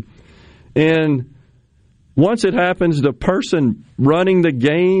happened. And once it happens, the person running the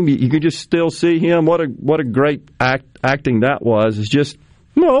game, you can just still see him. What a great acting that was. It's just,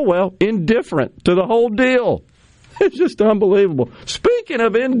 indifferent to the whole deal. It's just unbelievable. Speaking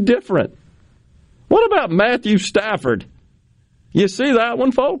of indifferent, what about Matthew Stafford? You see that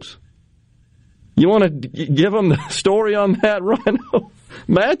one, folks? You want to give them the story on that, Rhino?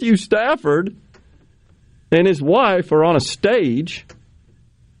 Matthew Stafford and his wife are on a stage,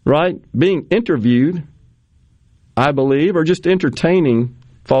 right, being interviewed, I believe, or just entertaining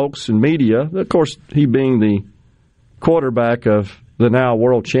folks and media. Of course, he being the quarterback of the now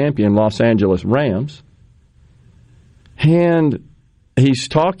world champion Los Angeles Rams. And he's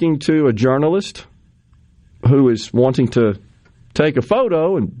talking to a journalist who is wanting to take a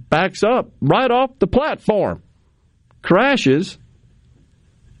photo and backs up right off the platform, crashes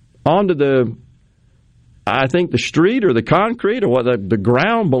onto the street or the concrete or what the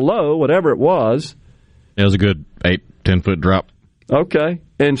ground below, whatever it was. It was a good 8-10 foot drop. Okay.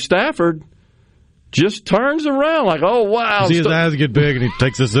 And Stafford just turns around like, oh, wow. See his eyes get big and he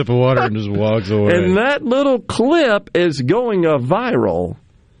takes a sip of water and just walks away. And that little clip is going viral.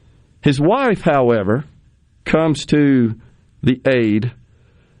 His wife, however, comes to the aid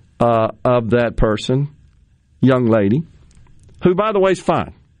of that person, young lady, who, by the way, is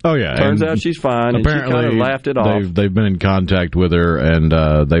fine. Oh, yeah. Turns out she's fine, and she kind of laughed it off. They've been in contact with her,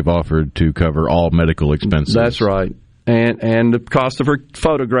 and they've offered to cover all medical expenses. That's right. And the cost of her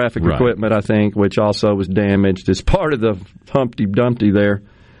photographic equipment, I think, which also was damaged as part of the Humpty Dumpty there.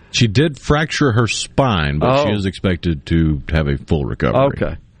 She did fracture her spine, but she is expected to have a full recovery.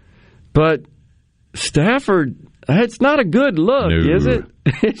 Okay. But Stafford, it's not a good look, is it?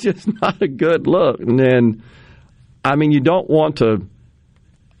 It's just not a good look. And then, I mean, you don't want to,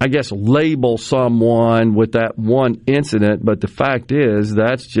 I guess, label someone with that one incident, but the fact is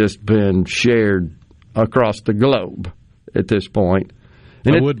that's just been shared across the globe at this point.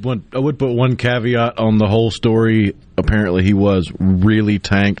 And I would put one caveat on the whole story. Apparently, he was really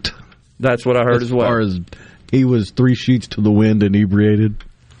tanked. That's what I heard as well. As far as he was 3 sheets to the wind inebriated,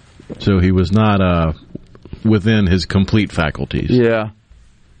 so he was not within his complete faculties. Yeah.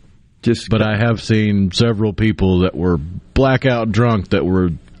 But I have seen several people that were blackout drunk that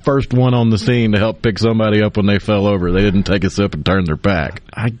were first one on the scene to help pick somebody up when they fell over. They didn't take a sip and turn their back.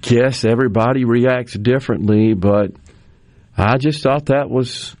 I guess everybody reacts differently, but I just thought that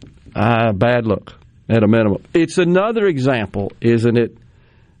was a bad look at a minimum. It's another example, isn't it,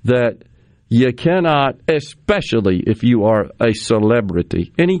 that you cannot, especially if you are a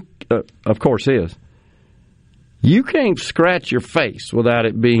celebrity, and he, of course, is, you can't scratch your face without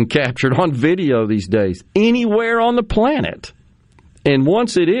it being captured on video these days, anywhere on the planet. And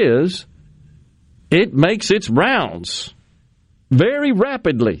once it is, it makes its rounds very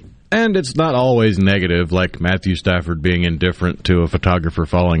rapidly. And it's not always negative, like Matthew Stafford being indifferent to a photographer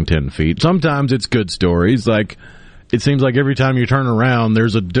falling 10 feet. Sometimes it's good stories. Like, it seems like every time you turn around,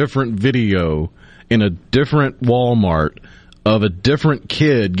 there's a different video in a different Walmart of a different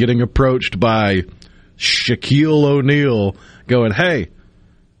kid getting approached by Shaquille O'Neal going, hey,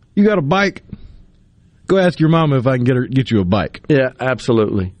 you got a bike? Go ask your mama if I can get you a bike. Yeah,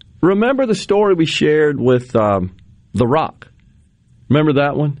 absolutely. Remember the story we shared with The Rock? Remember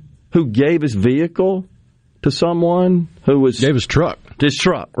that one? Who gave his vehicle to someone who was... Gave his truck. His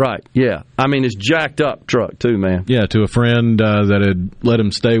truck, right, yeah. I mean, his jacked up truck, too, man. Yeah, to a friend that had let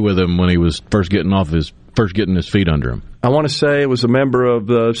him stay with him when he was first getting his feet under him. I want to say it was a member of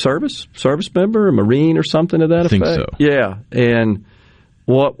the service member, a Marine or something to that effect. I think so. Yeah, and...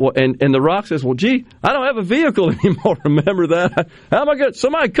 And The Rock says, well, gee, I don't have a vehicle anymore. Remember that? How am I going to...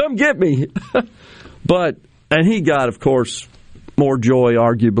 Somebody come get me. And he got, of course, more joy,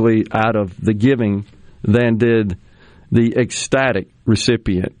 arguably, out of the giving than did the ecstatic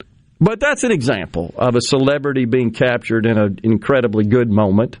recipient. But that's an example of a celebrity being captured in an incredibly good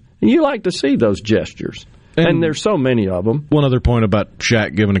moment. And you like to see those gestures. And there's so many of them. One other point about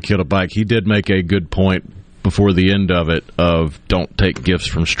Shaq giving a kid a bike. He did make a good point before the end of it of don't take gifts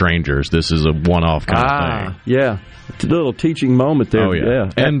from strangers. This is a one-off kind of thing. Yeah. It's a little teaching moment there. Oh, yeah.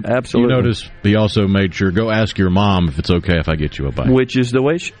 And absolutely. You notice he also made sure, go ask your mom if it's okay if I get you a bike. Which is the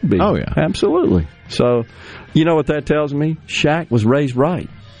way it should be. Oh, yeah. Absolutely. So, you know what that tells me? Shaq was raised right.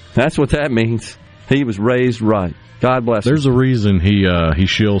 That's what that means. He was raised right. God bless him. There's a reason he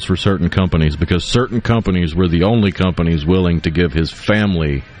shills for certain companies, because certain companies were the only companies willing to give his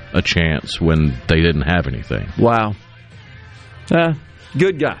family a chance when they didn't have anything. Wow.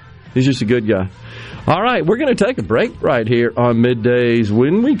 Good guy. He's just a good guy. All right, we're going to take a break right here on Middays.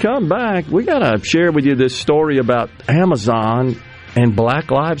 When we come back, we got to share with you this story about Amazon and Black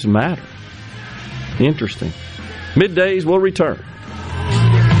Lives Matter. Interesting. Middays will return.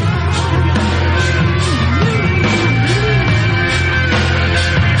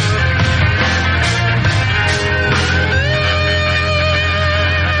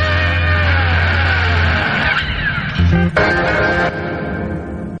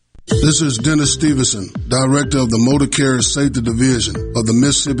 This is Dennis Stevenson, Director of the Motor Carrier Safety Division of the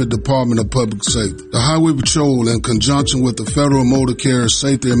Mississippi Department of Public Safety. The Highway Patrol, in conjunction with the Federal Motor Carrier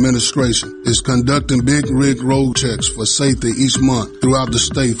Safety Administration, is conducting big rig road checks for safety each month throughout the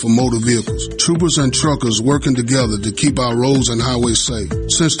state for motor vehicles. Troopers and truckers working together to keep our roads and highways safe.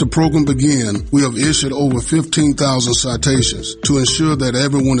 Since the program began, we have issued over 15,000 citations to ensure that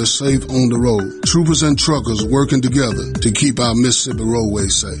everyone is safe on the road. Troopers and truckers working together to keep our Mississippi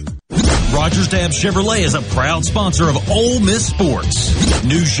roadways safe. Rogers Dabbs Chevrolet is a proud sponsor of Ole Miss Sports.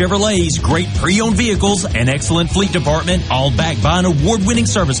 New Chevrolets, great pre-owned vehicles, and excellent fleet department, all backed by an award-winning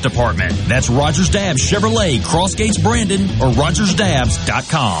service department. That's Rogers Dabbs Chevrolet, Crossgates Brandon, or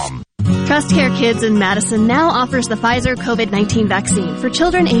RogersDabbs.com. TrustCare Kids in Madison now offers the Pfizer COVID-19 vaccine for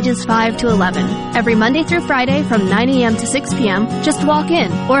children ages 5 to 11. Every Monday through Friday from 9 a.m. to 6 p.m., just walk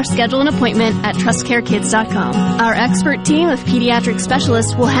in or schedule an appointment at TrustCareKids.com. Our expert team of pediatric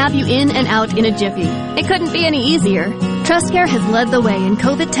specialists will have you in and out in a jiffy. It couldn't be any easier. TrustCare has led the way in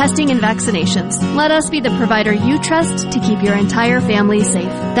COVID testing and vaccinations. Let us be the provider you trust to keep your entire family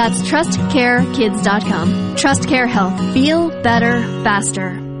safe. That's TrustCareKids.com. TrustCare Health. Feel better,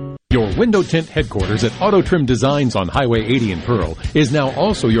 faster. Your window tint headquarters at Auto Trim Designs on Highway 80 in Pearl is now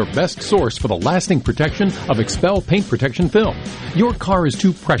also your best source for the lasting protection of Expel paint protection film. Your car is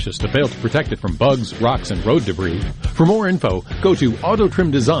too precious to fail to protect it from bugs, rocks, and road debris. For more info, go to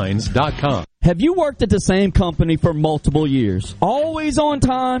AutoTrimDesigns.com. Have you worked at the same company for multiple years? Always on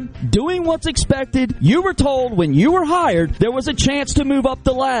time, doing what's expected? You were told when you were hired there was a chance to move up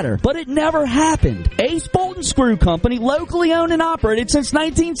the ladder, but it never happened. Ace Bolt & Screw Company, locally owned and operated since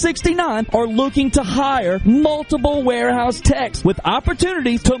 1969, are looking to hire multiple warehouse techs with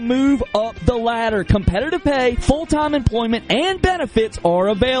opportunities to move up the ladder. Competitive pay, full-time employment, and benefits are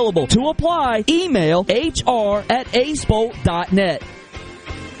available. To apply, email hr@acebolt.net.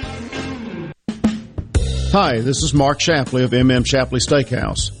 Hi, this is Mark Shapley of M.M. Shapley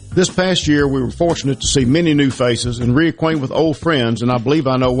Steakhouse. This past year, we were fortunate to see many new faces and reacquaint with old friends, and I believe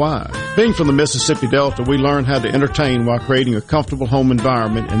I know why. Being from the Mississippi Delta, we learned how to entertain while creating a comfortable home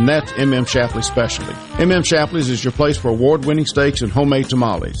environment, and that's M.M. Shapley's specialty. M.M. Shapley's is your place for award-winning steaks and homemade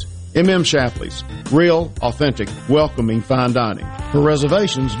tamales. M.M. Shapley's. Real, authentic, welcoming fine dining. For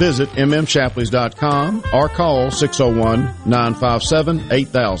reservations, visit mmshapleys.com or call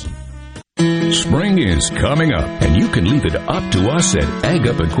 601-957-8000. Spring is coming up, and you can leave it up to us at Ag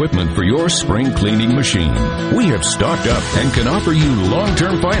Up Equipment for your spring cleaning machine. We have stocked up and can offer you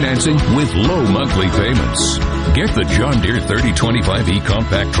long-term financing with low monthly payments. Get the John Deere 3025E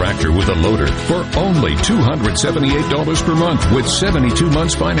compact tractor with a loader for only $278 per month with 72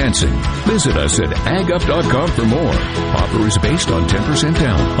 months financing. Visit us at agup.com for more. Offer is based on 10%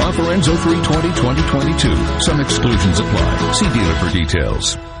 down. Offer ends 03/20/2022. Some exclusions apply. See dealer for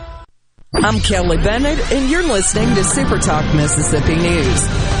details. I'm Kelly Bennett, and you're listening to Super Talk Mississippi News.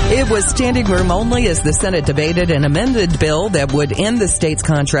 It was standing room only as the Senate debated an amended bill that would end the state's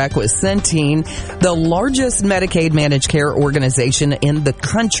contract with Centene, the largest Medicaid managed care organization in the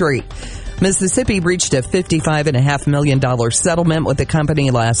country. Mississippi reached a $55.5 million settlement with the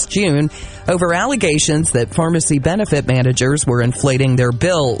company last June over allegations that pharmacy benefit managers were inflating their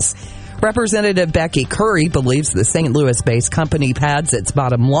bills. Representative Becky Curry believes the St. Louis-based company pads its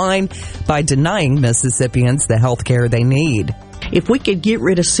bottom line by denying Mississippians the health care they need. If we could get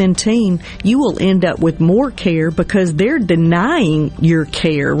rid of Centene, you will end up with more care because they're denying your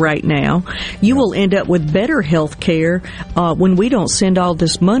care right now. You will end up with better health care when we don't send all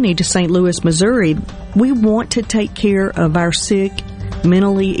this money to St. Louis, Missouri. We want to take care of our sick,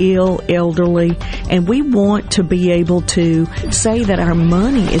 mentally ill, elderly, and we want to be able to say that our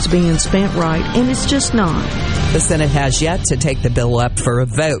money is being spent right, and it's just not. The Senate has yet to take the bill up for a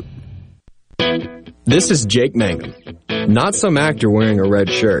vote. This is Jake Mangum, not some actor wearing a red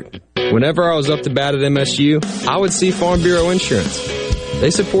shirt. Whenever I was up to bat at MSU, I would see Farm Bureau Insurance. They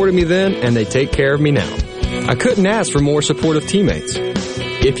supported me then, and they take care of me now. I couldn't ask for more supportive teammates.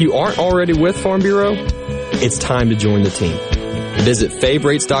 If you aren't already with Farm Bureau, it's time to join the team. Visit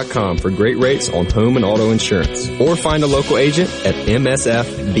favrates.com for great rates on home and auto insurance, or find a local agent at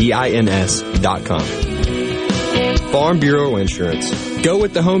msfbins.com. Farm Bureau Insurance. Go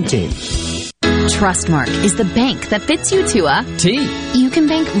with the home team. Trustmark is the bank that fits you to a T. You can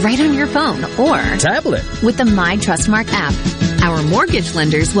bank right on your phone or tablet with the My Trustmark app. Our mortgage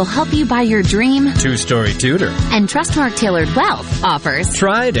lenders will help you buy your dream two-story tutor. And Trustmark Tailored Wealth offers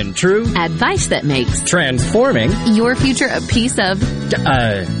tried and true advice that makes transforming your future a piece of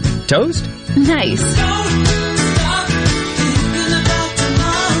toast. Nice.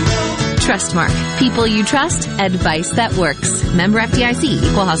 Trustmark. People you trust. Advice that works. Member FDIC.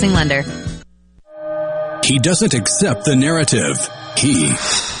 Equal housing lender. He doesn't accept the narrative. He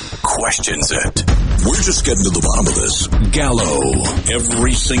questions it. We're just getting to the bottom of this. Gallo.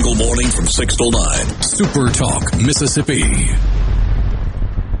 Every single morning from 6 till 9. Super Talk, Mississippi.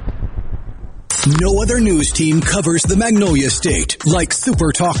 No other news team covers the Magnolia State like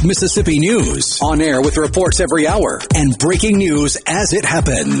Super Talk Mississippi News. On air with reports every hour and breaking news as it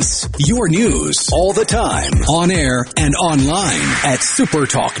happens. Your news all the time. On air and online at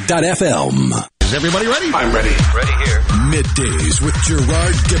supertalk.fm. Is everybody ready? I'm ready. Ready here. Middays with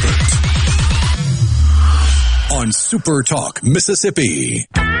Gerard Gibbert on Super Talk Mississippi.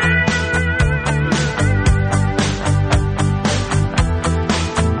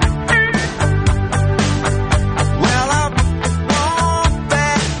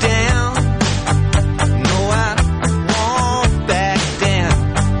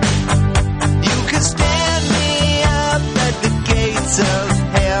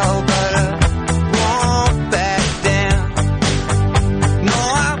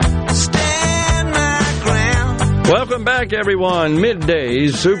 Welcome back, everyone.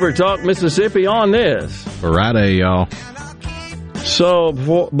 Middays, Super Talk Mississippi on this Friday, y'all. So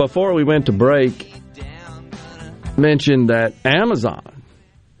before we went to break, mentioned that Amazon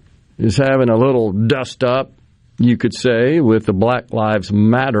is having a little dust up, you could say, with the Black Lives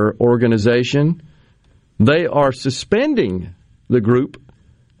Matter organization. They are suspending the group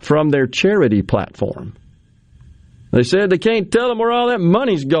from their charity platform. They said they can't tell them where all that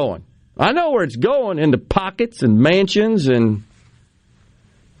money's going. I know where it's going, into pockets and mansions and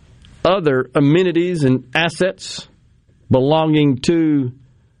other amenities and assets belonging to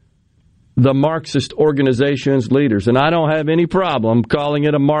the Marxist organization's leaders. And I don't have any problem calling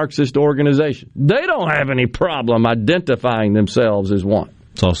it a Marxist organization. They don't have any problem identifying themselves as one.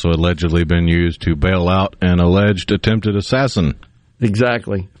 It's also allegedly been used to bail out an alleged attempted assassin.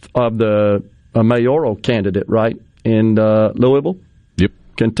 Exactly. Of a mayoral candidate, right, in Louisville? Yep.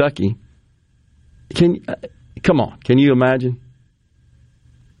 Kentucky. Come on, can you imagine?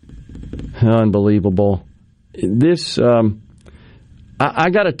 Unbelievable. This, I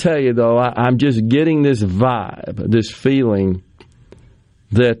got to tell you, though, I'm just getting this vibe, this feeling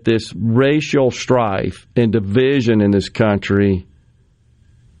that this racial strife and division in this country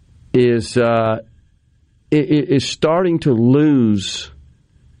is starting to lose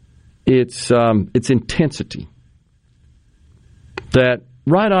its intensity. That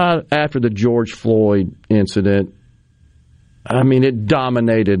right after the George Floyd incident, I mean, it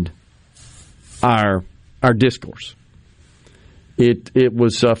dominated our discourse. It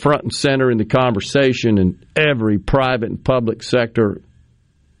was front and center in the conversation, and every private and public sector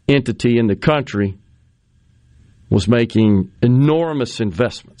entity in the country was making enormous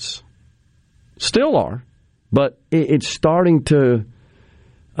investments. Still are, but it's starting to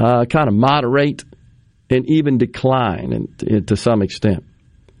kind of moderate and even decline to some extent.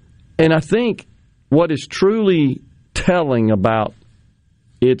 And I think what is truly telling about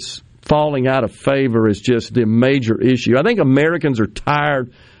its falling out of favor is just the major issue. I think Americans are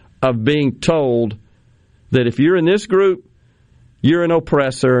tired of being told that if you're in this group, you're an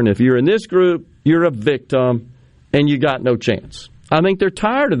oppressor, and if you're in this group, you're a victim, and you got no chance. I think they're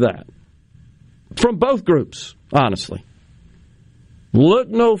tired of that. From both groups, honestly. Look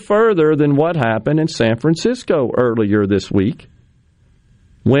no further than what happened in San Francisco earlier this week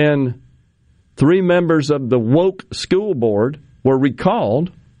when 3 members of the woke school board were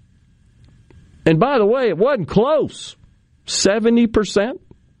recalled. And by the way, it wasn't close. 70%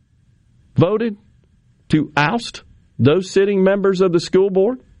 voted to oust those sitting members of the school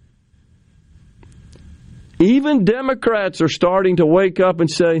board. Even Democrats are starting to wake up and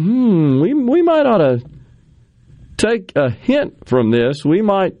say, we might ought to take a hint from this. We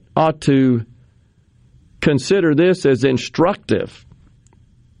might ought to consider this as instructive.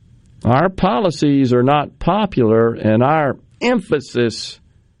 Our policies are not popular, and our emphasis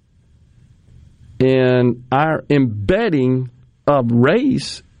in our embedding of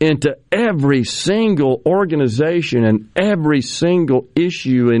race into every single organization and every single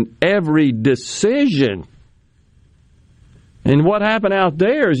issue and every decision. And what happened out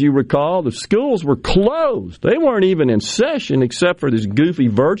there, as you recall, the schools were closed. They weren't even in session except for this goofy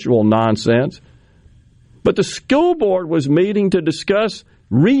virtual nonsense. But the school board was meeting to discuss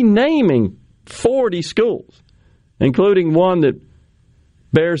renaming 40 schools, including one that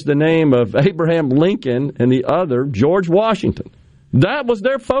bears the name of Abraham Lincoln and the other George Washington. That was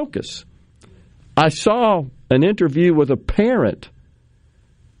their focus. I saw an interview with a parent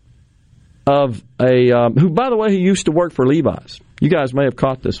of who, by the way, he used to work for Levi's. You guys may have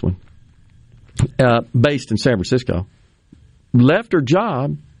caught this one. Based in San Francisco. Left her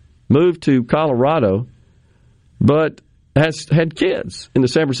job, moved to Colorado, but has had kids in the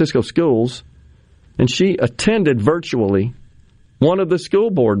San Francisco schools, and she attended virtually one of the school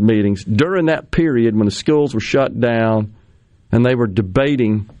board meetings during that period when the schools were shut down and they were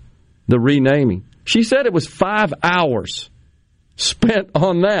debating the renaming. She said it was 5 hours spent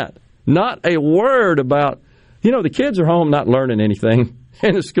on that. Not a word about, the kids are home not learning anything,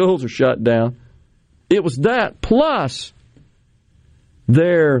 and the schools are shut down. It was that, plus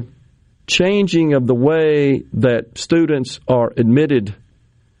their changing of the way that students are admitted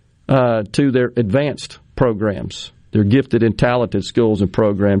to their advanced programs, their gifted and talented schools and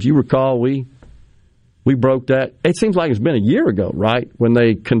programs. You recall we broke that. It seems like it's been a year ago, right, when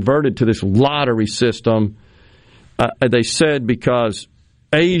they converted to this lottery system. They said because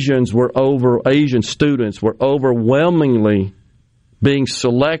Asian students were overwhelmingly being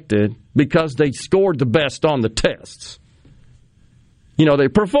selected because they scored the best on the tests. They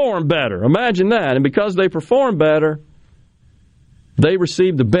performed better. Imagine that. And because they performed better, they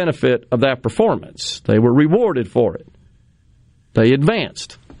received the benefit of that performance. They were rewarded for it. They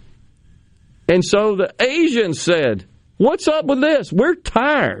advanced. And so the Asians said, what's up with this? We're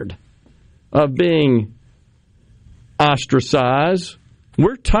tired of being ostracized.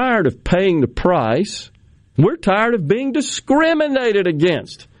 We're tired of paying the price. We're tired of being discriminated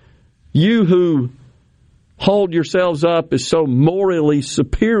against. You who hold yourselves up as so morally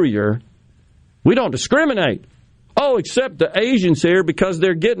superior, we don't discriminate. Oh, except the Asians here because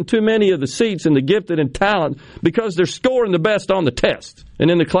they're getting too many of the seats in the gifted and talent because they're scoring the best on the test and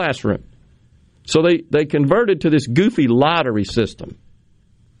in the classroom. So they converted to this goofy lottery system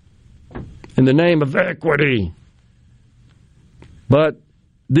in the name of equity. But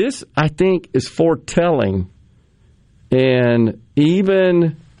this, I think, is foretelling, and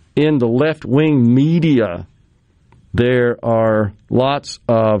even in the left-wing media, there are lots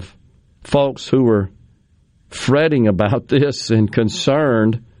of folks who are fretting about this and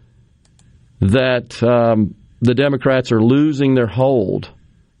concerned that the Democrats are losing their hold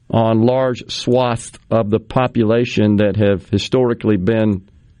on large swaths of the population that have historically been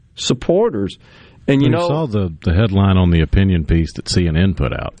supporters. And you saw the headline on the opinion piece that CNN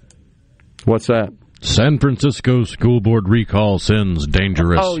put out. What's that? San Francisco School Board recall sends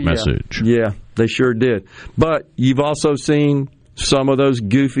dangerous message. Yeah, they sure did. But you've also seen some of those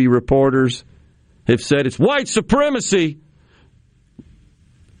goofy reporters have said it's white supremacy.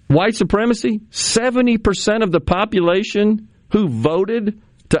 White supremacy? 70% of the population who voted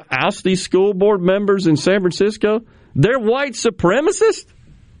to oust these school board members in San Francisco, they're white supremacists?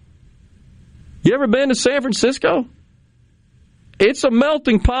 You ever been to San Francisco? It's a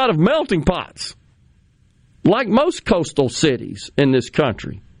melting pot of melting pots, like most coastal cities in this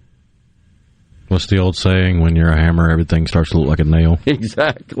country. What's the old saying? When you're a hammer, everything starts to look like a nail.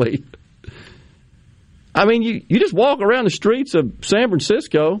 Exactly. I mean, you just walk around the streets of San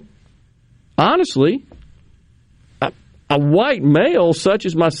Francisco, honestly, a white male such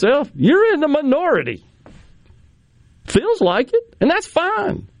as myself, you're in the minority. Feels like it, and that's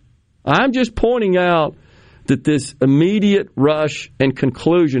fine. I'm just pointing out that this immediate rush and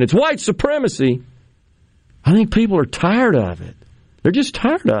conclusion, it's white supremacy, I think people are tired of it. They're just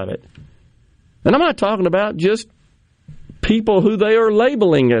tired of it. And I'm not talking about just people who they are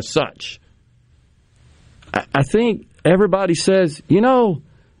labeling as such. I think everybody says,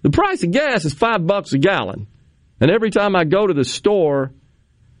 The price of gas is $5 a gallon. And every time I go to the store,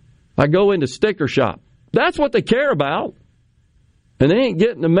 I go into sticker shop. That's what they care about. And they ain't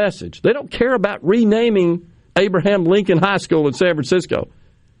getting the message. They don't care about renaming Abraham Lincoln High School in San Francisco.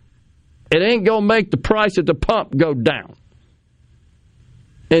 It ain't going to make the price at the pump go down.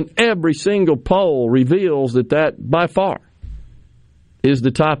 And every single poll reveals that by far is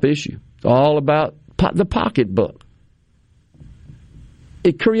the top issue. It's all about the pocketbook.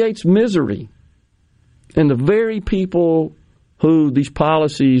 It creates misery. And the very people who these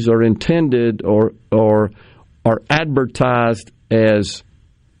policies are intended or are advertised as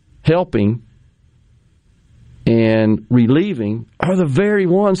helping and relieving are the very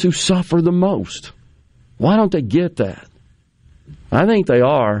ones who suffer the most. Why don't they get that? I think they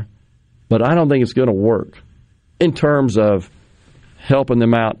are, but I don't think it's going to work in terms of helping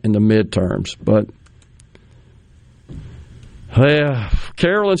them out in the midterms. But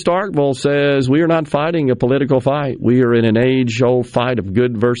Carol in Starkville says, we are not fighting a political fight. We are in an age-old fight of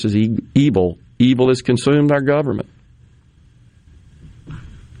good versus evil. Evil has consumed our government.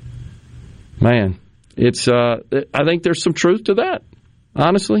 Man, it's. I think there's some truth to that,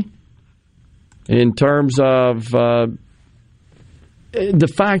 honestly, in terms of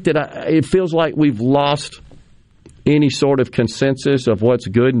the fact that it feels like we've lost any sort of consensus of what's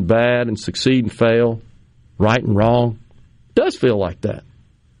good and bad and succeed and fail, right and wrong. It does feel like that.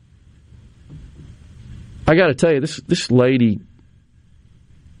 I got to tell you, this lady,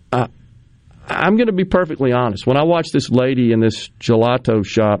 I'm going to be perfectly honest. When I watched this lady in this gelato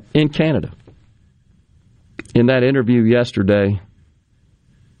shop in Canada, in that interview yesterday,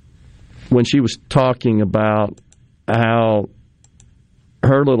 when she was talking about how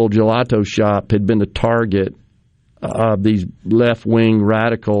her little gelato shop had been the target of these left-wing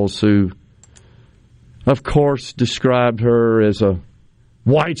radicals who, of course, described her as a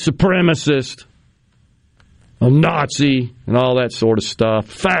white supremacist, a Nazi, and all that sort of stuff,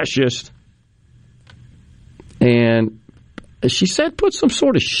 fascist. And she said put some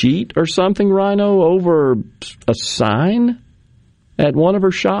sort of sheet or something, Rhino, over a sign at one of her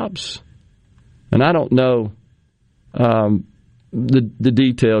shops. And I don't know the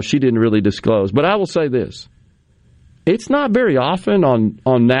details. She didn't really disclose. But I will say this. It's not very often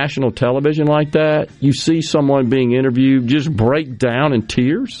on national television like that you see someone being interviewed just break down in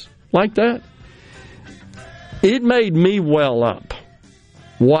tears like that. It made me well up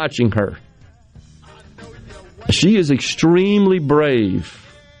watching her. She is extremely brave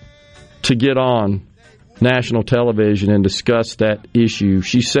to get on national television and discuss that issue.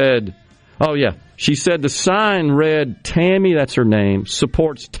 She said, the sign read, Tammy, that's her name,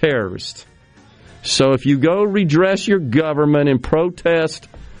 supports terrorists. So if you go redress your government in protest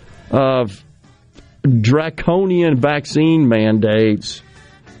of draconian vaccine mandates,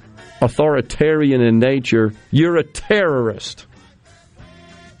 authoritarian in nature, you're a terrorist.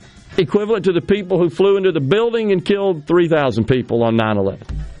 Equivalent to the people who flew into the building and killed 3,000 people on 9/11.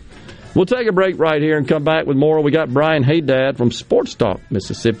 We'll take a break right here and come back with more. We got Brian Haydad from Sports Talk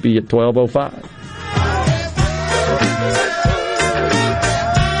Mississippi at 12:05.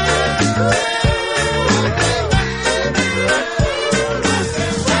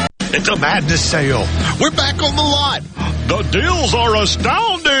 It's a madness sale. We're back on the lot. The deals are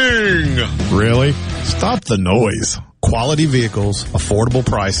astounding. Really? Stop the noise. Quality vehicles, affordable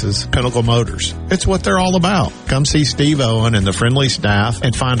prices, Pinnacle Motors. It's what they're all about. Come see Steve Owen and the friendly staff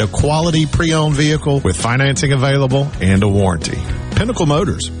and find a quality pre-owned vehicle with financing available and a warranty. Pinnacle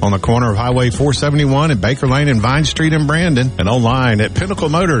Motors on the corner of Highway 471 and Baker Lane and Vine Street in Brandon, and online at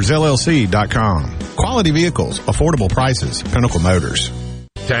PinnacleMotorsLLC.com. Quality vehicles, affordable prices, Pinnacle Motors.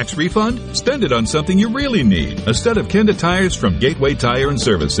 Tax refund? Spend it on something you really need. A set of Kenda tires from Gateway Tire and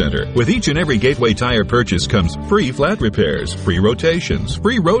Service Center. With each and every Gateway Tire purchase comes free flat repairs, free rotations,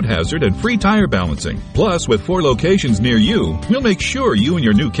 free road hazard, and free tire balancing. Plus, with 4 locations near you, we'll make sure you and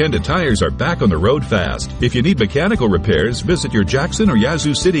your new Kenda tires are back on the road fast. If you need mechanical repairs, visit your Jackson or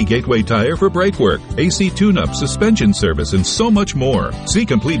Yazoo City Gateway Tire for brake work, AC tune-up, suspension service, and so much more. See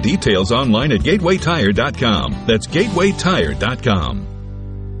complete details online at gatewaytire.com. That's gatewaytire.com.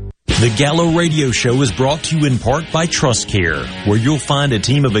 The Gallo Radio Show is brought to you in part by TrustCare, where you'll find a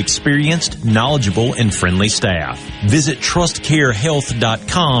team of experienced, knowledgeable, and friendly staff. Visit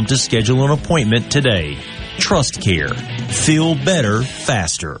TrustCareHealth.com to schedule an appointment today. TrustCare. Feel better,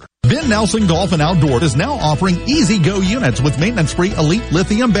 faster. Ben Nelson Golf and Outdoor is now offering Easy Go units with maintenance-free elite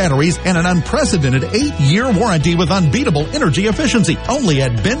lithium batteries and an unprecedented 8-year warranty with unbeatable energy efficiency. Only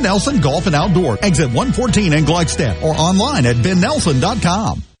at Ben Nelson Golf and Outdoor, exit 114 in Gluckstadt, or online at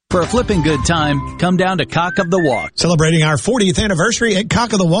bennelson.com. For a flipping good time, come down to Cock of the Walk. Celebrating our 40th anniversary at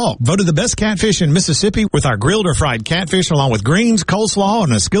Cock of the Walk. Voted the best catfish in Mississippi with our grilled or fried catfish along with greens, coleslaw,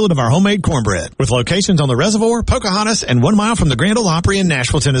 and a skillet of our homemade cornbread. With locations on the Reservoir, Pocahontas, and 1 mile from the Grand Ole Opry in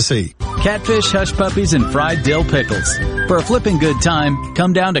Nashville, Tennessee. Catfish, hush puppies, and fried dill pickles. For a flipping good time,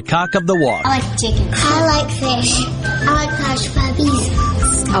 come down to Cock of the Walk. I like chicken. I like fish. I like hush puppies.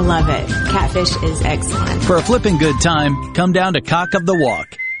 I love it. Catfish is excellent. For a flipping good time, come down to Cock of the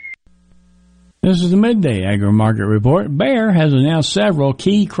Walk. This is the Midday Agri-Market Report. Bayer has announced several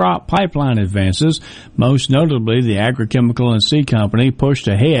key crop pipeline advances. Most notably, the Agrochemical and Seed Company pushed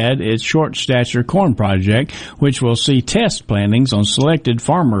ahead its short stature corn project, which will see test plantings on selected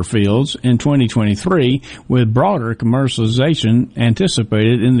farmer fields in 2023, with broader commercialization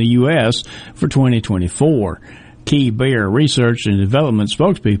anticipated in the U.S. for 2024. Key Bayer research and development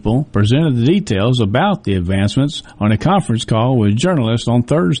spokespeople presented the details about the advancements on a conference call with journalists on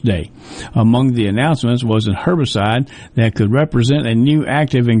Thursday. Among the announcements was a herbicide that could represent a new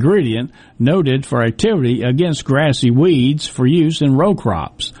active ingredient noted for activity against grassy weeds for use in row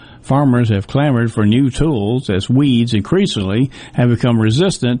crops. Farmers have clamored for new tools as weeds increasingly have become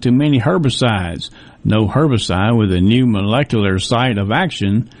resistant to many herbicides. No herbicide with a new molecular site of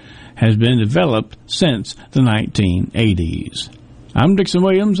action has been developed since the 1980s. I'm Dixon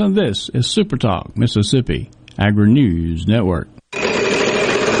Williams, and this is Super Talk Mississippi Agri-News Network.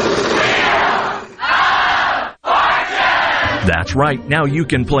 That's right. Now you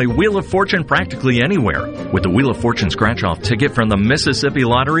can play Wheel of Fortune practically anywhere. With the Wheel of Fortune scratch-off ticket from the Mississippi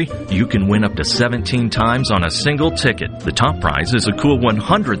Lottery, you can win up to 17 times on a single ticket. The top prize is a cool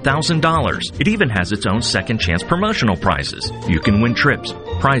 $100,000. It even has its own second chance promotional prizes. You can win trips,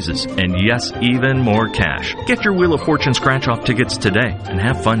 prizes, and yes, even more cash. Get your Wheel of Fortune scratch-off tickets today and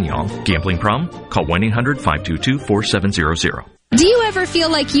have fun, y'all. Gambling problem? Call 1-800-522-4700. Do you ever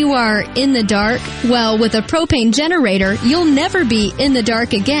feel like you are in the dark? Well, with a propane generator, you'll never be in the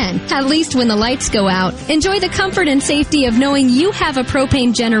dark again, at least when the lights go out. Enjoy the comfort and safety of knowing you have a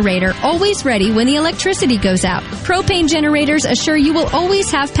propane generator always ready when the electricity goes out. Propane generators assure you will always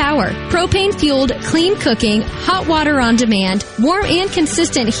have power. Propane-fueled, clean cooking, hot water on demand, warm and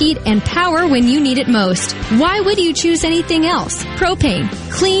consistent heat and power when you need it most. Why would you choose anything else? Propane.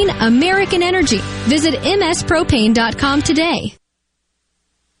 Clean American energy. Visit mspropane.com today.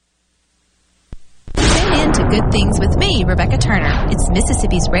 To Good Things with me, Rebecca Turner. It's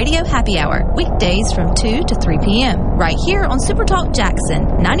Mississippi's Radio Happy Hour, weekdays from 2 to 3 p.m. right here on Super Talk Jackson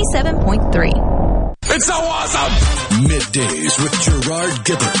 97.3. It's so awesome! Middays with Gerard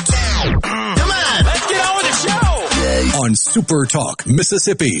Gibbert. Come on, let's get on with the show! On Super Talk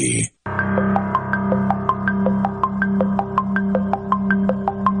Mississippi.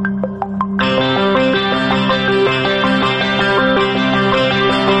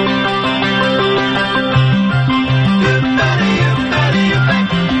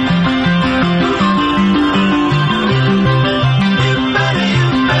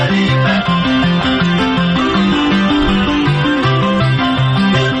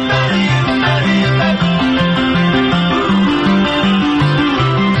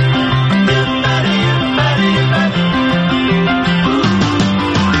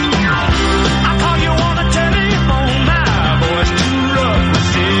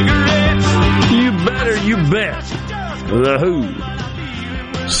 The Who.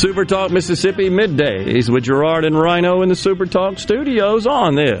 Super Talk Mississippi middays with Gerard and Rhino in the Super Talk studios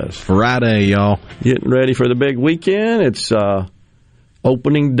on this Friday, y'all. Getting ready for the big weekend. It's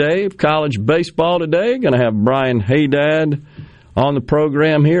opening day of college baseball today. Going to have Brian Haydad on the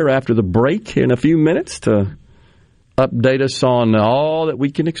program here after the break in a few minutes to update us on all that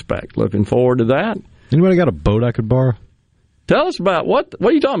we can expect. Looking forward to that. Anybody got a boat I could borrow? Tell us about what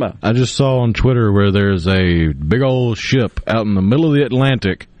are you talking about? I just saw on Twitter where there's a big old ship out in the middle of the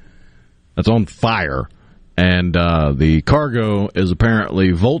Atlantic that's on fire, and the cargo is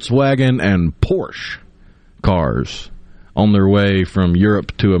apparently Volkswagen and Porsche cars on their way from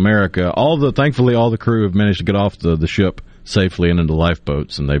Europe to America. Thankfully, all the crew have managed to get off the ship safely and into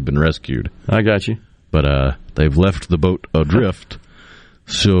lifeboats, and they've been rescued. I got you. But they've left the boat adrift.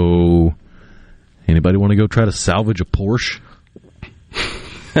 So, anybody want to go try to salvage a Porsche?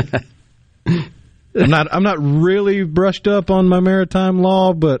 I'm not really brushed up on my maritime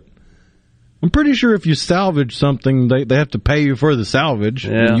law, but I'm pretty sure if you salvage something, they have to pay you for the salvage.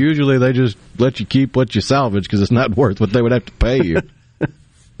 Yeah. And usually they just let you keep what you salvage because it's not worth what they would have to pay you.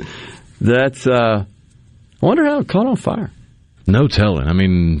 That's I wonder how it caught on fire. No telling. I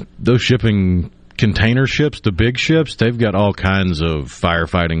mean, those shipping container ships, the big ships, they've got all kinds of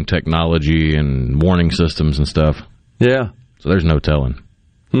firefighting technology and warning systems and stuff. Yeah. So there's no telling.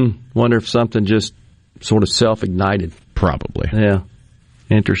 Wonder if something just sort of self-ignited. Probably. Yeah.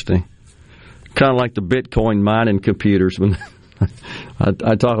 Interesting. Kind of like the Bitcoin mining computers. When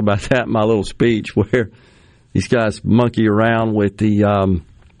I talk about that in my little speech, where these guys monkey around with the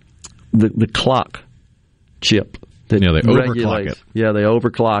clock chip. That they overclock it. Yeah, they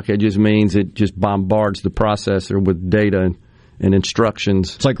overclock. It just means it just bombards the processor with data and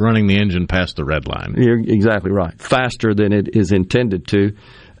instructions. It's like running the engine past the red line. You're exactly right. Faster than it is intended to.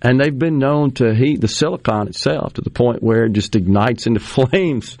 And they've been known to heat the silicon itself to the point where it just ignites into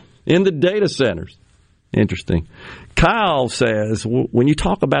flames in the data centers. Interesting. Kyle says, when you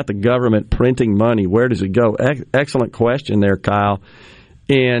talk about the government printing money, where does it go? Excellent question there, Kyle.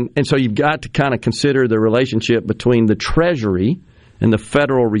 And so you've got to kind of consider the relationship between the Treasury and the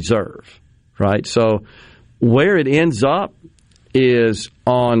Federal Reserve, right? So where it ends up is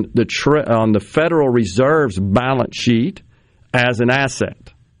on the Federal Reserve's balance sheet as an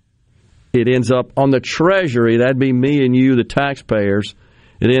asset. It ends up on the Treasury, that'd be me and you, the taxpayers.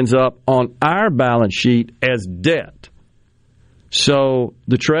 It ends up on our balance sheet as debt. So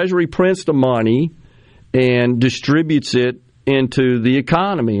the Treasury prints the money and distributes it into the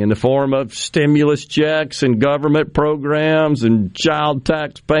economy in the form of stimulus checks and government programs and child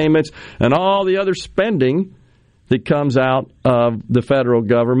tax payments and all the other spending that comes out of the federal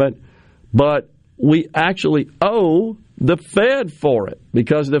government. But we actually owe the Fed for it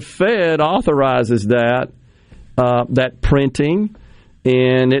because the Fed authorizes that printing,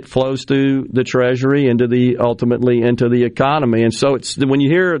 and it flows through the Treasury ultimately into the economy. And so it's when you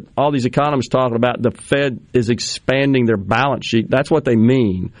hear all these economists talking about the Fed is expanding their balance sheet, that's what they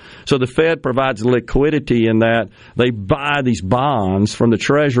mean. So the Fed provides liquidity in that they buy these bonds from the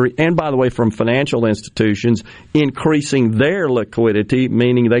Treasury and, by the way, from financial institutions, increasing their liquidity,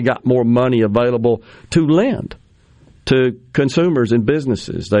 meaning they got more money available to lend to consumers and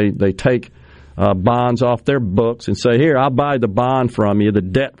businesses. They take bonds off their books and say, here, I'll buy the bond from you, the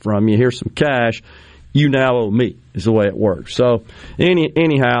debt from you, here's some cash, you now owe me, is the way it works. So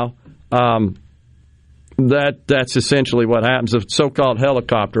anyhow, that's essentially what happens, the so-called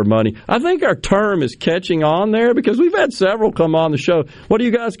helicopter money. I think our term is catching on there because we've had several come on the show. What do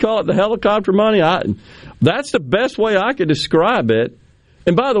you guys call it, the helicopter money? That's the best way I could describe it.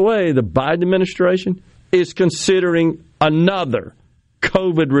 And by the way, the Biden administration is considering another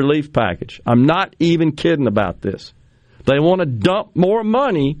COVID relief package. I'm not even kidding about this. They want to dump more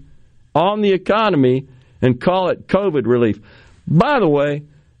money on the economy and call it COVID relief. By the way,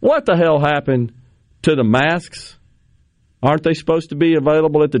 what the hell happened to the masks? Aren't they supposed to be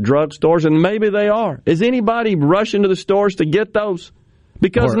available at the drugstores? And maybe they are. Is anybody rushing to the stores to get those?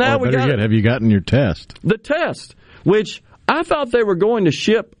 Because now we got have you gotten your test? The test, which I thought they were going to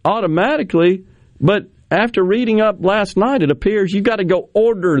ship automatically, but after reading up last night, it appears you got to go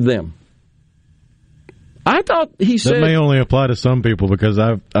order them. I thought he said that may only apply to some people because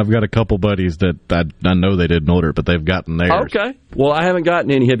I've got a couple buddies that I know they didn't order, but they've gotten theirs. Okay, well I haven't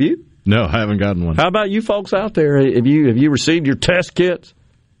gotten any. Have you? No, I haven't gotten one. How about you folks out there? Have you received your test kits?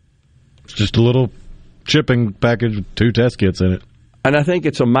 It's just a little shipping package with 2 test kits in it. And I think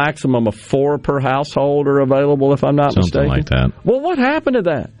it's a maximum of 4 per household are available, if I'm not mistaken. Something like that. Well, what happened to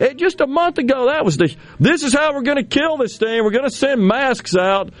that? Just a month ago, that was this is how we're going to kill this thing. We're going to send masks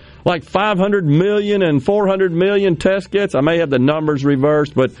out, like 500 million and 400 million test kits. I may have the numbers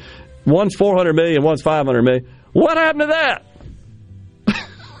reversed, but one's 400 million, one's 500 million. What happened to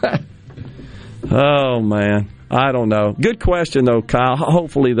that? Oh, man. I don't know. Good question, though, Kyle.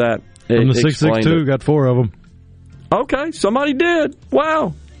 Hopefully that From the 662, got 4 of them. Okay, somebody did.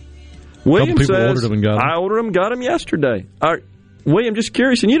 Wow. William says, ordered them and got them. I ordered them, got them yesterday. All right, William, just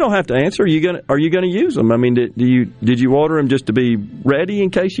curious, and you don't have to answer. Are you going to use them? I mean, did you order them just to be ready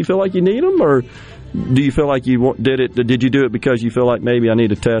in case you feel like you need them, or do you feel like you did it? Did you do it because you feel like maybe I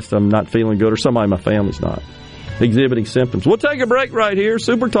need a test, I'm not feeling good, or somebody in my family's not exhibiting symptoms? We'll take a break right here.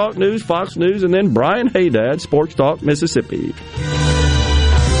 Super Talk News, Fox News, and then Brian Haydad, Sports Talk Mississippi.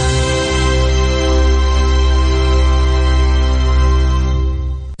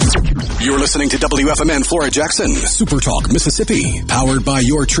 You're listening to WFMN Flora Jackson, Super Talk Mississippi, powered by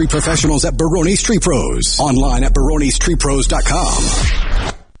your tree professionals at Barone's Tree Pros. Online at baronestreepros.com.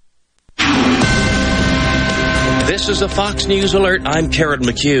 This is a Fox News alert. I'm Karen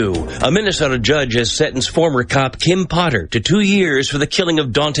McHugh. A Minnesota judge has sentenced former cop Kim Potter to 2 years for the killing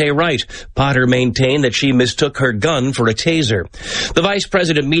of Dante Wright. Potter maintained that she mistook her gun for a taser. The vice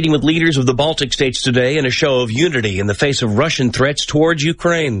president meeting with leaders of the Baltic states today in a show of unity in the face of Russian threats towards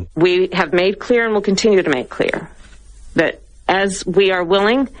Ukraine. We have made clear and will continue to make clear that as we are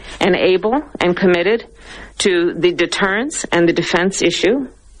willing and able and committed to the deterrence and the defense issue,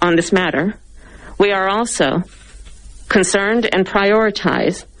 on this matter, we are also concerned and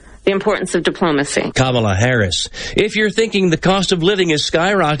prioritize the importance of diplomacy. Kamala Harris. If you're thinking the cost of living is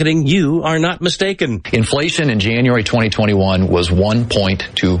skyrocketing, you are not mistaken. Inflation in January 2021 was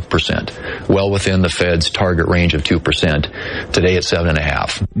 1.2%, well within the Fed's target range of 2%. Today it's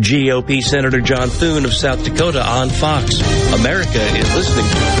 7.5%. GOP Senator John Thune of South Dakota on Fox. America is listening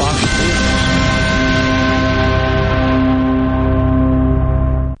to Fox News.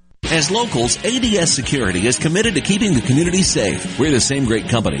 As locals, ADS Security is committed to keeping the community safe. We're the same great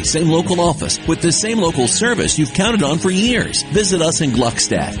company, same local office, with the same local service you've counted on for years. Visit us in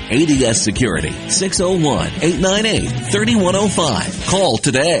Gluckstadt. ADS Security, 601-898-3105. Call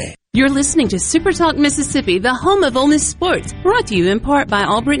today. You're listening to Super Talk Mississippi, the home of Ole Miss sports, brought to you in part by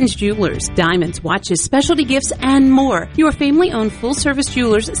Albritton's Jewelers, diamonds, watches, specialty gifts, and more. Your family-owned full-service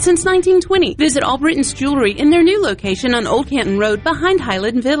jewelers since 1920. Visit Albritton's Jewelry in their new location on Old Canton Road behind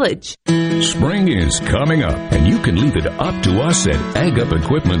Highland Village. Spring is coming up, and you can leave it up to us at Ag Up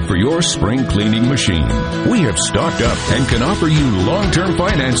Equipment for your spring cleaning machine. We have stocked up and can offer you long-term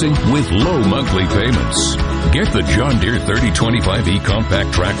financing with low monthly payments. Get the John Deere 3025E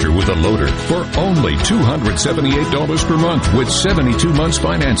compact tractor with a loader for only $278 per month with 72 months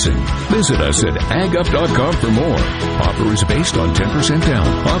financing. Visit us at agup.com for more. Offer is based on 10% down.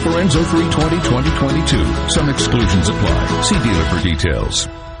 Offer ends 03/20/2022. Some exclusions apply. See dealer for details.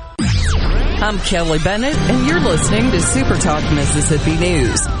 I'm Kelly Bennett, and you're listening to Super Talk Mississippi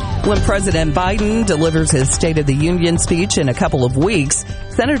News. When President Biden delivers his State of the Union speech in a couple of weeks,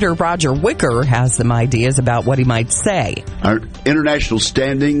 Senator Roger Wicker has some ideas about what he might say. Our international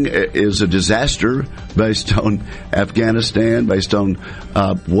standing is a disaster based on Afghanistan, based on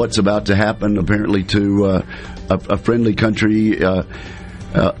what's about to happen apparently to a friendly country of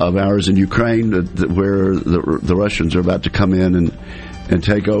ours in Ukraine, where the Russians are about to come in and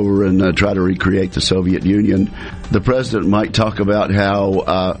take over and try to recreate the Soviet Union. The president might talk about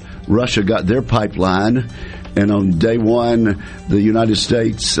how Russia got their pipeline, and on day one, the United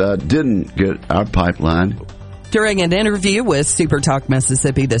States didn't get our pipeline. During an interview with Super Talk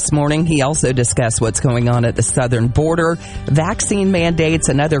Mississippi this morning, he also discussed what's going on at the southern border, vaccine mandates,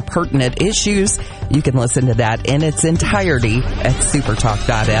 and other pertinent issues. You can listen to that in its entirety at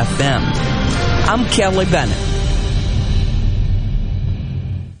supertalk.fm. I'm Kelly Bennett.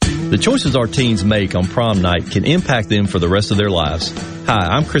 The choices our teens make on prom night can impact them for the rest of their lives.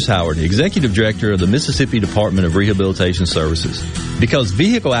 Hi, I'm Chris Howard, Executive Director of the Mississippi Department of Rehabilitation Services. Because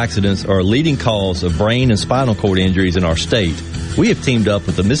vehicle accidents are a leading cause of brain and spinal cord injuries in our state, we have teamed up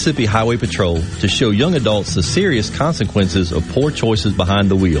with the Mississippi Highway Patrol to show young adults the serious consequences of poor choices behind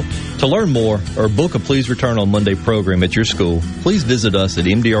the wheel. To learn more or book a Please Return on Monday program at your school, please visit us at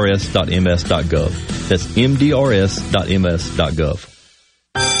mdrs.ms.gov. That's mdrs.ms.gov.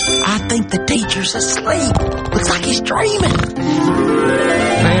 I think the teacher's asleep. Looks like he's dreaming.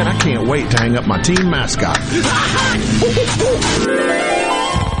 Man, I can't wait to hang up my team mascot.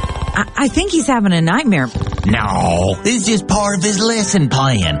 I think he's having a nightmare. No, this is just part of his lesson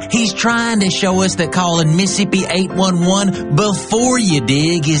plan. He's trying to show us that calling Mississippi 811 before you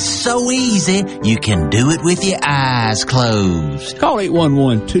dig is so easy, you can do it with your eyes closed. Call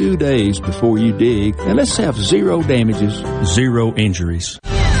 811 2 days before you dig, and let's have 0 damages, 0 injuries.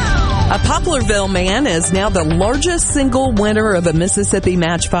 A Poplarville man is now the largest single winner of a Mississippi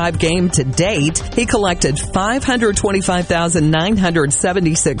Match 5 game to date. He collected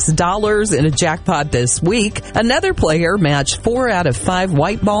 $525,976 in a jackpot this week. Another player matched 4 out of 5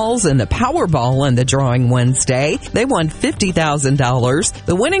 white balls in the Powerball in the drawing Wednesday. They won $50,000.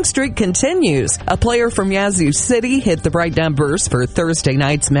 The winning streak continues. A player from Yazoo City hit the right numbers for Thursday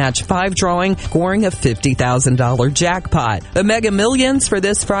night's Match 5 drawing, scoring a $50,000 jackpot. The Mega Millions for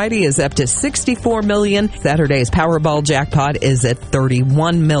this Friday is up to $64 million. Saturday's Powerball jackpot is at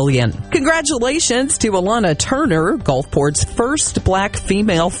 $31 million. Congratulations to Alana Turner, Gulfport's first black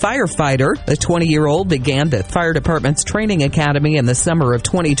female firefighter. The 20-year-old began the fire department's training academy in the summer of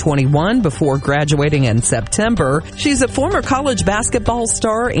 2021 before graduating in September. She's a former college basketball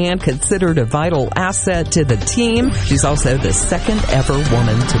star and considered a vital asset to the team. She's also the second ever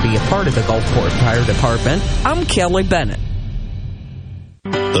woman to be a part of the Gulfport Fire Department. I'm Kelly Bennett.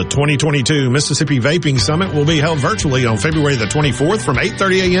 The 2022 Mississippi Vaping Summit will be held virtually on February the 24th from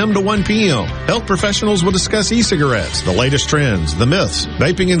 8:30 a.m. to 1 p.m. Health professionals will discuss e-cigarettes, the latest trends, the myths,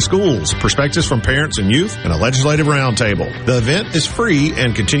 vaping in schools, perspectives from parents and youth, and a legislative roundtable. The event is free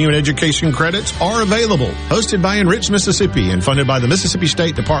and continuing education credits are available. Hosted by Enrich Mississippi and funded by the Mississippi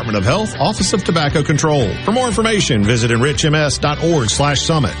State Department of Health, Office of Tobacco Control. For more information, visit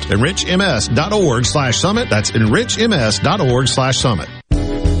enrichms.org/summit. enrichms.org/summit. That's enrichms.org/summit.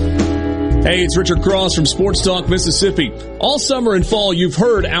 Hey, it's Richard Cross from Sports Talk Mississippi. All summer and fall, you've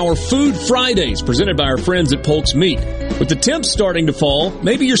heard our Food Fridays presented by our friends at Polk's Meat. With the temps starting to fall,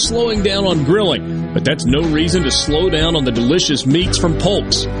 maybe you're slowing down on grilling, but that's no reason to slow down on the delicious meats from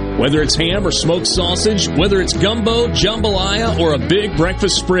Polk's. Whether it's ham or smoked sausage, whether it's gumbo, jambalaya, or a big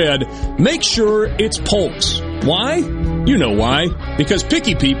breakfast spread, make sure it's Polk's. Why? You know why. Because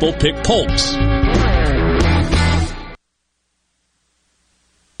picky people pick Polk's.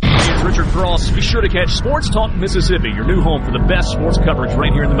 Richard Cross. Be sure to catch Sports Talk Mississippi, your new home for the best sports coverage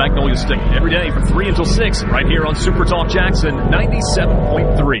right here in the Magnolia State. Every day from 3 until 6, right here on Super Talk Jackson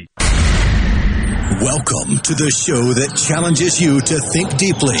 97.3. Welcome to the show that challenges you to think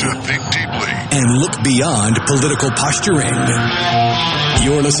deeply, and look beyond political posturing.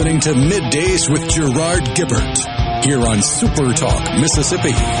 You're listening to Middays with Gerard Gibbert here on Super Talk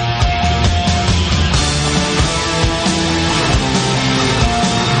Mississippi.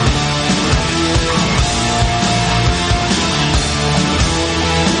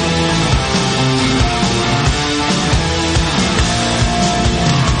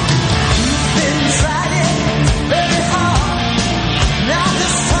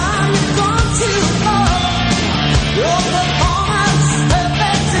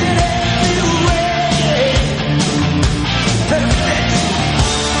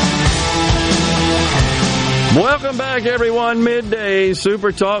 Welcome back, everyone. Midday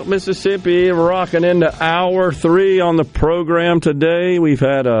Super Talk Mississippi, rocking into hour 3 on the program today. We've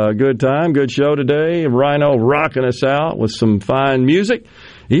had a good time, good show today. Rhino rocking us out with some fine music.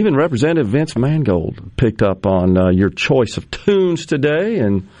 Even Representative Vince Mangold picked up on your choice of tunes today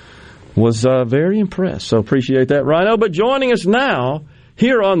and was very impressed. So appreciate that, Rhino. But joining us now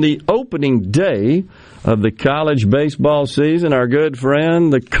here on the opening day of the college baseball season, our good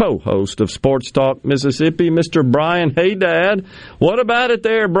friend, the co-host of Sports Talk Mississippi, Mr. Brian Haydad. What about it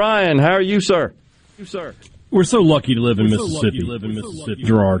there, Brian? How are you, sir? We're so lucky to live in Mississippi,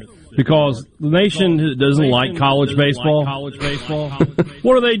 Gerard, because the nation doesn't like college baseball.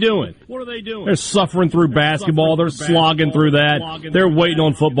 What are they doing? They're suffering through basketball. They're slogging through that. They're waiting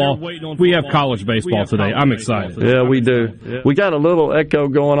on football. We have college baseball today. I'm excited. Yeah, we do. We got a little echo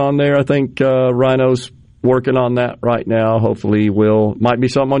going on there. I think Rhino's working on that right now. Hopefully might be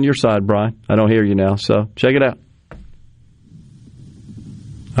something on your side, Brian. I don't hear you now, so check it out.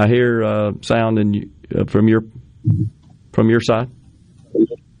 I hear sound from your side.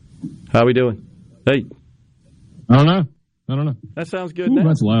 How we doing? Hey. I don't know. That sounds good. Ooh,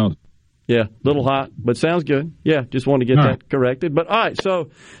 that's loud. Yeah, a little hot, but sounds good. Yeah, just wanted to get that corrected. But all right, so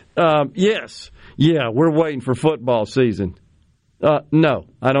yes. Yeah, we're waiting for football season. No,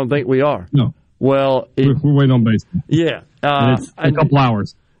 I don't think we are. No. Well, we're waiting on baseball. Yeah. It's a couple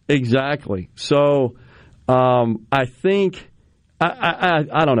hours. Exactly. So I think,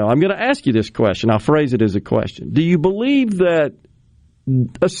 I don't know. I'm going to ask you this question. I'll phrase it as a question. Do you believe that,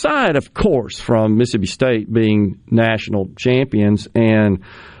 aside, of course, from Mississippi State being national champions and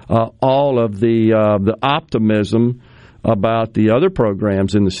all of the optimism about the other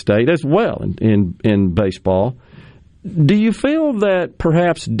programs in the state as well in baseball, do you feel that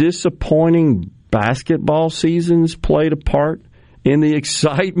perhaps disappointing basketball seasons played a part in the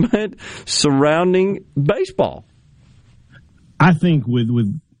excitement surrounding baseball? I think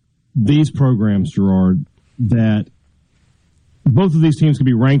with these programs, Gerard, that both of these teams could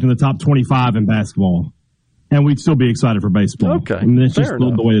be ranked in the top 25 in basketball, and we'd still be excited for baseball. Okay, I mean, it's just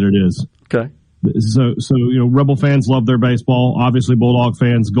the way that it is. Okay. So Rebel fans love their baseball. Obviously, Bulldog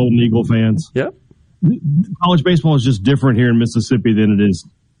fans, Golden Eagle fans. Yep. College baseball is just different here in Mississippi than it is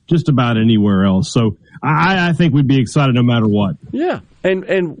just about anywhere else. So I think we'd be excited no matter what. Yeah,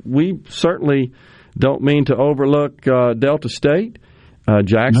 and we certainly don't mean to overlook Delta State,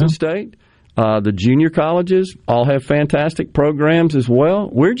 Jackson State. The junior colleges all have fantastic programs as well.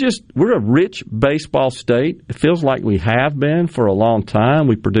 We're a rich baseball state. It feels like we have been for a long time.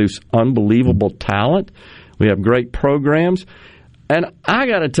 We produce unbelievable talent. We have great programs. And I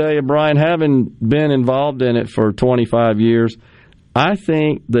got to tell you, Brian, having been involved in it for 25 years, I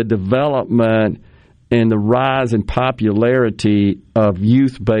think the development and the rise in popularity of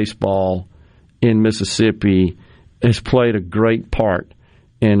youth baseball in Mississippi has played a great part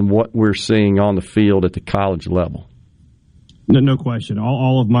in what we're seeing on the field at the college level. No question.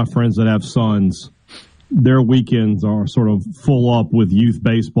 All of my friends that have sons, their weekends are sort of full up with youth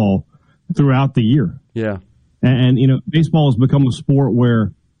baseball throughout the year. Yeah. And baseball has become a sport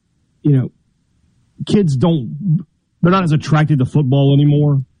where, kids they're not as attracted to football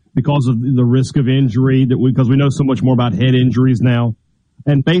anymore because of the risk of injury, because we know so much more about head injuries now.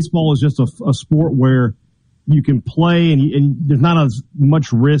 And baseball is just a sport where you can play, and there's not as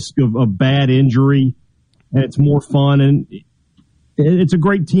much risk of bad injury, and it's more fun, and it's a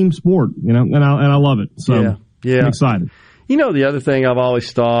great team sport, and I love it. So I'm excited. You know, the other thing I've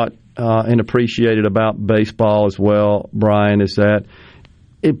always thought and appreciated about baseball as well, Brian, is that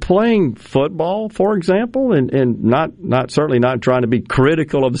playing football, for example, and not certainly not trying to be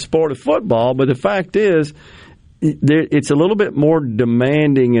critical of the sport of football, but the fact is, it's a little bit more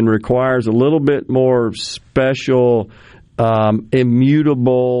demanding and requires a little bit more special,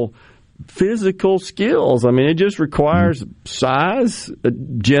 immutable physical skills. I mean, it just requires size,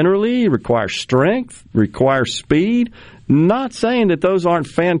 generally, requires strength, requires speed. Not saying that those aren't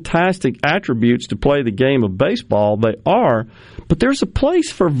fantastic attributes to play the game of baseball. They are, but there's a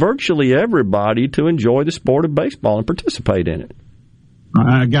place for virtually everybody to enjoy the sport of baseball and participate in it.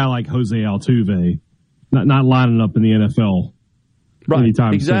 A guy like Jose Altuve, not lining up in the NFL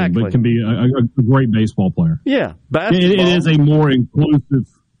anytime soon, but can be a great baseball player. Yeah, basketball. It is a more inclusive,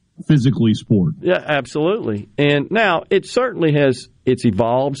 physically sport. Yeah, absolutely. And now it certainly it's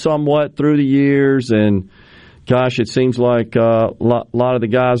evolved somewhat through the years, and gosh, it seems like a lot of the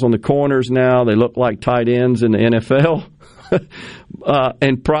guys on the corners now, they look like tight ends in the NFL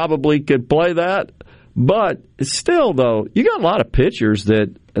and probably could play that. But still, though, you got a lot of pitchers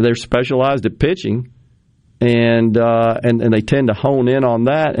that they're specialized at pitching, and they tend to hone in on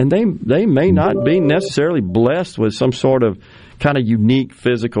that, and they may not be necessarily blessed with some sort of kind of unique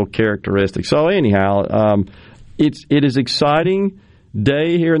physical characteristics. So anyhow, it is exciting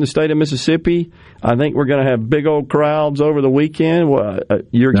day here in the state of Mississippi. I think we're going to have big old crowds over the weekend.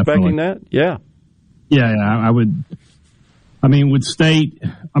 You're expecting that? Yeah. Yeah, I would. I mean, with State,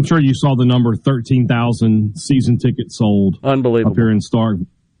 I'm sure you saw the number, 13,000 season tickets sold. Unbelievable. Up here in Stark.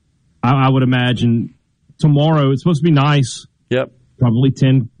 I would imagine tomorrow, it's supposed to be nice. Yep. Probably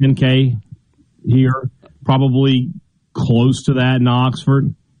 10K here. Probably close to that in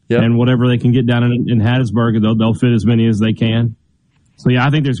Oxford. Yep. And whatever they can get down in Hattiesburg, they'll fit as many as they can. So, yeah,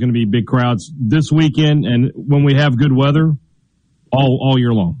 I think there's going to be big crowds this weekend, and when we have good weather, all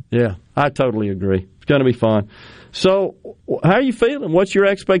year long. Yeah, I totally agree. It's going to be fun. So, how are you feeling? What's your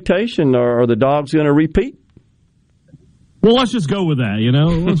expectation? Are the Dogs going to repeat? Well, let's just go with that, you know.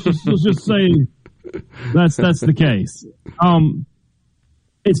 Let's just say that's the case.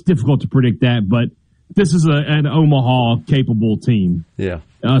 It's difficult to predict that, but this is an Omaha-capable team. Yeah.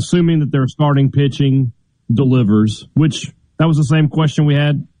 Assuming that their starting pitching delivers, which that was the same question we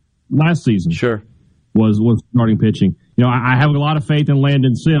had last season. Sure. Was starting pitching. You know, I have a lot of faith in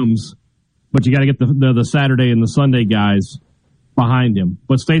Landon Sims, but you got to get the Saturday and the Sunday guys behind him.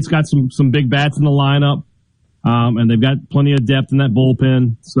 But State's got some big bats in the lineup, and they've got plenty of depth in that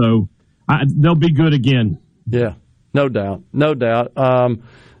bullpen. So they'll be good again. Yeah, no doubt. No doubt.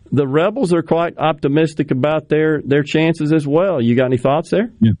 The Rebels are quite optimistic about their chances as well. You got any thoughts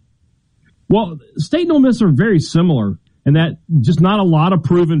there? Yeah. Well, State and Ole Miss are very similar in that just not a lot of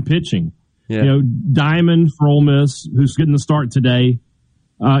proven pitching. Yeah. You know, Diamond for Ole Miss, who's getting the start today,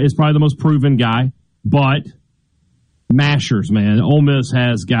 is probably the most proven guy. But mashers, man. Ole Miss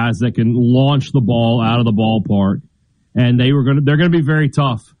has guys that can launch the ball out of the ballpark, and they're going to be very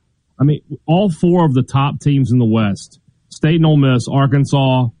tough. I mean, all four of the top teams in the West, State and Ole Miss,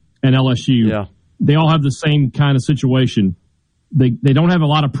 Arkansas, and LSU, they all have the same kind of situation. They don't have a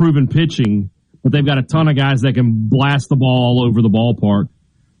lot of proven pitching, but they've got a ton of guys that can blast the ball all over the ballpark.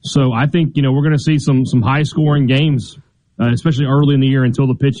 So I think, you know, we're going to see some high-scoring games, especially early in the year until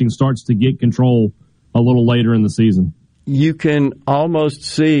the pitching starts to get control a little later in the season. You can almost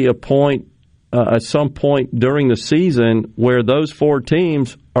see a point at some point during the season where those four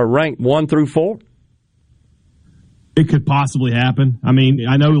teams are ranked 1 through 4. It could possibly happen. I mean,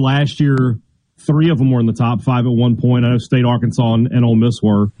 I know last year 3 of them were in the top 5 at one point. I know State, Arkansas, and Ole Miss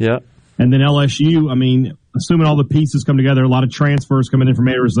were. Yeah. And then LSU, I mean, assuming all the pieces come together, a lot of transfers coming in from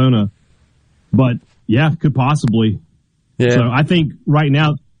Arizona. But, yeah, could possibly. Yeah. So I think right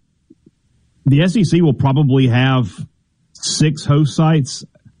now the SEC will probably have 6 host sites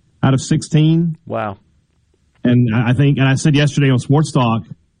out of 16. Wow. And I think, and I said yesterday on Sports Talk,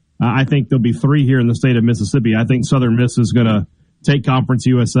 I think there'll be 3 here in the state of Mississippi. I think Southern Miss is going to take Conference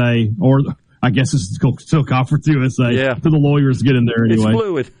USA, or I guess it's still Conference USA. Yeah. To the lawyers get in there anyway. It's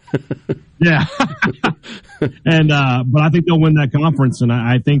fluid. Yeah. And but I think they'll win that conference, and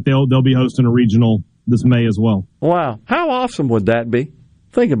I think they'll be hosting a regional this May as well. Wow. How awesome would that be?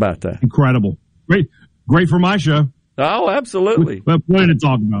 Think about that. Incredible. Great for my show. Oh, absolutely. We have plenty to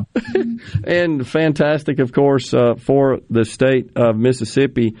talk about. And fantastic, of course, for the state of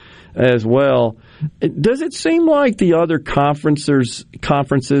Mississippi as well. Does it seem like the other conferences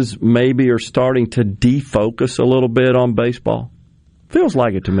maybe are starting to defocus a little bit on baseball? Feels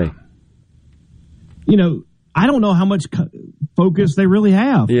like it to me. You know, I don't know how much focus they really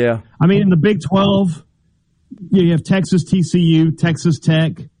have. Yeah. I mean, in the Big 12, you have Texas, TCU, Texas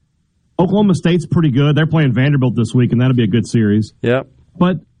Tech. Oklahoma State's pretty good. They're playing Vanderbilt this week, and that'll be a good series. Yep.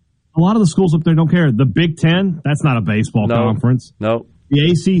 But a lot of the schools up there don't care. The Big Ten, that's not a baseball conference. No.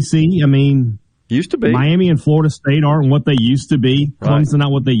 The ACC, I mean, used to be. Miami and Florida State aren't what they used to be. Clemson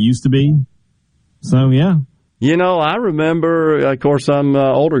not what they used to be. So, yeah. You know, I remember, of course, I'm an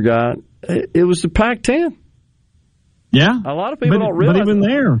older guy. It was the Pac-10. Yeah. A lot of people don't realize. But even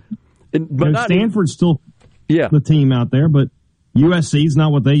there, Stanford's still the team out there, but USC's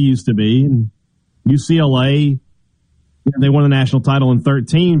not what they used to be. And UCLA, they won the national title in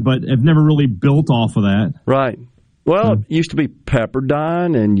 2013, but have never really built off of that. Right. Well, it used to be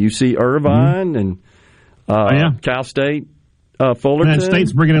Pepperdine and UC Irvine and Cal State, Fullerton. And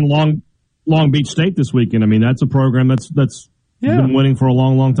State's bringing in Long Beach State this weekend. I mean, that's a program that's been winning for a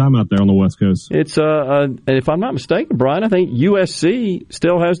long, long time out there on the West Coast. It's if I'm not mistaken, Brian, I think USC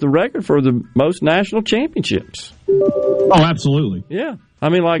still has the record for the most national championships. Oh, absolutely. Yeah. I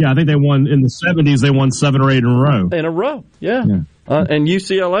mean, I think they won in the 70s. They won 7 or 8 in a row. And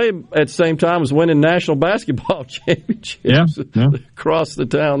UCLA at the same time was winning national basketball championships across the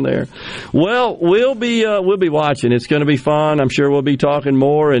town there. Well, we'll be watching. It's going to be fun. I'm sure we'll be talking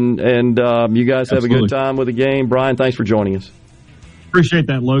more, and you guys have a good time with the game. Brian, thanks for joining us. Appreciate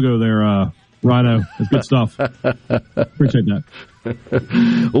that logo there, Rhino. It's good stuff. Appreciate that.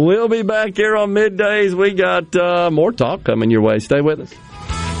 We'll be back here on Middays. We got more talk coming your way. Stay with us.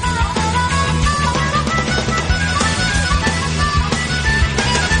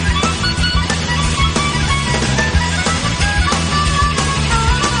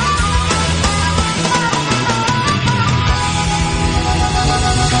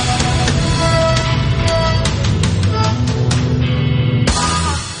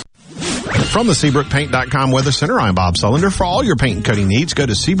 From the SeabrookPaint.com Weather Center, I'm Bob Sullender. For all your paint and coating needs, go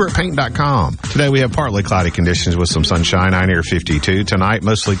to SeabrookPaint.com. Today we have partly cloudy conditions with some sunshine, high near 52. Tonight,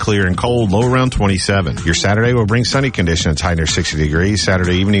 mostly clear and cold, low around 27. Your Saturday will bring sunny conditions, high near 60 degrees.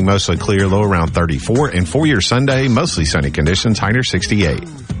 Saturday evening, mostly clear, low around 34. And for your Sunday, mostly sunny conditions, high near 68.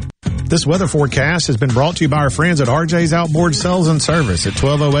 This weather forecast has been brought to you by our friends at RJ's Outboard Sales and Service at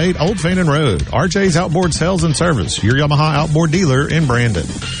 1208 Old Fannin Road. RJ's Outboard Sales and Service, your Yamaha outboard dealer in Brandon.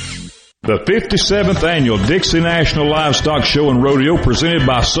 The 57th Annual Dixie National Livestock Show and Rodeo presented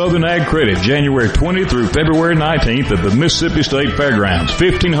by Southern Ag Credit, January 20th through February 19th at the Mississippi State Fairgrounds.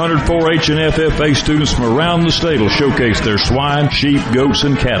 1,500 4-H and FFA students from around the state will showcase their swine, sheep, goats,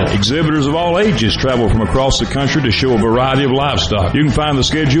 and cattle. Exhibitors of all ages travel from across the country to show a variety of livestock. You can find the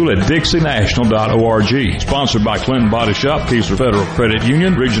schedule at dixienational.org. Sponsored by Clinton Body Shop, Keesler Federal Credit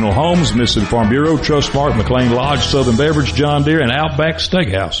Union, Regional Homes, Mississippi Farm Bureau, Trustmark, McLean Lodge, Southern Beverage, John Deere, and Outback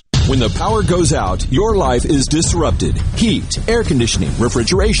Steakhouse. When the power goes out, your life is disrupted. Heat, air conditioning,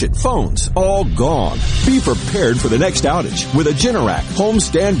 refrigeration, phones, all gone. Be prepared for the next outage with a Generac home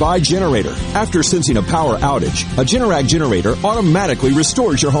standby generator. After sensing a power outage, a Generac generator automatically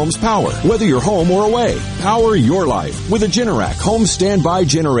restores your home's power, whether you're home or away. Power your life with a Generac home standby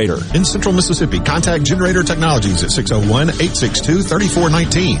generator. In Central Mississippi, contact Generator Technologies at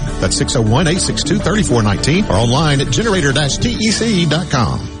 601-862-3419. That's 601-862-3419 or online at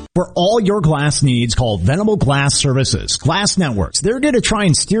generator-tec.com. For all your glass needs, call Venable Glass Services. Glass Networks. They're going to try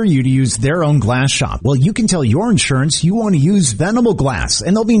and steer you to use their own glass shop. Well, you can tell your insurance you want to use Venable Glass,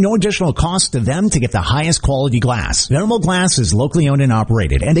 and there'll be no additional cost to them to get the highest quality glass. Venable Glass is locally owned and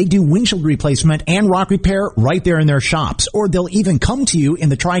operated, and they do windshield replacement and rock repair right there in their shops. Or they'll even come to you in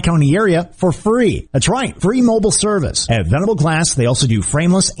the Tri-County area for free. That's right, free mobile service. At Venable Glass, they also do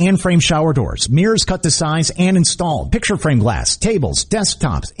frameless and frame shower doors, mirrors cut to size and installed, picture frame glass, tables,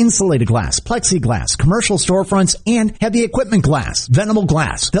 desktops, insulated glass, plexiglass, commercial storefronts, and heavy equipment glass. Venable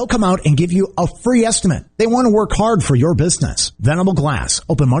Glass. They'll come out and give you a free estimate. They want to work hard for your business. Venable Glass.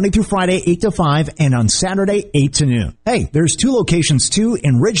 Open Monday through Friday, 8 to 5, and on Saturday, 8 to noon. Hey, there's 2 locations too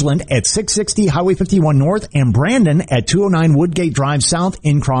in Ridgeland at 660 Highway 51 North and Brandon at 209 Woodgate Drive South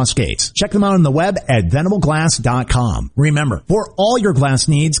in Cross Gates. Check them out on the web at venableglass.com. Remember, for all your glass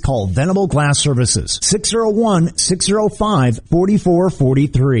needs, call Venable Glass Services.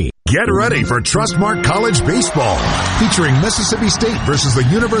 601-605-4443. Get ready for Trustmark College Baseball, featuring Mississippi State versus the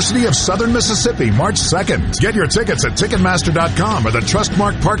University of Southern Mississippi, March 2nd. Get your tickets at Ticketmaster.com or the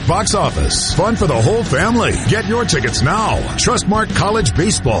Trustmark Park box office. Fun for the whole family. Get your tickets now. Trustmark College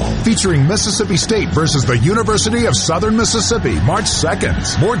Baseball, featuring Mississippi State versus the University of Southern Mississippi, March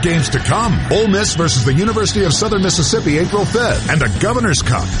 2nd. More games to come. Ole Miss versus the University of Southern Mississippi, April 5th. And a Governor's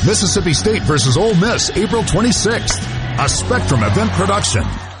Cup, Mississippi State versus Ole Miss, April 26th. A Spectrum event production.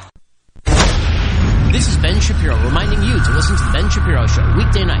 This is Ben Shapiro reminding you to listen to The Ben Shapiro Show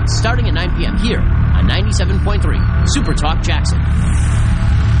weekday nights starting at 9 p.m. here on 97.3 Super Talk Jackson.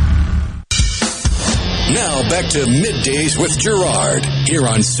 Now back to Middays with Gerard here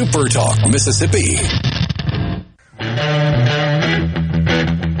on Super Talk Mississippi.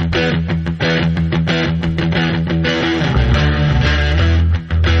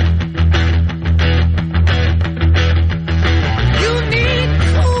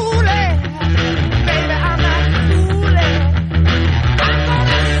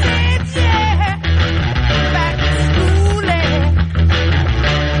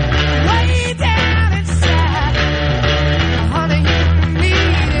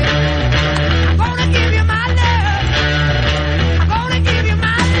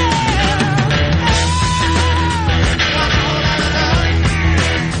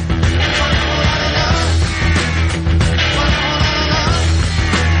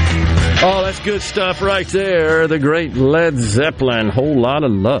 Good stuff right there. The great Led Zeppelin. Whole lot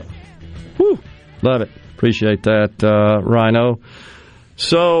of love. Whew. Love it. Appreciate that, Rhino.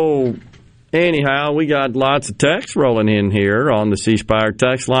 So, anyhow, we got lots of texts rolling in here on the C Spire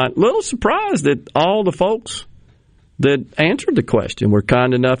text line. Little surprised that all the folks that answered the question were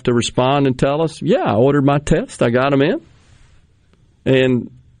kind enough to respond and tell us, yeah, I ordered my test. I got them in.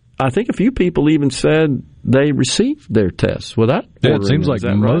 And I think a few people even said they received their tests without ordering. It seems like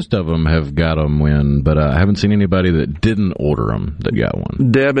most of them have got them in, but I haven't seen anybody that didn't order them that got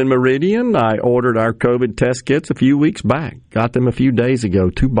one. Deb in Meridian, I ordered our COVID test kits a few weeks back. Got them a few days ago.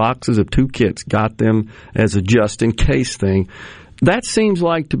 2 boxes of 2 kits. Got them as a just-in-case thing. That seems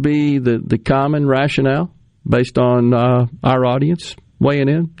like to be the common rationale based on our audience weighing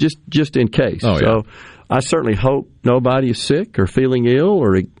in, just in case. Oh, yeah. So I certainly hope nobody is sick or feeling ill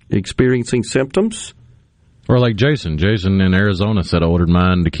or experiencing symptoms. Or like Jason. Jason in Arizona said, I ordered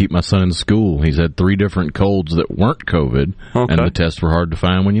mine to keep my son in school. He's had 3 different colds that weren't COVID, and the tests were hard to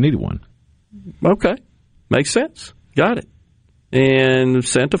find when you needed one. Okay. Makes sense. Got it. And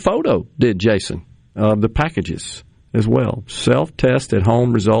sent a photo, did Jason, of the packages as well. Self-test at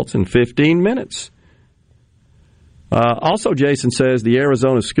home results in 15 minutes. Also, Jason says the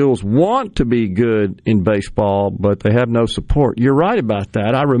Arizona schools want to be good in baseball, but they have no support. You're right about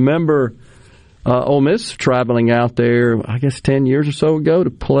that. I remember Ole Miss traveling out there, I guess 10 years or so ago,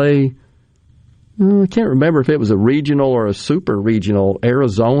 to play, I can't remember if it was a regional or a super regional.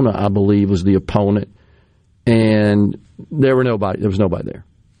 Arizona, I believe, was the opponent, and there was nobody there.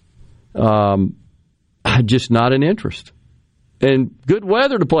 Just not an interest. And good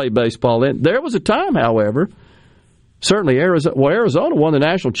weather to play baseball in. There was a time, however, certainly Arizona won the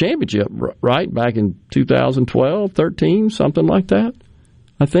national championship, right, back in 2012, 13, something like that,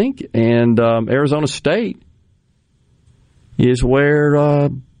 I think. And Arizona State is where I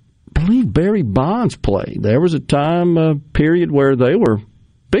believe Barry Bonds played. There was a period where they were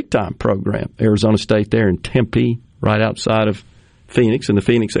big-time program, Arizona State there in Tempe, right outside of Phoenix, in the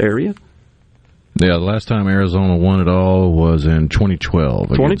Phoenix area. Yeah, the last time Arizona won it all was in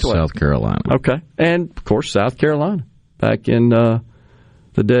 2012 against South Carolina. Okay. And, of course, South Carolina. Back in the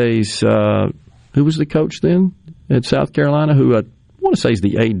days, who was the coach then at South Carolina? Who I want to say is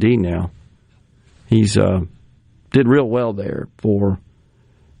the AD now. He's did real well there for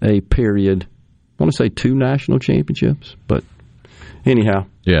a period. I want to say 2 national championships, but anyhow.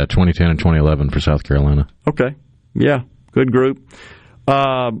 Yeah, 2010 and 2011 for South Carolina. Okay. Yeah, good group.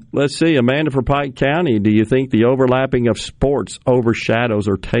 Let's see, Amanda from Pike County, do you think the overlapping of sports overshadows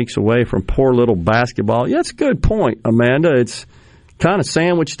or takes away from poor little basketball? Yeah, that's a good point, Amanda. It's kind of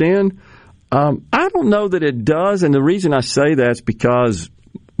sandwiched in. I don't know that it does, and the reason I say that is because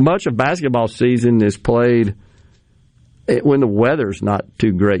much of basketball season is played when the weather's not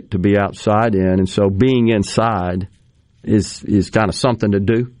too great to be outside in, and so being inside is kind of something to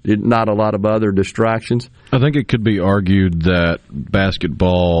do. Not a lot of other distractions. I think it could be argued that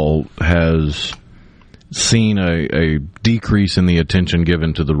basketball has seen a decrease in the attention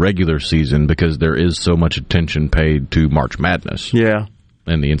given to the regular season because there is so much attention paid to March Madness. Yeah.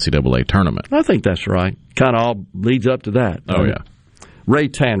 And the NCAA tournament. I think that's right. Kind of all leads up to that. Oh, yeah. Ray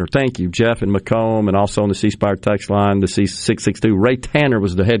Tanner, thank you. Jeff and Macomb, and also on the C Spire text line, the C662. Ray Tanner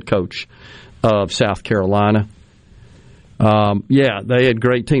was the head coach of South Carolina. They had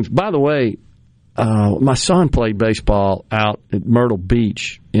great teams. By the way, my son played baseball out at Myrtle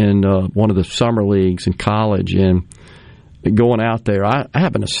Beach in one of the summer leagues in college, and going out there, I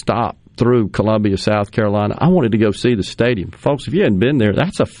happened to stop through Columbia, South Carolina. I wanted to go see the stadium. Folks, if you hadn't been there,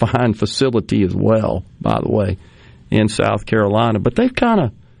 that's a fine facility as well, by the way, in South Carolina. But they've kind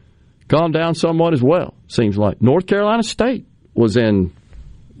of gone down somewhat as well, seems like. North Carolina State was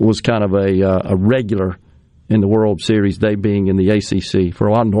kind of a regular in the World Series, they being in the ACC for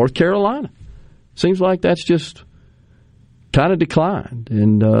a while. North Carolina seems like that's just kind of declined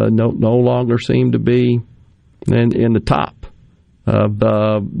and no longer seem to be in the top of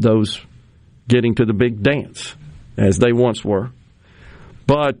those getting to the big dance as they once were,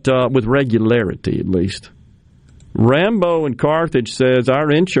 but with regularity at least. Rambo in Carthage says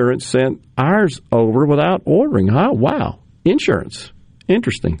our insurance sent ours over without ordering. Oh, wow. Insurance.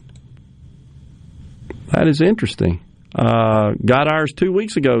 Interesting. That is interesting. Got ours 2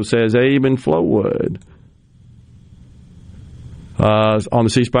 weeks ago, says Abe in Flowood. On the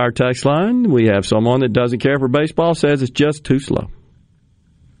C Spire text line, we have someone that doesn't care for baseball, says it's just too slow.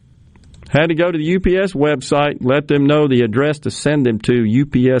 Had to go to the UPS website, let them know the address to send them to.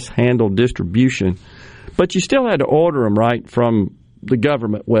 UPS handled distribution. But you still had to order them, right, from the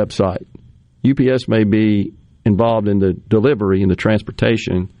government website. UPS may be involved in the delivery and the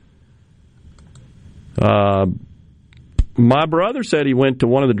transportation. My brother said he went to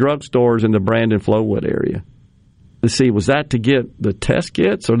one of the drugstores in the Brandon-Flowood area. Let's see, was that to get the test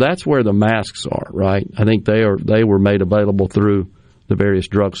kits, or that's where the masks are, right? I think they were made available through the various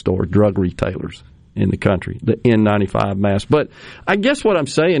drugstores, drug retailers in the country, the N95 mask. But I guess what I'm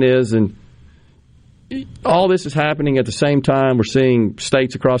saying is, and all this is happening at the same time, we're seeing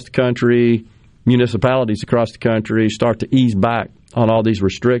states across the country, municipalities across the country start to ease back on all these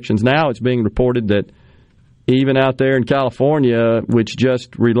restrictions. Now it's being reported that even out there in California, which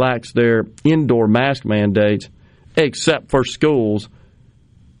just relaxed their indoor mask mandates, except for schools,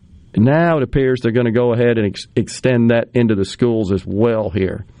 now it appears they're going to go ahead and extend that into the schools as well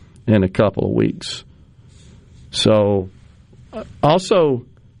here in a couple of weeks. So, also,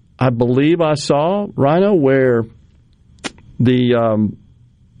 I believe I saw, Rhino, where the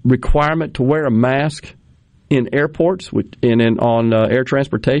requirement to wear a mask in airports on air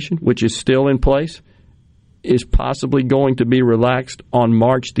transportation, which is still in place, is possibly going to be relaxed on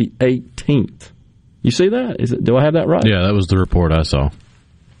March the 18th. You see that? Do I have that right? Yeah, that was the report I saw.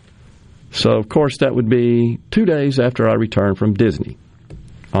 So, of course, that would be 2 days after I return from Disney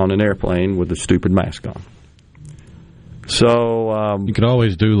on an airplane with a stupid mask on. So you could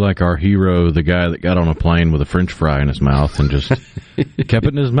always do like our hero, the guy that got on a plane with a French fry in his mouth and just kept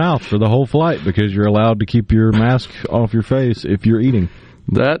it in his mouth for the whole flight because you're allowed to keep your mask off your face if you're eating.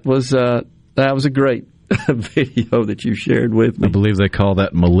 That was a great video that you shared with me. I believe they call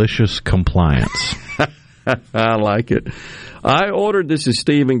that malicious compliance. I like it. This is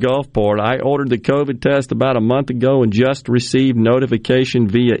Steve in Gulfport. I ordered the COVID test about a month ago and just received notification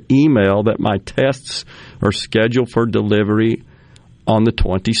via email that my tests are scheduled for delivery on the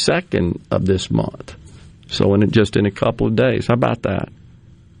 22nd of this month. So in a couple of days. How about that?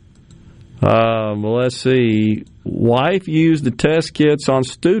 Let's see. Wife used the test kits on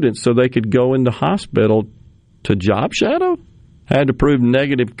students so they could go in the hospital to job shadow? Had to prove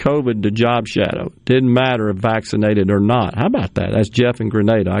negative COVID to job shadow. Didn't matter if vaccinated or not. How about that? That's Jeff in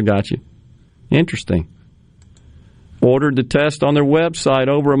Grenada. I got you. Interesting. Ordered the test on their website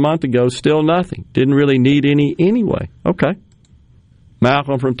over a month ago. Still nothing. Didn't really need any anyway. Okay.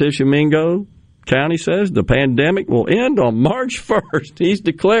 Malcolm from Tishomingo County says the pandemic will end on March 1st. He's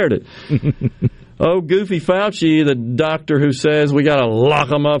declared it. Oh, Goofy Fauci, the doctor who says we got to lock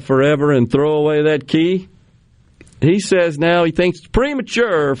them up forever and throw away that key. He says now he thinks it's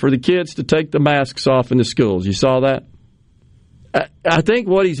premature for the kids to take the masks off in the schools. You saw that? I think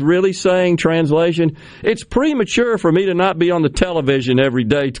what he's really saying, translation, it's premature for me to not be on the television every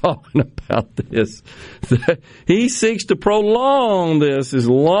day talking about this. He seeks to prolong this as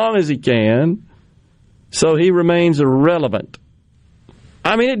long as he can, so he remains irrelevant.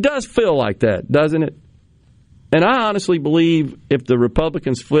 I mean, it does feel like that, doesn't it? And I honestly believe if the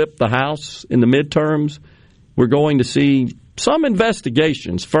Republicans flip the House in the midterms, we're going to see some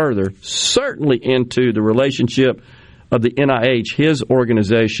investigations further, certainly into the relationship of the NIH, his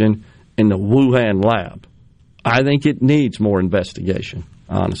organization, and the Wuhan lab. I think it needs more investigation,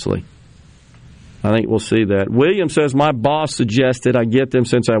 honestly. I think we'll see that. William says, my boss suggested I get them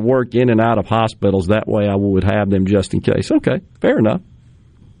since I work in and out of hospitals. That way I would have them just in case. Okay, fair enough.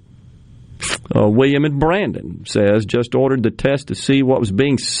 William and Brandon says, just ordered the test to see what was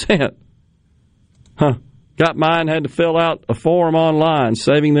being sent. Got mine, had to fill out a form online,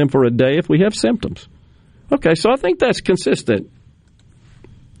 saving them for a day if we have symptoms. Okay, so I think that's consistent.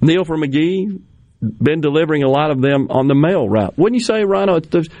 Neil from McGee, been delivering a lot of them on the mail route. Wouldn't you say, Rhino,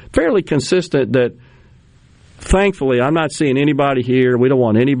 it's fairly consistent that, thankfully, I'm not seeing anybody here. We don't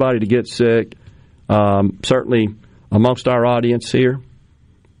want anybody to get sick, certainly amongst our audience here.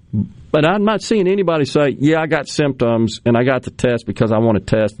 But I'm not seeing anybody say, yeah, I got symptoms and I got the test because I want to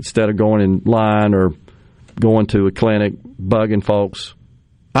test instead of going in line or going to a clinic, bugging folks.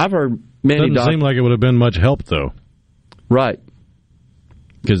 I've heard many Doesn't seem like it would have been much help, though. Right.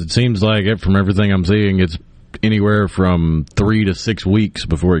 Because it seems like, from everything I'm seeing, it's anywhere from 3 to 6 weeks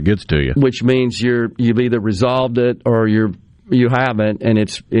before it gets to you. Which means you've either resolved it or you haven't, and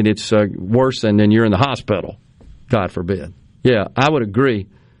it's worsened and you're in the hospital. God forbid. Yeah, I would agree.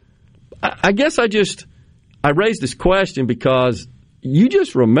 I guess I raised this question because you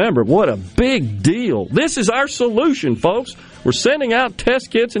just remember what a big deal. This is our solution, folks. We're sending out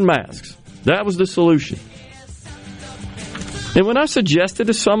test kits and masks. That was the solution. And when I suggested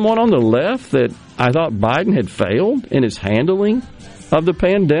to someone on the left that I thought Biden had failed in his handling of the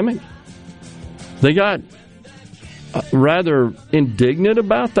pandemic, they got rather indignant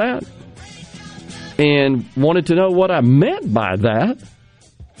about that and wanted to know what I meant by that.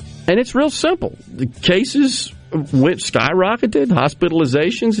 And it's real simple. The cases skyrocketed,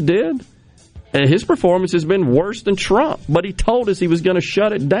 hospitalizations did, and his performance has been worse than Trump. But he told us he was going to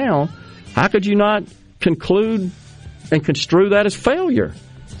shut it down. How could you not conclude and construe that as failure?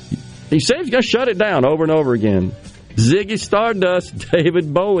 He said he's going to shut it down over and over again. Ziggy Stardust,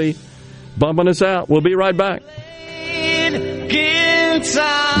 David Bowie, bumping us out. We'll be right back.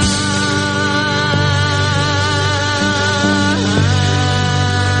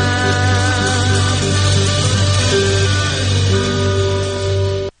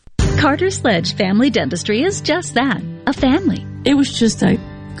 Carter Sledge Family Dentistry is just that, a family. It was just a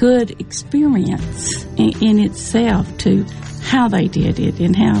good experience in itself to how they did it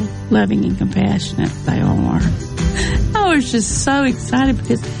and how loving and compassionate they all are. I was just so excited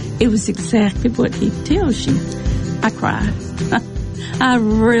because it was exactly what he tells you. I cried. I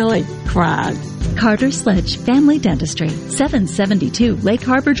really cried. Carter Sledge Family Dentistry, 772 Lake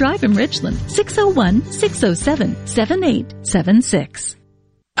Harbor Drive in Richland, 601-607-7876.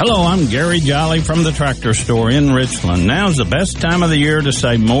 Hello, I'm Gary Jolly from the Tractor Store in Richland. Now's the best time of the year to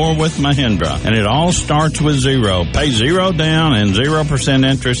save more with Mahindra, and it all starts with zero. Pay zero down and 0%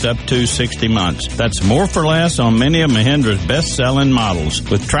 interest up to 60 months. That's more for less on many of Mahindra's best-selling models,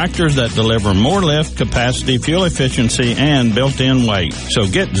 with tractors that deliver more lift, capacity, fuel efficiency, and built-in weight. So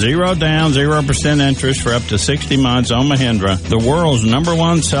get zero down, 0% interest for up to 60 months on Mahindra, the world's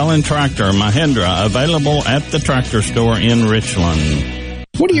 #1 selling tractor, Mahindra, available at the Tractor Store in Richland.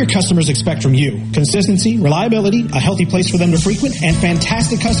 What do your customers expect from you? Consistency, reliability, a healthy place for them to frequent, and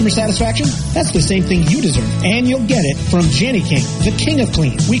fantastic customer satisfaction? That's the same thing you deserve, and you'll get it from Jenny King, the king of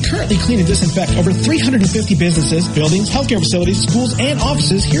clean. We currently clean and disinfect over 350 businesses, buildings, healthcare facilities, schools, and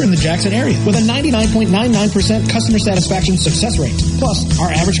offices here in the Jackson area with a 99.99% customer satisfaction success rate. Plus,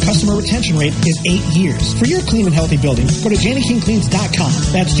 our average customer retention rate is 8 years. For your clean and healthy building, go to JennyKingCleans.com.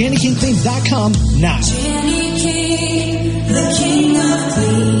 That's JennyKingCleans.com now. Jenny King, the king of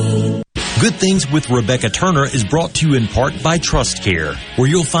clean. Good Things with Rebecca Turner is brought to you in part by TrustCare, where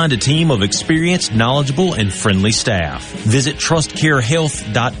you'll find a team of experienced, knowledgeable, and friendly staff. Visit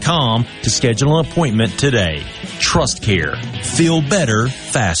TrustCareHealth.com to schedule an appointment today. TrustCare. Feel better,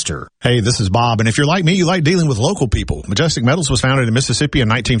 faster. Hey, this is Bob, and if you're like me, you like dealing with local people. Majestic Metals was founded in Mississippi in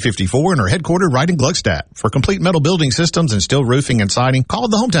 1954 and are headquartered right in Gluckstadt. For complete metal building systems and steel roofing and siding, call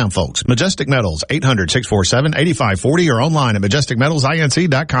the hometown folks. Majestic Metals, 800-647-8540 or online at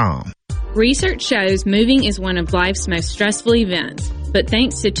majesticmetalsinc.com. Research shows moving is one of life's most stressful events, but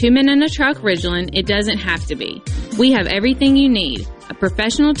thanks to Two Men in a Truck Ridgeland, it doesn't have to be. We have everything you need. A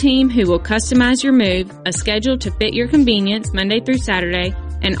professional team who will customize your move, a schedule to fit your convenience Monday through Saturday,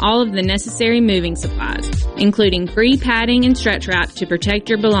 and all of the necessary moving supplies, including free padding and stretch wrap to protect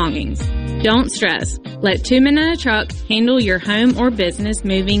your belongings. Don't stress. Let Two Men in a Truck handle your home or business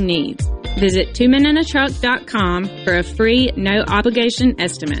moving needs. Visit twomeninatruck.com for a free, no-obligation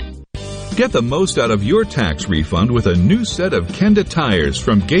estimate. Get the most out of your tax refund with a new set of Kenda tires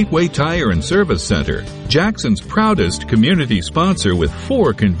from Gateway Tire and Service Center, Jackson's proudest community sponsor with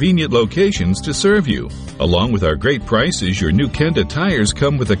 4 convenient locations to serve you. Along with our great prices, your new Kenda tires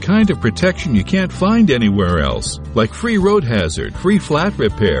come with a kind of protection you can't find anywhere else, like free road hazard, free flat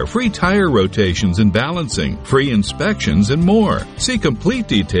repair, free tire rotations and balancing, free inspections, and more. See complete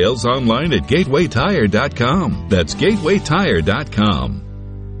details online at gatewaytire.com. That's gatewaytire.com.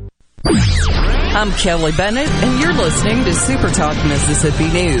 I'm Kelly Bennett, and you're listening to Super Talk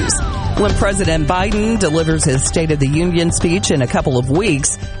Mississippi News. When President Biden delivers his State of the Union speech in a couple of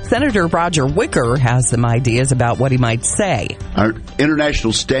weeks, Senator Roger Wicker has some ideas about what he might say. Our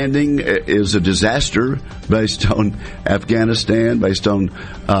international standing is a disaster based on Afghanistan, based on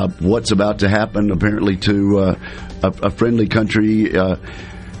what's about to happen apparently to a friendly country of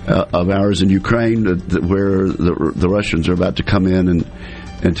ours in Ukraine, where the Russians are about to come in and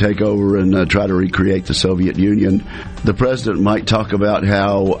take over and try to recreate the Soviet Union. The president might talk about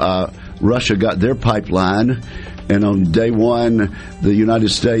how Russia got their pipeline, and on day one, the United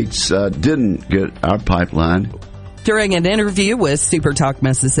States didn't get our pipeline. During an interview with Super Talk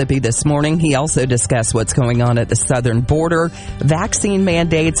Mississippi this morning, he also discussed what's going on at the southern border, vaccine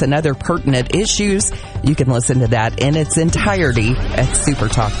mandates, and other pertinent issues. You can listen to that in its entirety at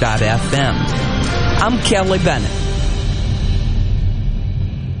supertalk.fm. I'm Kelly Bennett.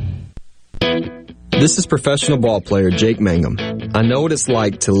 This is professional ball player Jake Mangum. I know what it's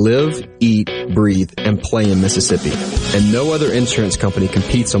like to live, eat, breathe, and play in Mississippi. And no other insurance company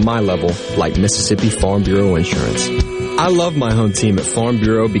competes on my level like Mississippi Farm Bureau Insurance. I love my home team at Farm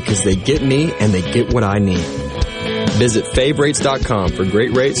Bureau because they get me and they get what I need. Visit favrates.com for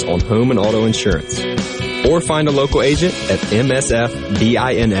great rates on home and auto insurance. Or find a local agent at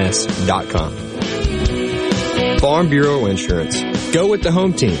msfbins.com. Farm Bureau Insurance. Go with the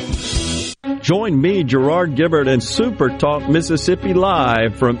home team. Join me, Gerard Gibbert, and Super Talk Mississippi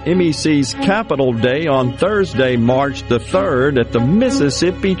live from MEC's Capital Day on Thursday, March the 3rd at the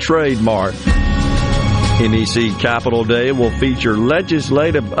Mississippi Trade Mart. MEC Capital Day will feature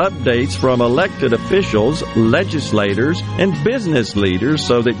legislative updates from elected officials, legislators, and business leaders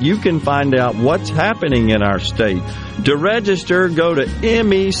so that you can find out what's happening in our state. To register, go to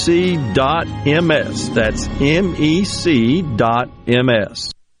mec.ms. That's mec.ms.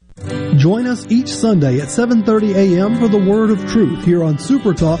 Join us each Sunday at 7:30 a.m. for the Word of Truth here on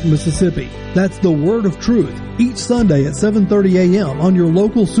Super Talk Mississippi. That's the Word of Truth each Sunday at 7:30 a.m. on your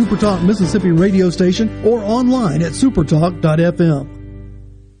local Super Talk Mississippi radio station or online at supertalk.fm.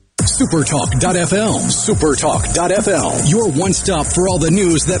 Supertalk.fm. Supertalk.fm. Your one stop for all the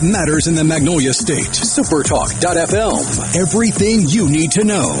news that matters in the Magnolia State. Supertalk.fm. Everything you need to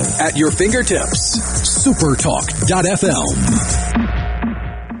know at your fingertips. Supertalk.fm.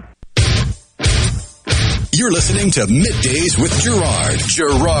 You're listening to Middays with Gerard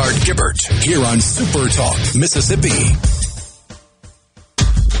Gibbert, here on Super Talk, Mississippi.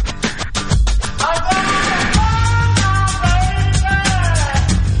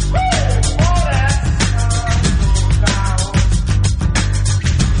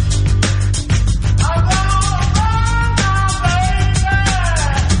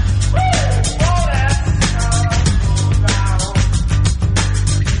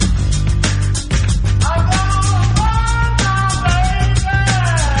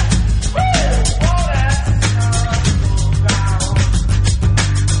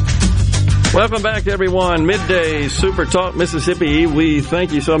 Welcome back, everyone. Midday Super Talk Mississippi. We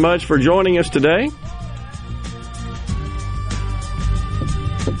thank you so much for joining us today.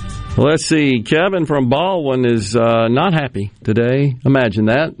 Let's see. Kevin from Baldwin is not happy today. Imagine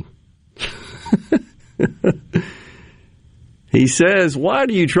that. He says, why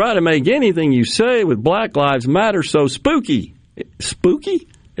do you try to make anything you say with Black Lives Matter so spooky? Spooky?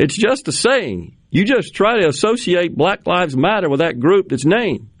 It's just a saying. You just try to associate Black Lives Matter with that group that's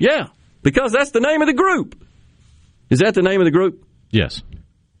named. Yeah. Because that's the name of the group. Is that the name of the group? Yes.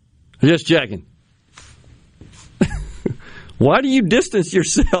 Just checking. Why do you distance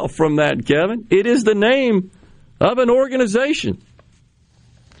yourself from that, Kevin? It is the name of an organization.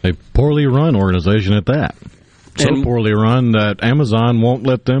 A poorly run organization at that. So poorly run that Amazon won't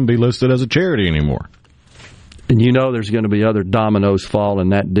let them be listed as a charity anymore. And you know there's going to be other dominoes fall in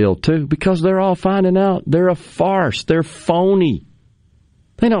that deal, too, because they're all finding out they're a farce. They're phony.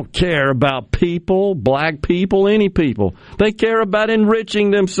 They don't care about people, black people, any people. They care about enriching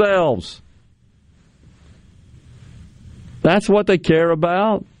themselves. That's what they care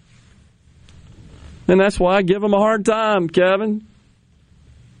about. And that's why I give them a hard time, Kevin.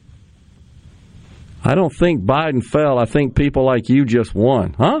 I don't think Biden fell. I think people like you just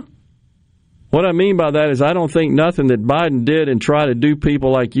won. Huh? What I mean by that is I don't think nothing that Biden did and try to do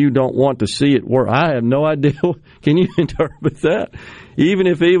people like you don't want to see it work. I have no idea. Can you interpret that? Even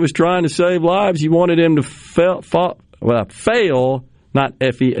if he was trying to save lives, you wanted him to fail, not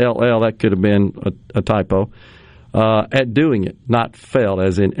F-E-L-L, that could have been a typo, at doing it, not failed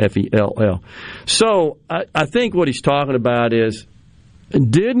as in F-E-L-L. So I think what he's talking about is,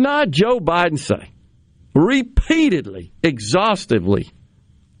 did not Joe Biden say repeatedly, exhaustively,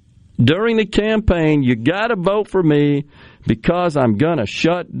 during the campaign, you got to vote for me because I'm going to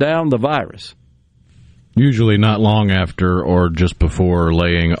shut down the virus? Usually not long after or just before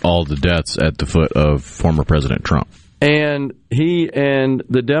laying all the deaths at the foot of former President Trump. And he and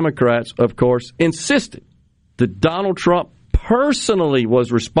the Democrats, of course, insisted that Donald Trump personally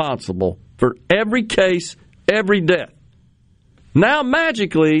was responsible for every case, every death. Now,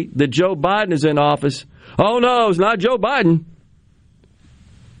 magically, that Joe Biden is in office, oh, no, it's not Joe Biden.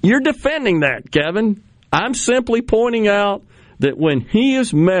 You're defending that, Kevin. I'm simply pointing out that when he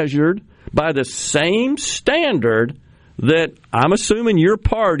is measured by the same standard that I'm assuming your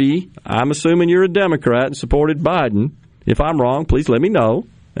party, I'm assuming you're a Democrat and supported Biden. If I'm wrong, please let me know,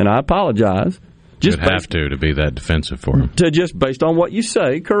 and I apologize. You'd have to be that defensive for him. Just based on what you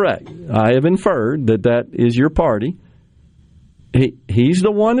say, correct. I have inferred that is your party. He's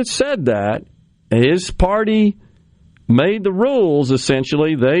the one that said that. His party made the rules,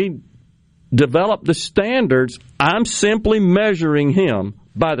 essentially. They developed the standards. I'm simply measuring him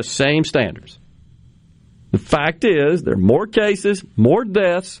by the same standards. The fact is, there are more cases, more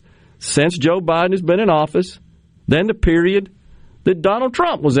deaths since Joe Biden has been in office than the period that Donald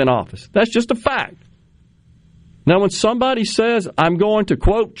Trump was in office. That's just a fact. Now, when somebody says, I'm going to,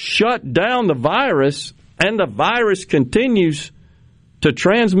 quote, shut down the virus, and the virus continues to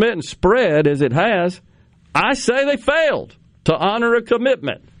transmit and spread as it has, I say they failed to honor a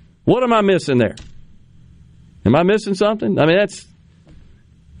commitment. What am I missing there? Am I missing something? I mean,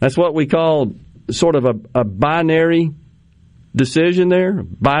 that's what we call sort of a binary decision there,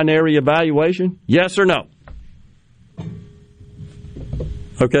 binary evaluation. Yes or no?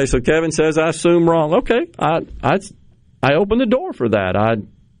 Okay, so Kevin says I assume wrong. Okay, I opened the door for that.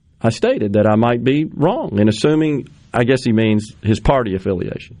 I stated that I might be wrong in assuming, I guess he means his party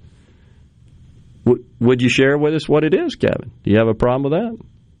affiliation. Would you share with us what it is, Kevin? Do you have a problem with that?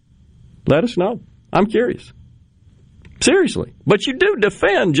 Let us know. I'm curious. Seriously. But you do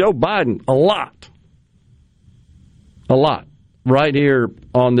defend Joe Biden a lot. A lot. Right here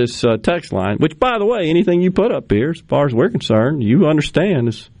on this text line, which, by the way, anything you put up here, as far as we're concerned, you understand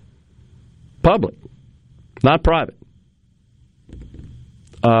is public, not private.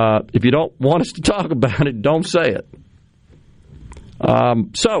 If you don't want us to talk about it, don't say it.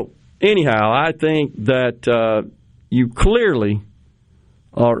 So, anyhow, I think that you clearly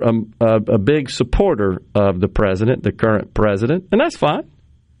are a big supporter of the president, the current president, and that's fine.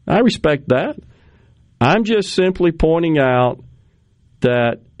 I respect that. I'm just simply pointing out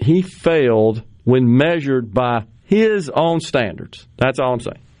that he failed when measured by his own standards. That's all I'm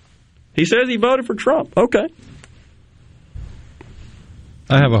saying. He says he voted for Trump. Okay.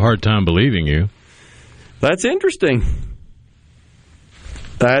 I have a hard time believing you. That's interesting.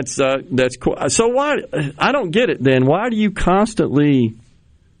 That's cool. So why? I don't get it then. Why do you constantly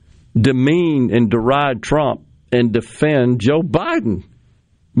demean and deride Trump and defend Joe Biden?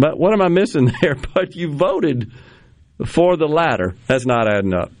 But what am I missing there? But you voted for the latter. That's not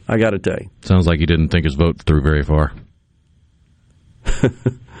adding up, I got to tell you. Sounds like he didn't think his vote through very far.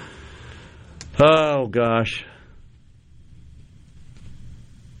 Oh, gosh.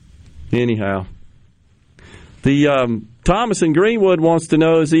 Anyhow. The Thomas in Greenwood wants to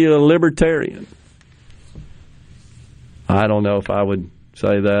know, is he a libertarian? I don't know if I would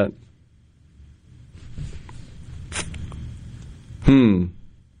say that.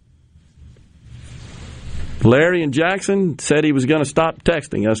 Larry in Jackson said he was going to stop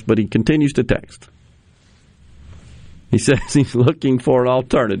texting us, but he continues to text. He says he's looking for an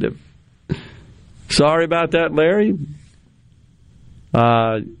alternative. Sorry about that, Larry.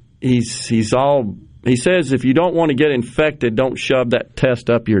 He says if you don't want to get infected, don't shove that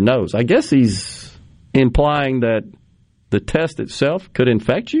test up your nose. I guess he's implying that the test itself could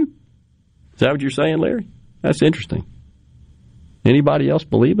infect you. Is that what you're saying, Larry? That's interesting. Anybody else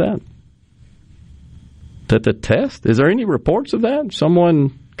believe that? That the test? Is there any reports of that?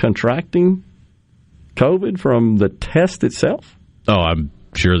 Someone contracting COVID from the test itself? Oh, I'm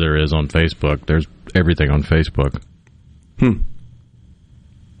sure there is on Facebook. There's everything on Facebook.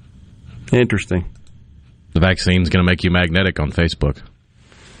 Interesting. The vaccine's going to make you magnetic on Facebook.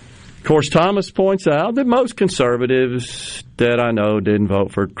 Of course, Thomas points out that most conservatives that I know didn't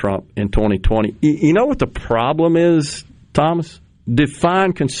vote for Trump in 2020. You know what the problem is, Thomas?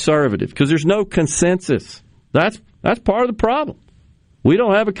 Define conservative, because there's no consensus. That's part of the problem. We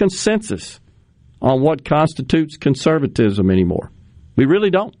don't have a consensus on what constitutes conservatism anymore. We really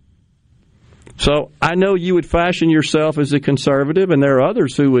don't. So I know you would fashion yourself as a conservative, and there are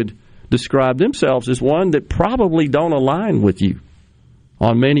others who would describe themselves as one that probably don't align with you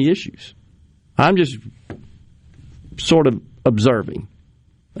on many issues. I'm just sort of observing,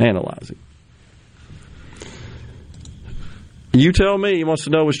 analyzing. You tell me. He wants to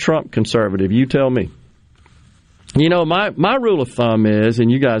know, was Trump conservative? You tell me. You know, my rule of thumb is,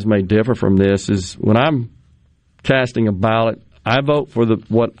 and you guys may differ from this, is when I'm casting a ballot, I vote for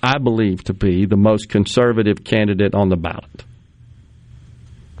what I believe to be the most conservative candidate on the ballot.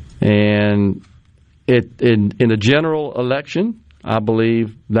 And in a general election, I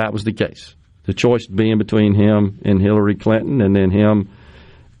believe that was the case. The choice being between him and Hillary Clinton, and then him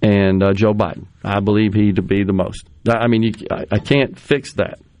and Joe Biden. I believe he to be the most. I mean, I can't fix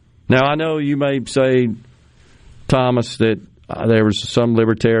that. Now, I know you may say, Thomas, that there was some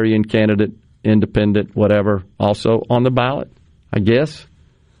libertarian candidate, independent, whatever, also on the ballot, I guess.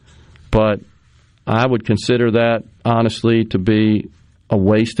 But I would consider that, honestly, to be a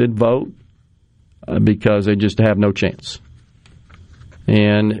wasted vote because they just have no chance.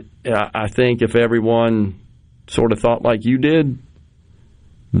 And I think if everyone sort of thought like you did,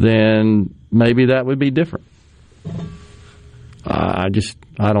 then maybe that would be different. I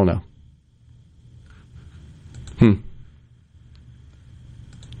don't know.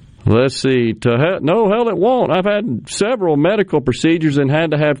 Let's see. No, hell it won't. I've had several medical procedures and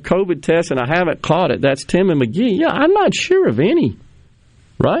had to have COVID tests, and I haven't caught it. That's Tim and McGee. Yeah, I'm not sure of any,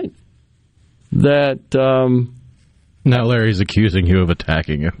 right? Now Larry's accusing you of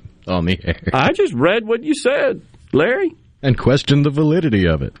attacking him on the air. I just read what you said, Larry. And questioned the validity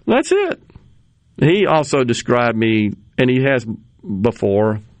of it. That's it. He also described me, and he has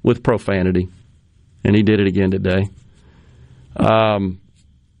before, with profanity. And he did it again today. I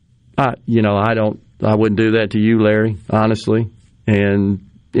wouldn't do that to you, Larry, honestly. And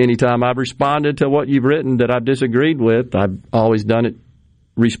anytime I've responded to what you've written that I've disagreed with, I've always done it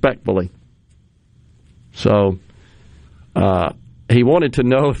respectfully. So he wanted to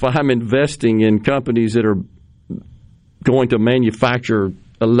know if I'm investing in companies that are going to manufacture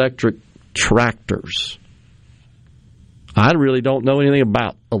electric tractors. I really don't know anything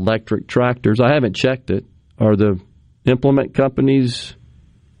about electric tractors. I haven't checked it. Are the implement companies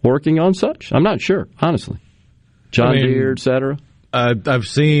working on such? I'm not sure, honestly. John Deere, et cetera. I've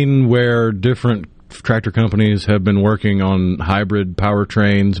seen where different tractor companies have been working on hybrid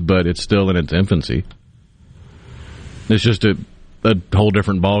powertrains, but it's still in its infancy. It's just a whole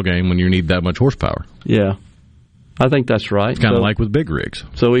different ballgame when you need that much horsepower. Yeah, I think that's right. It's kind of like with big rigs.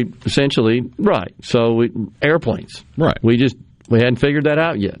 So we essentially, right. So airplanes. Right. We hadn't figured that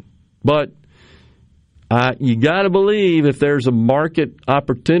out yet. But you got to believe if there's a market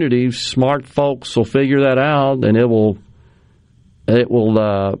opportunity, smart folks will figure that out, and it will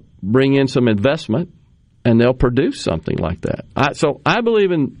bring in some investment, and they'll produce something like that. So I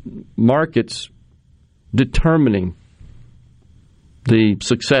believe in markets determining the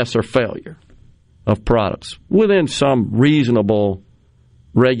success or failure of products within some reasonable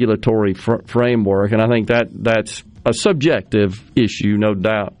regulatory framework, and I think that's a subjective issue, no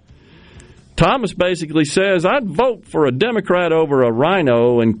doubt. Thomas basically says, I'd vote for a Democrat over a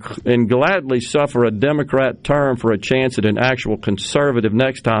rhino and gladly suffer a Democrat term for a chance at an actual conservative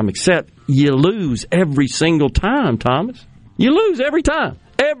next time, except you lose every single time, Thomas. You lose every time.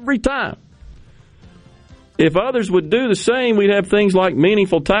 Every time. If others would do the same, we'd have things like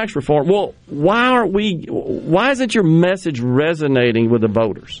meaningful tax reform. Well, why isn't your message resonating with the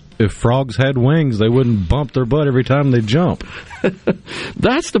voters? If frogs had wings, they wouldn't bump their butt every time they jump.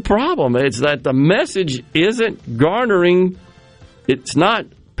 That's the problem. It's that the message isn't garnering, it's not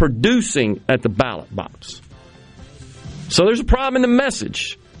producing at the ballot box. So there's a problem in the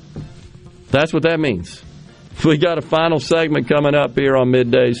message. That's what that means. We got a final segment coming up here on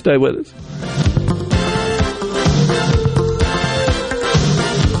Midday. Stay with us.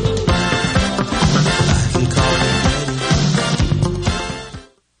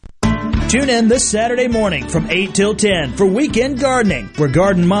 Tune in this Saturday morning from 8 till 10 for Weekend Gardening, where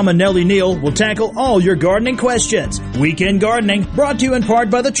Garden Mama Nellie Neal will tackle all your gardening questions. Weekend Gardening, brought to you in part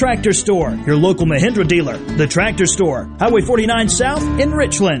by The Tractor Store, your local Mahindra dealer. The Tractor Store, Highway 49 South in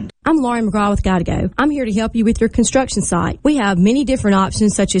Richland. I'm Lauren McGraw with Gotta Go. I'm here to help you with your construction site. We have many different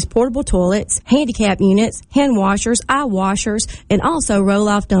options such as portable toilets, handicap units, hand washers, eye washers, and also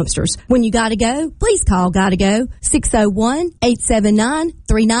roll-off dumpsters. When you gotta go, please call Gotta Go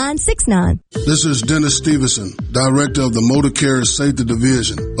 601-879-3969. This is Dennis Stevenson, Director of the Motor Carrier Safety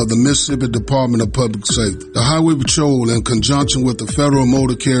Division of the Mississippi Department of Public Safety. The Highway Patrol, in conjunction with the Federal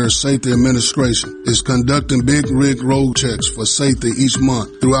Motor Carrier Safety Administration, is conducting big rig road checks for safety each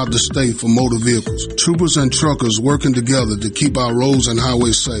month throughout the state for motor vehicles. Troopers and truckers working together to keep our roads and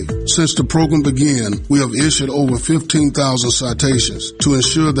highways safe. Since the program began, we have issued over 15,000 citations to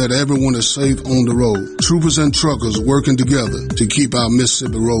ensure that everyone is safe on the road. Troopers and truckers working together to keep our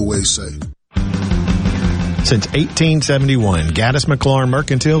Mississippi roadways safe. Since 1871, Gaddis McLaurin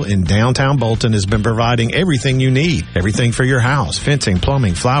Mercantile in downtown Bolton has been providing everything you need. Everything for your house, fencing,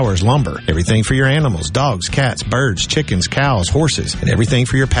 plumbing, flowers, lumber. Everything for your animals, dogs, cats, birds, chickens, cows, horses. And everything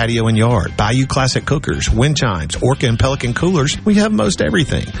for your patio and yard. Bayou Classic cookers, wind chimes, Orca and Pelican coolers. We have most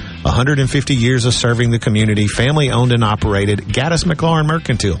everything. 150 years of serving the community, family owned and operated. Gaddis McLaurin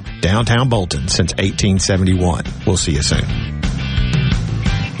Mercantile, downtown Bolton since 1871. We'll see you soon.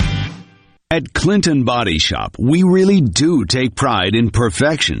 At Clinton Body Shop, we really do take pride in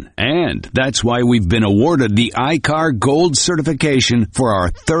perfection, and that's why we've been awarded the ICAR Gold certification for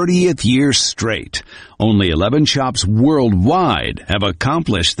our 30th year straight. Only 11 shops worldwide have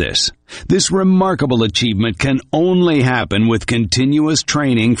accomplished this. This remarkable achievement can only happen with continuous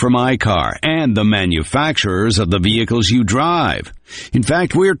training from ICAR and the manufacturers of the vehicles you drive. In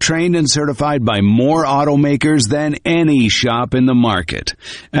fact, we're trained and certified by more automakers than any shop in the market.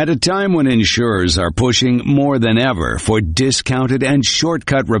 At a time when insurers are pushing more than ever for discounted and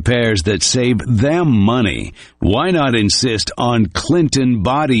shortcut repairs that save them money, why not insist on Clinton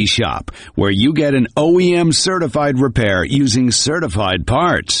Body Shop, where you get an OEM certified repair using certified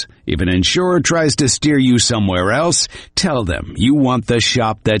parts? If an insurer tries to steer you somewhere else, tell them you want the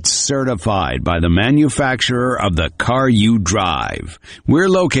shop that's certified by the manufacturer of the car you drive. We're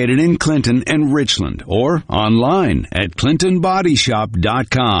located in Clinton and Richland, or online at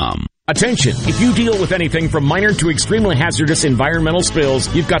ClintonBodyShop.com. Attention! If you deal with anything from minor to extremely hazardous environmental spills,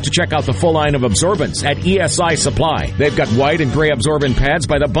 you've got to check out the full line of absorbents at ESI Supply. They've got white and gray absorbent pads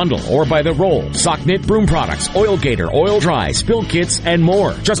by the bundle or by the roll, sock knit broom products, Oil Gator, Oil Dry, spill kits, and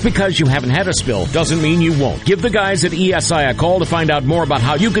more. Just because you haven't had a spill doesn't mean you won't. Give the guys at ESI a call to find out more about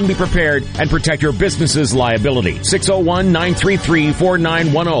how you can be prepared and protect your business's liability.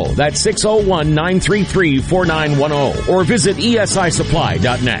 601-933-4910. That's 601-933-4910. Or visit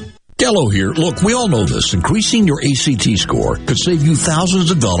ESISupply.net. Gallo here. Look, we all know this. Increasing your ACT score could save you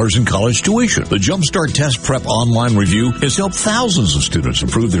thousands of dollars in college tuition. The Jumpstart Test Prep online review has helped thousands of students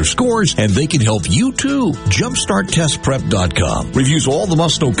improve their scores, and they can help you too. JumpstartTestPrep.com reviews all the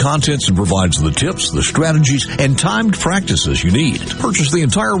must-know contents and provides the tips, the strategies, and timed practices you need. Purchase the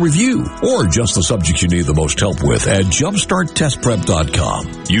entire review or just the subjects you need the most help with at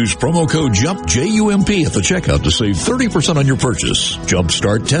JumpstartTestPrep.com. Use promo code JUMP, J-U-M-P at the checkout to save 30% on your purchase.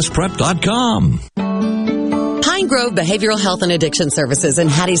 JumpstartTestPrep.com. Pine Grove Behavioral Health and Addiction Services in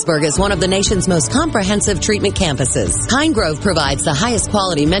Hattiesburg is one of the nation's most comprehensive treatment campuses. Pine Grove provides the highest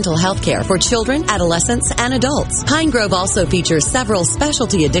quality mental health care for children, adolescents, and adults. Pine Grove also features several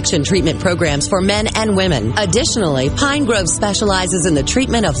specialty addiction treatment programs for men and women. Additionally, Pine Grove specializes in the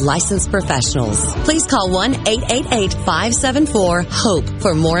treatment of licensed professionals. Please call 1-888-574-HOPE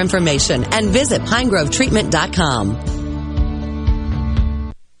for more information and visit pinegrovetreatment.com.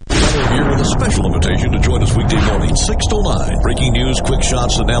 Here with a special invitation to join us weekday morning, 6 to 9. Breaking news, quick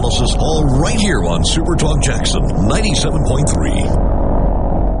shots, analysis, all right here on Super Talk Jackson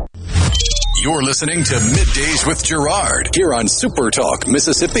 97.3. You're listening to Middays with Gerard here on Super Talk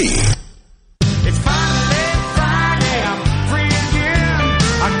Mississippi. It's finally Friday, I'm free again.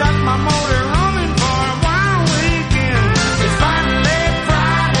 I got my motor running for a wild weekend. It's finally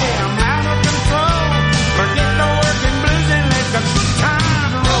Friday, I'm out of control. Forget the working blues and let's got some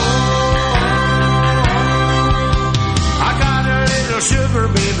time to roll. I got a little sugar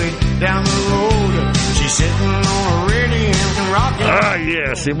baby down the road. She's sitting on a radio and rocking. Ah,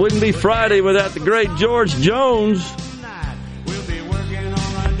 yes, it wouldn't be Friday without the great George Jones.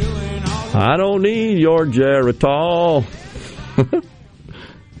 I don't need your Geritol.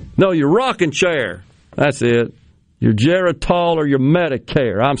 No, your rocking chair. That's it. Your Geritol or your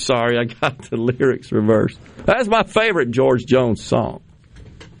Medicare. I'm sorry, I got the lyrics reversed. That's my favorite George Jones song,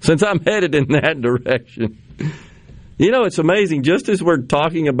 since I'm headed in that direction. You know, it's amazing. Just as we're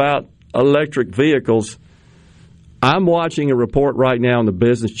talking about electric vehicles, I'm watching a report right now on the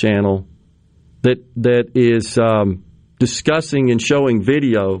Business Channel that is discussing and showing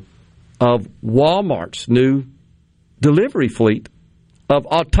video of Walmart's new delivery fleet of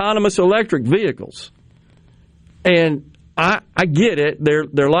autonomous electric vehicles. And I get it.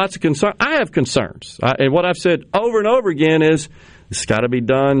 There are lots of concerns. I have concerns. And what I've said over and over again is it's got to be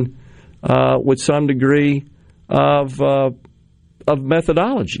done with some degree of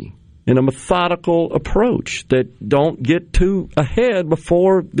methodology and a methodical approach that don't get too ahead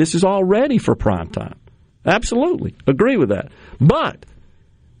before this is all ready for prime time. Absolutely. Agree with that. But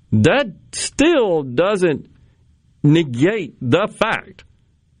that still doesn't negate the fact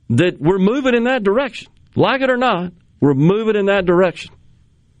that we're moving in that direction. Like it or not, we're moving in that direction.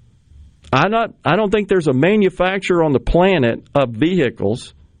 I don't think there's a manufacturer on the planet of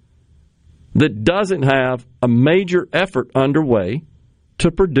vehicles that doesn't have a major effort underway to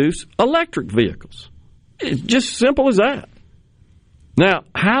produce electric vehicles. It's just simple as that. Now,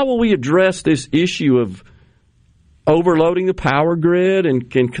 how will we address this issue of overloading the power grid and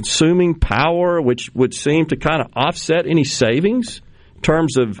consuming power, which would seem to kind of offset any savings in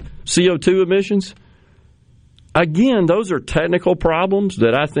terms of CO2 emissions? Again, those are technical problems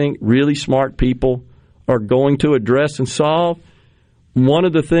that I think really smart people are going to address and solve. One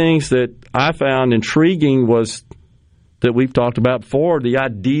of the things that I found intriguing was that we've talked about before, the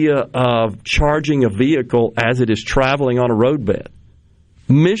idea of charging a vehicle as it is traveling on a roadbed.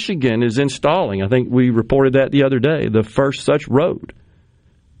 Michigan is installing, I think we reported that the other day, the first such road.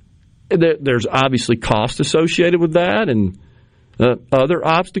 There's obviously cost associated with that and other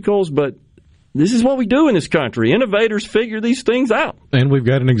obstacles, but this is what we do in this country. Innovators figure these things out. And we've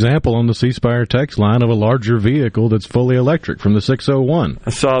got an example on the C Spire text line of a larger vehicle that's fully electric from the 601. I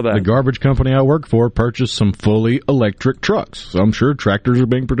saw that. The garbage company I work for purchased some fully electric trucks. So I'm sure tractors are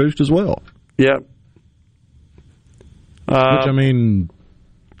being produced as well. Yep. Which, I mean,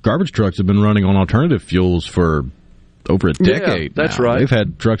 garbage trucks have been running on alternative fuels for over a decade. Yeah, that's now. right. They've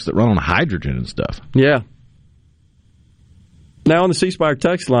had trucks that run on hydrogen and stuff. Yeah. Now on the C Spire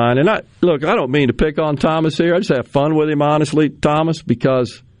text line, and I don't mean to pick on Thomas here. I just have fun with him, honestly, Thomas,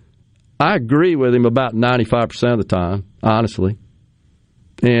 because I agree with him about 95% of the time, honestly.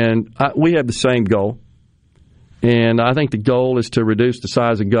 And we have the same goal. And I think the goal is to reduce the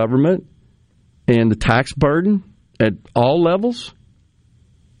size of government and the tax burden at all levels,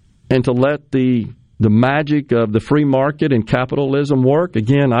 and to let the magic of the free market and capitalism work.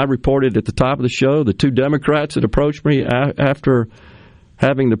 Again, I reported at the top of the show the two Democrats that approached me after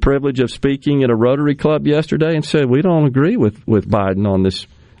having the privilege of speaking at a Rotary Club yesterday and said, we don't agree with Biden on this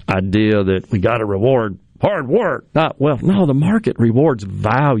idea that we got to reward hard work. No, the market rewards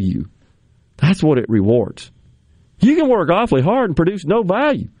value. That's what it rewards. You can work awfully hard and produce no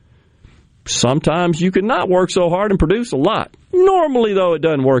value. Sometimes you can not work so hard and produce a lot. Normally, though, it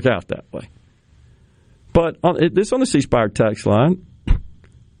doesn't work out that way. But this on the C Spire text line,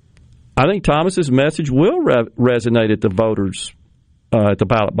 I think Thomas's message will resonate at the voters at the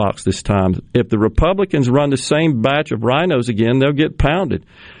ballot box this time. If the Republicans run the same batch of rhinos again, they'll get pounded.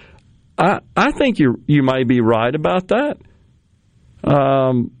 I think you may be right about that.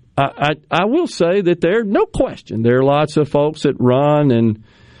 I will say that no question, there are lots of folks that run and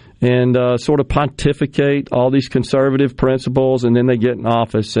sort of pontificate all these conservative principles, and then they get in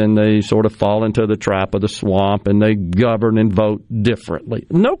office and they sort of fall into the trap of the swamp and they govern and vote differently.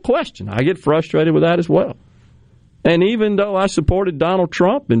 No question. I get frustrated with that as well. And even though I supported Donald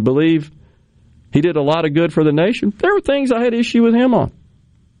Trump and believe he did a lot of good for the nation, there were things I had issue with him on.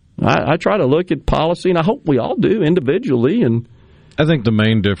 I try to look at policy, and I hope we all do individually. And I think the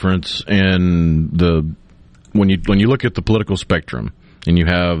main difference in when you look at the political spectrum, and you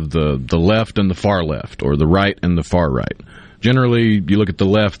have the left and the far left, or the right and the far right. Generally, you look at the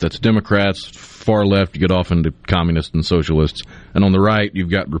left, that's Democrats. Far left, you get off into communists and socialists. And on the right,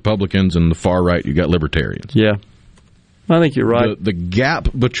 you've got Republicans, and the far right, you've got libertarians. Yeah, I think you're right. The gap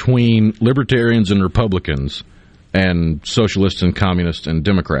between libertarians and Republicans and socialists and communists and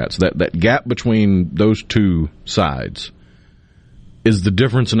Democrats, that gap between those two sides is the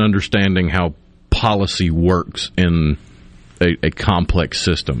difference in understanding how policy works in a complex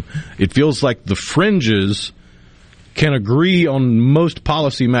system. It feels like the fringes can agree on most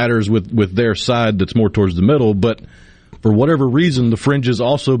policy matters with their side that's more towards the middle, but for whatever reason, the fringes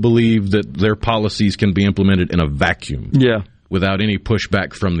also believe that their policies can be implemented in a vacuum. Yeah. Without any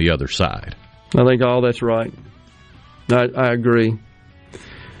pushback from the other side. I think all that's right. I agree.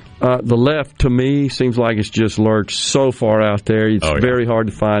 The left, to me, seems like it's just lurched so far out there. It's very hard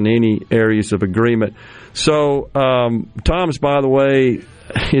to find any areas of agreement. So, Thomas, by the way,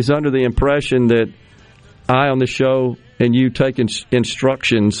 is under the impression that I on the show and you take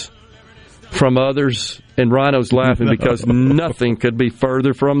instructions from others And Rhino's laughing because nothing could be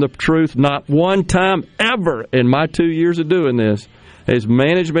further from the truth. Not one time ever in my 2 years of doing this has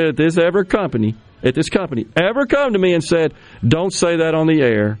management at this company ever come to me and said, don't say that on the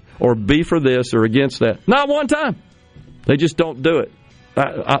air or be for this or against that. Not one time. They just don't do it.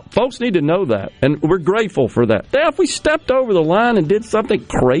 Folks need to know that, and we're grateful for that. Now, if we stepped over the line and did something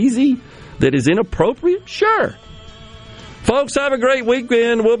crazy that is inappropriate, sure. Folks, have a great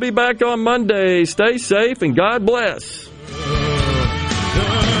weekend. We'll be back on Monday. Stay safe, and God bless.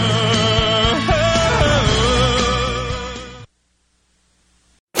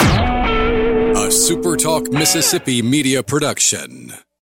 A SuperTalk Mississippi media production.